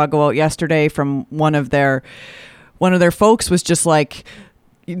tweets I saw go out yesterday from one of their folks was just like,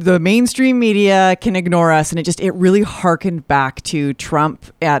 the mainstream media can ignore us, and it really harkened back to Trump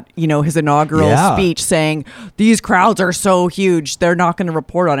at his inaugural speech, saying these crowds are so huge they're not going to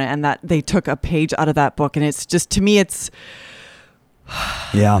report on it, and that they took a page out of that book. And it's just, to me, it's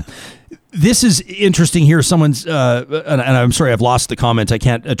yeah. This is interesting here. Someone's, and I'm sorry, I've lost the comment. I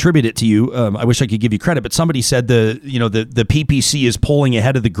can't attribute it to you. I wish I could give you credit, but somebody said the PPC is polling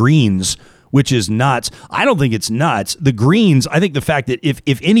ahead of the Greens, which is nuts. I don't think it's nuts. The Greens, I think the fact that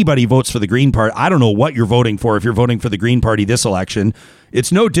if anybody votes for the Green Party, I don't know what you're voting for if you're voting for the Green Party this election.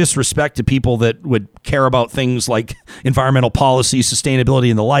 It's no disrespect to people that would care about things like environmental policy, sustainability,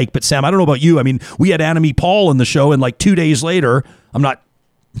 and the like. But Sam, I don't know about you. We had Annemie Paul in the show, and 2 days later,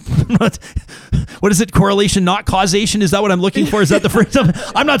 what is it? Correlation, not causation? Is that what I'm looking for? Is that the first time?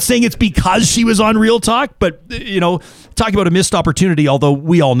 I'm not saying it's because she was on Real Talk, but talking about a missed opportunity, although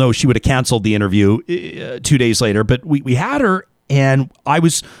we all know she would have canceled the interview 2 days later, but we had her and I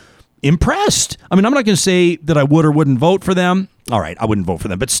was impressed. I'm not going to say that I would or wouldn't vote for them. All right, I wouldn't vote for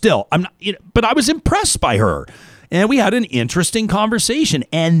them, but still, I'm not, but I was impressed by her. And we had an interesting conversation,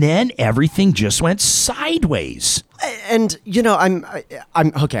 and then everything just went sideways. And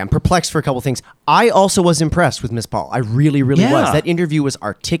I'm perplexed for a couple of things. I also was impressed with Miss Paul. I really, really was. That interview was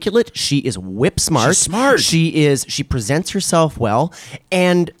articulate. She is whip smart. She's smart. She presents herself well,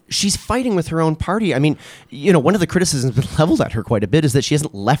 and she's fighting with her own party. One of the criticisms been leveled at her quite a bit is that she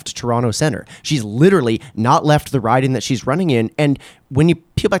hasn't left Toronto Centre. She's literally not left the riding that she's running in. And when you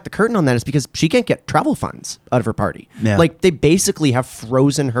peel back the curtain on that, it's because she can't get travel funds out of her party. Yeah. They basically have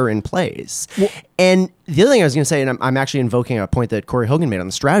frozen her in place. Well, and the other thing I was going to say, and I'm actually invoking a point that Corey Hogan made on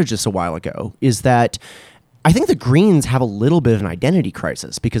The Strategist a while ago, is that I think the Greens have a little bit of an identity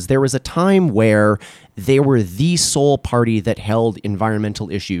crisis because there was a time where they were the sole party that held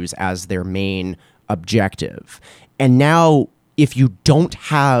environmental issues as their main objective. And now, if you don't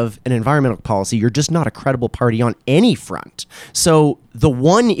have an environmental policy, you're just not a credible party on any front. So the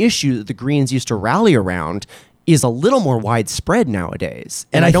one issue that the Greens used to rally around is a little more widespread nowadays.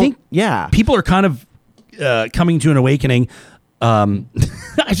 And I think yeah, people are kind of coming to an awakening. I'm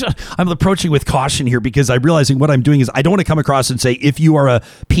approaching with caution here because I'm realizing what I'm doing is I don't want to come across and say, if you are a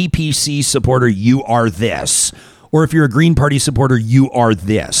PPC supporter, you are this. Or if you're a Green Party supporter, you are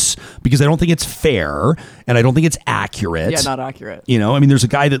this. Because I don't think it's fair and I don't think it's accurate. Yeah, not accurate. You know, I mean, there's a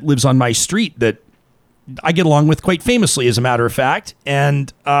guy that lives on my street that I get along with quite famously, as a matter of fact.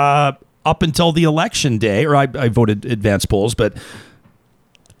 And up until the election day, or I voted advance polls, but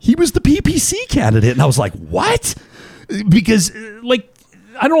he was the PPC candidate. And I was like, what? Because, like,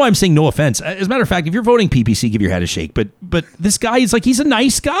 I don't know why I'm saying no offense. As a matter of fact, if you're voting PPC, give your head a shake. But this guy is like, he's a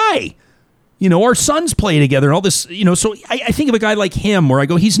nice guy. You know, our sons play together and all this, you know, so I think of a guy like him where I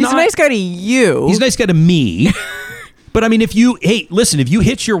go, he's not. a nice guy to you. He's a nice guy to me. But I mean, if you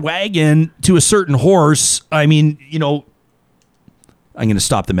hitch your wagon to a certain horse, I mean, you know, I'm going to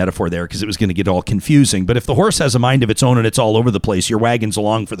stop the metaphor there because it was going to get all confusing. But if the horse has a mind of its own and it's all over the place, your wagon's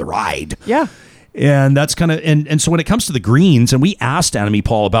along for the ride. Yeah. And that's kind of, and so when it comes to the Greens, and we asked Annemie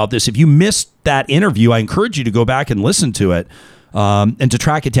Paul about this, if you missed that interview, I encourage you to go back and listen to it. And to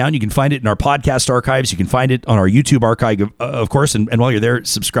track it down, you can find it in our podcast archives. You can find it on our YouTube archive, of course. And while you're there,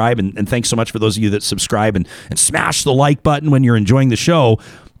 subscribe. And thanks so much for those of you that subscribe and smash the like button when you're enjoying the show.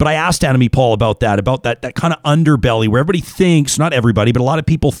 But I asked Annemie Paul about that kind of underbelly where everybody thinks, not everybody, but a lot of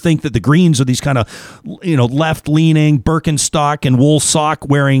people think that the Greens are these kind of, you know, left-leaning Birkenstock and wool sock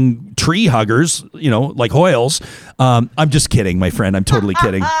wearing tree huggers, you know, like Hoyles. I'm just kidding, my friend. I'm totally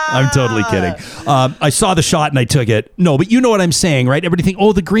kidding. I saw the shot and I took it. No, but you know what I'm saying, right? Everybody think,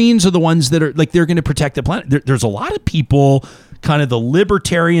 oh, the Greens are the ones that are like, they're going to protect the planet. There's a lot of people, kind of the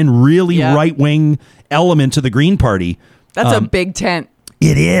libertarian, really right-wing element to the Green Party. That's a big tent.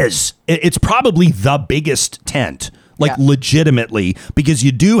 It is. It's probably the biggest tent, legitimately, because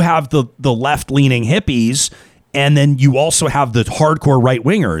you do have the left-leaning hippies, and then you also have the hardcore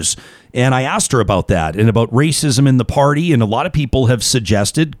right-wingers. And I asked her about that and about racism in the party, and a lot of people have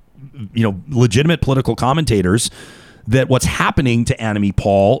suggested, you know, legitimate political commentators, that what's happening to Annemie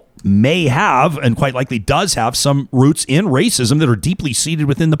Paul may have, and quite likely does have, some roots in racism that are deeply seated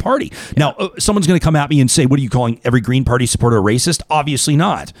within the party. Now, someone's going to come at me and say, what are you calling every Green Party supporter a racist? Obviously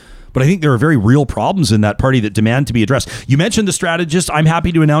not. But I think there are very real problems in that party that demand to be addressed. You mentioned the strategist. I'm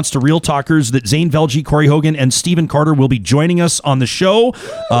happy to announce to Real Talkers that Zane Velji, Corey Hogan, and Stephen Carter will be joining us on the show.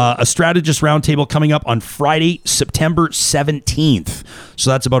 A strategist roundtable coming up on Friday, September 17th. So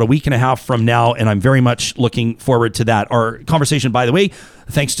that's about a week and a half from now, and I'm very much looking forward to that. Our conversation, by the way,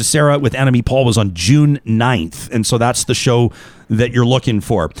 thanks to Sarah with Annemie Paul, was on June 9th. And so that's the show that you're looking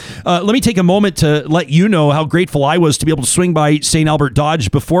for. Let me take a moment to let you know how grateful I was to be able to swing by St. Albert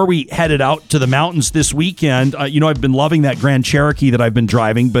Dodge before we headed out to the mountains this weekend. You know, I've been loving that Grand Cherokee that I've been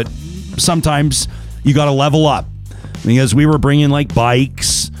driving, but sometimes you got to level up, because we were bringing like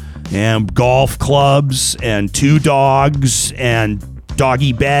bikes and golf clubs and 2 dogs and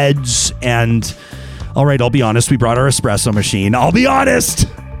doggy beds. And all right, I'll be honest, we brought our espresso machine. I'll be honest.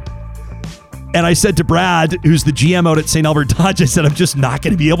 And I said to Brad, who's the GM out at St. Albert Dodge, I said, I'm just not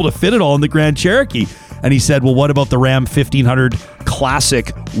going to be able to fit it all in the Grand Cherokee. And he said, well, what about the Ram 1500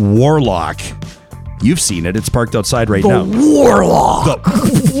 Classic Warlock? You've seen it. It's parked outside right now. Warlock.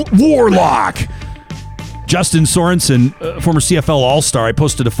 The Warlock. Justin Sorensen, former CFL All-Star, I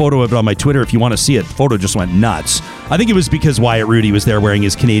posted a photo of it on my Twitter if you want to see it. The photo just went nuts. I think it was because Wyatt Rudy was there wearing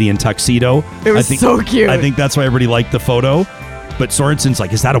his Canadian tuxedo. It was so cute. I think that's why everybody liked the photo. But Sorensen's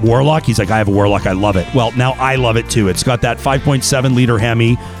like, is that a Warlock? He's like, I have a Warlock. I love it. Well, now I love it too. It's got that 5.7 liter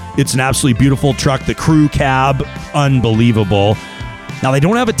Hemi. It's an absolutely beautiful truck. The crew cab, unbelievable. Now, they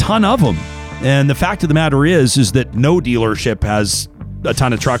don't have a ton of them. And the fact of the matter is that no dealership has a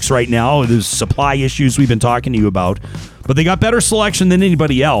ton of trucks right now. There's supply issues we've been talking to you about. But they got better selection than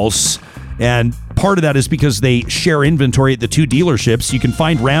anybody else. And part of that is because they share inventory at the 2 dealerships. You can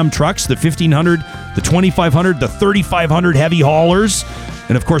find Ram trucks, the 1500, the 2500, the 3500 heavy haulers,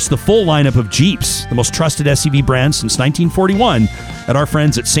 and of course the full lineup of Jeeps, the most trusted SUV brand since 1941, at our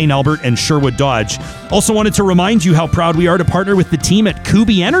friends at St. Albert and Sherwood Dodge. Also wanted to remind you how proud we are to partner with the team at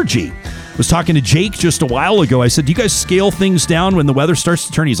Kuby Energy. I was talking to Jake just a while ago. I said, do you guys scale things down when the weather starts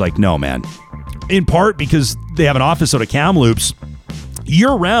to turn? He's like, no, man. In part because they have an office out of Kamloops.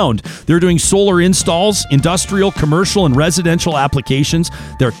 year-round. They're doing solar installs, industrial, commercial, and residential applications.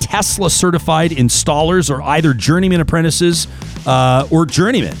 They're Tesla-certified installers or either journeyman apprentices or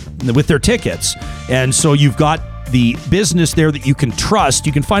journeymen with their tickets. And so you've got the business there that you can trust.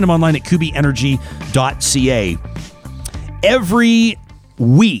 You can find them online at kubyenergy.ca. Every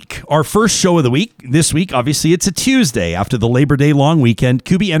week, our first show of the week, this week, obviously, it's a Tuesday after the Labor Day long weekend.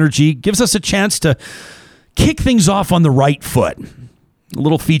 Kuby Energy gives us a chance to kick things off on the right foot. A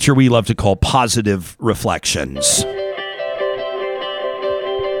little feature we love to call Positive Reflections.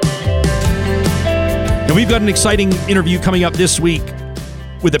 And we've got an exciting interview coming up this week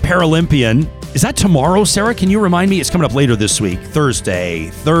with a Paralympian. Is that tomorrow, Sarah? Can you remind me? It's coming up later this week.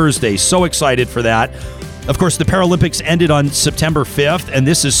 Thursday. So excited for that. Of course, the Paralympics ended on September 5th, and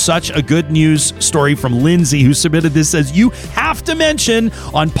this is such a good news story from Lindsay, who submitted this. Says, you have to mention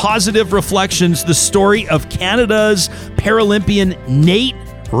on Positive Reflections the story of Canada's Paralympian Nate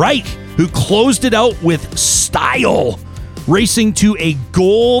Reich, who closed it out with style, racing to a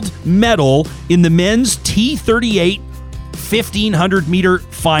gold medal in the men's T38 1500-meter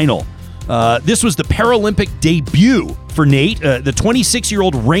final. This was the Paralympic debut for Nate, the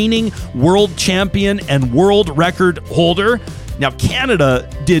 26-year-old reigning world champion and world record holder. Now, Canada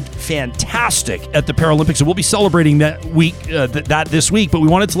did fantastic at the Paralympics, and we'll be celebrating that week, this week. But we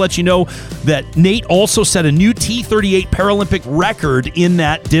wanted to let you know that Nate also set a new T38 Paralympic record in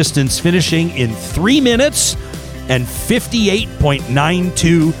that distance, finishing in 3 minutes and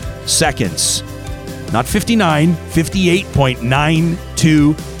 58.92 seconds. Not 59,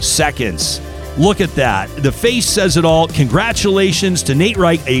 58.92 seconds. Look at that. The face says it all. Congratulations to Nate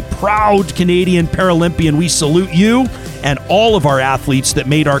Reich, a proud Canadian Paralympian. We salute you and all of our athletes that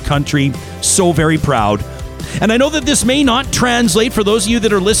made our country so very proud. And I know that this may not translate for those of you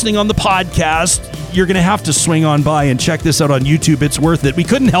that are listening on the podcast. You're going to have to swing on by and check this out on YouTube. It's worth it. We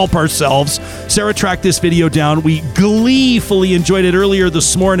couldn't help ourselves. Sarah tracked this video down. We gleefully enjoyed it earlier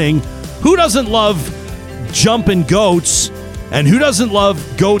this morning. Who doesn't love jumping goats? And who doesn't love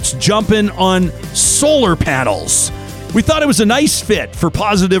goats jumping on solar panels? We thought it was a nice fit for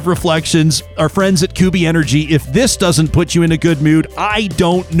Positive Reflections, our friends at Kuby Energy. If this doesn't put you in a good mood, I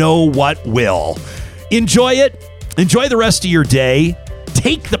don't know what will. Enjoy it. Enjoy the rest of your day.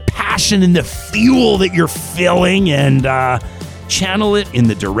 Take the passion and the fuel that you're feeling and channel it in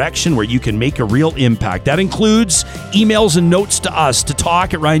the direction where you can make a real impact. That includes emails and notes to us to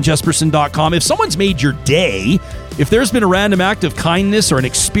talk@ryanjesperson.com. If someone's made your day, if there's been a random act of kindness or an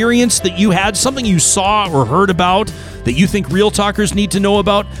experience that you had, something you saw or heard about that you think Real Talkers need to know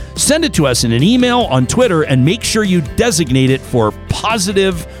about, send it to us in an email, on Twitter, and make sure you designate it for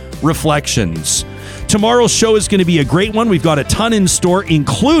Positive Reflections. Tomorrow's show is going to be a great one. We've got a ton in store,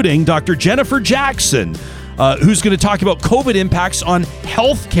 including Dr. Jennifer Jackson, who's going to talk about COVID impacts on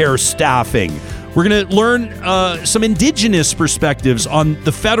healthcare staffing. We're going to learn some Indigenous perspectives on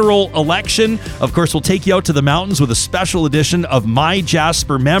the federal election. Of course, we'll take you out to the mountains with a special edition of My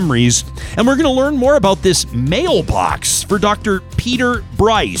Jasper Memories. And we're going to learn more about this mailbox for Dr. Peter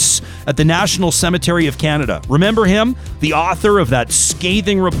Bryce at the National Cemetery of Canada. Remember him? The author of that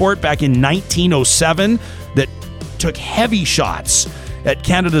scathing report back in 1907 that took heavy shots at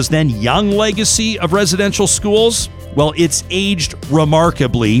Canada's then young legacy of residential schools. Well, it's aged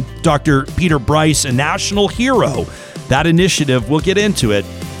remarkably. Dr. Peter Bryce, a national hero. That initiative, we'll get into it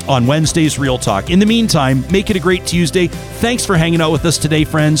on Wednesday's Real Talk. In the meantime, make it a great Tuesday. Thanks for hanging out with us today,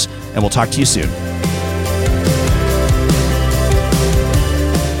 friends, and we'll talk to you soon.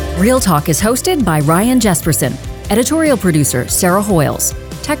 Real Talk is hosted by Ryan Jesperson, editorial producer Sarah Hoyles,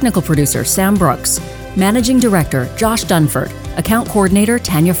 technical producer Sam Brooks, managing director Josh Dunford, account coordinator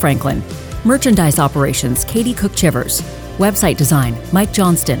Tanya Franklin, merchandise operations Katie Cook-Chivers, website design Mike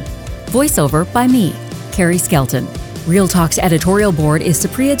Johnston, voiceover by me, Carrie Skelton. Real Talk's editorial board is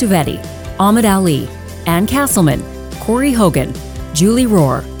Supriya Dwivedi, Ahmed Ali, Ann Castleman, Corey Hogan, Julie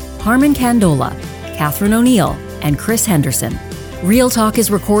Rohr, Harman Candola, Catherine O'Neill, and Chris Henderson. Real Talk is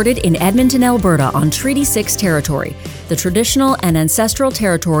recorded in Edmonton, Alberta on Treaty 6 territory, the traditional and ancestral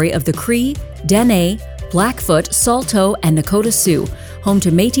territory of the Cree, Dene, Blackfoot, Saulteaux, and Nakota Sioux, home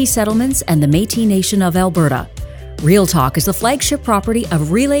to Métis settlements and the Métis Nation of Alberta. Real Talk is the flagship property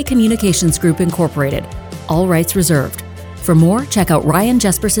of Relay Communications Group Incorporated. All rights reserved. For more, check out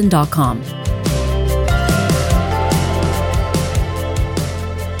ryanjesperson.com.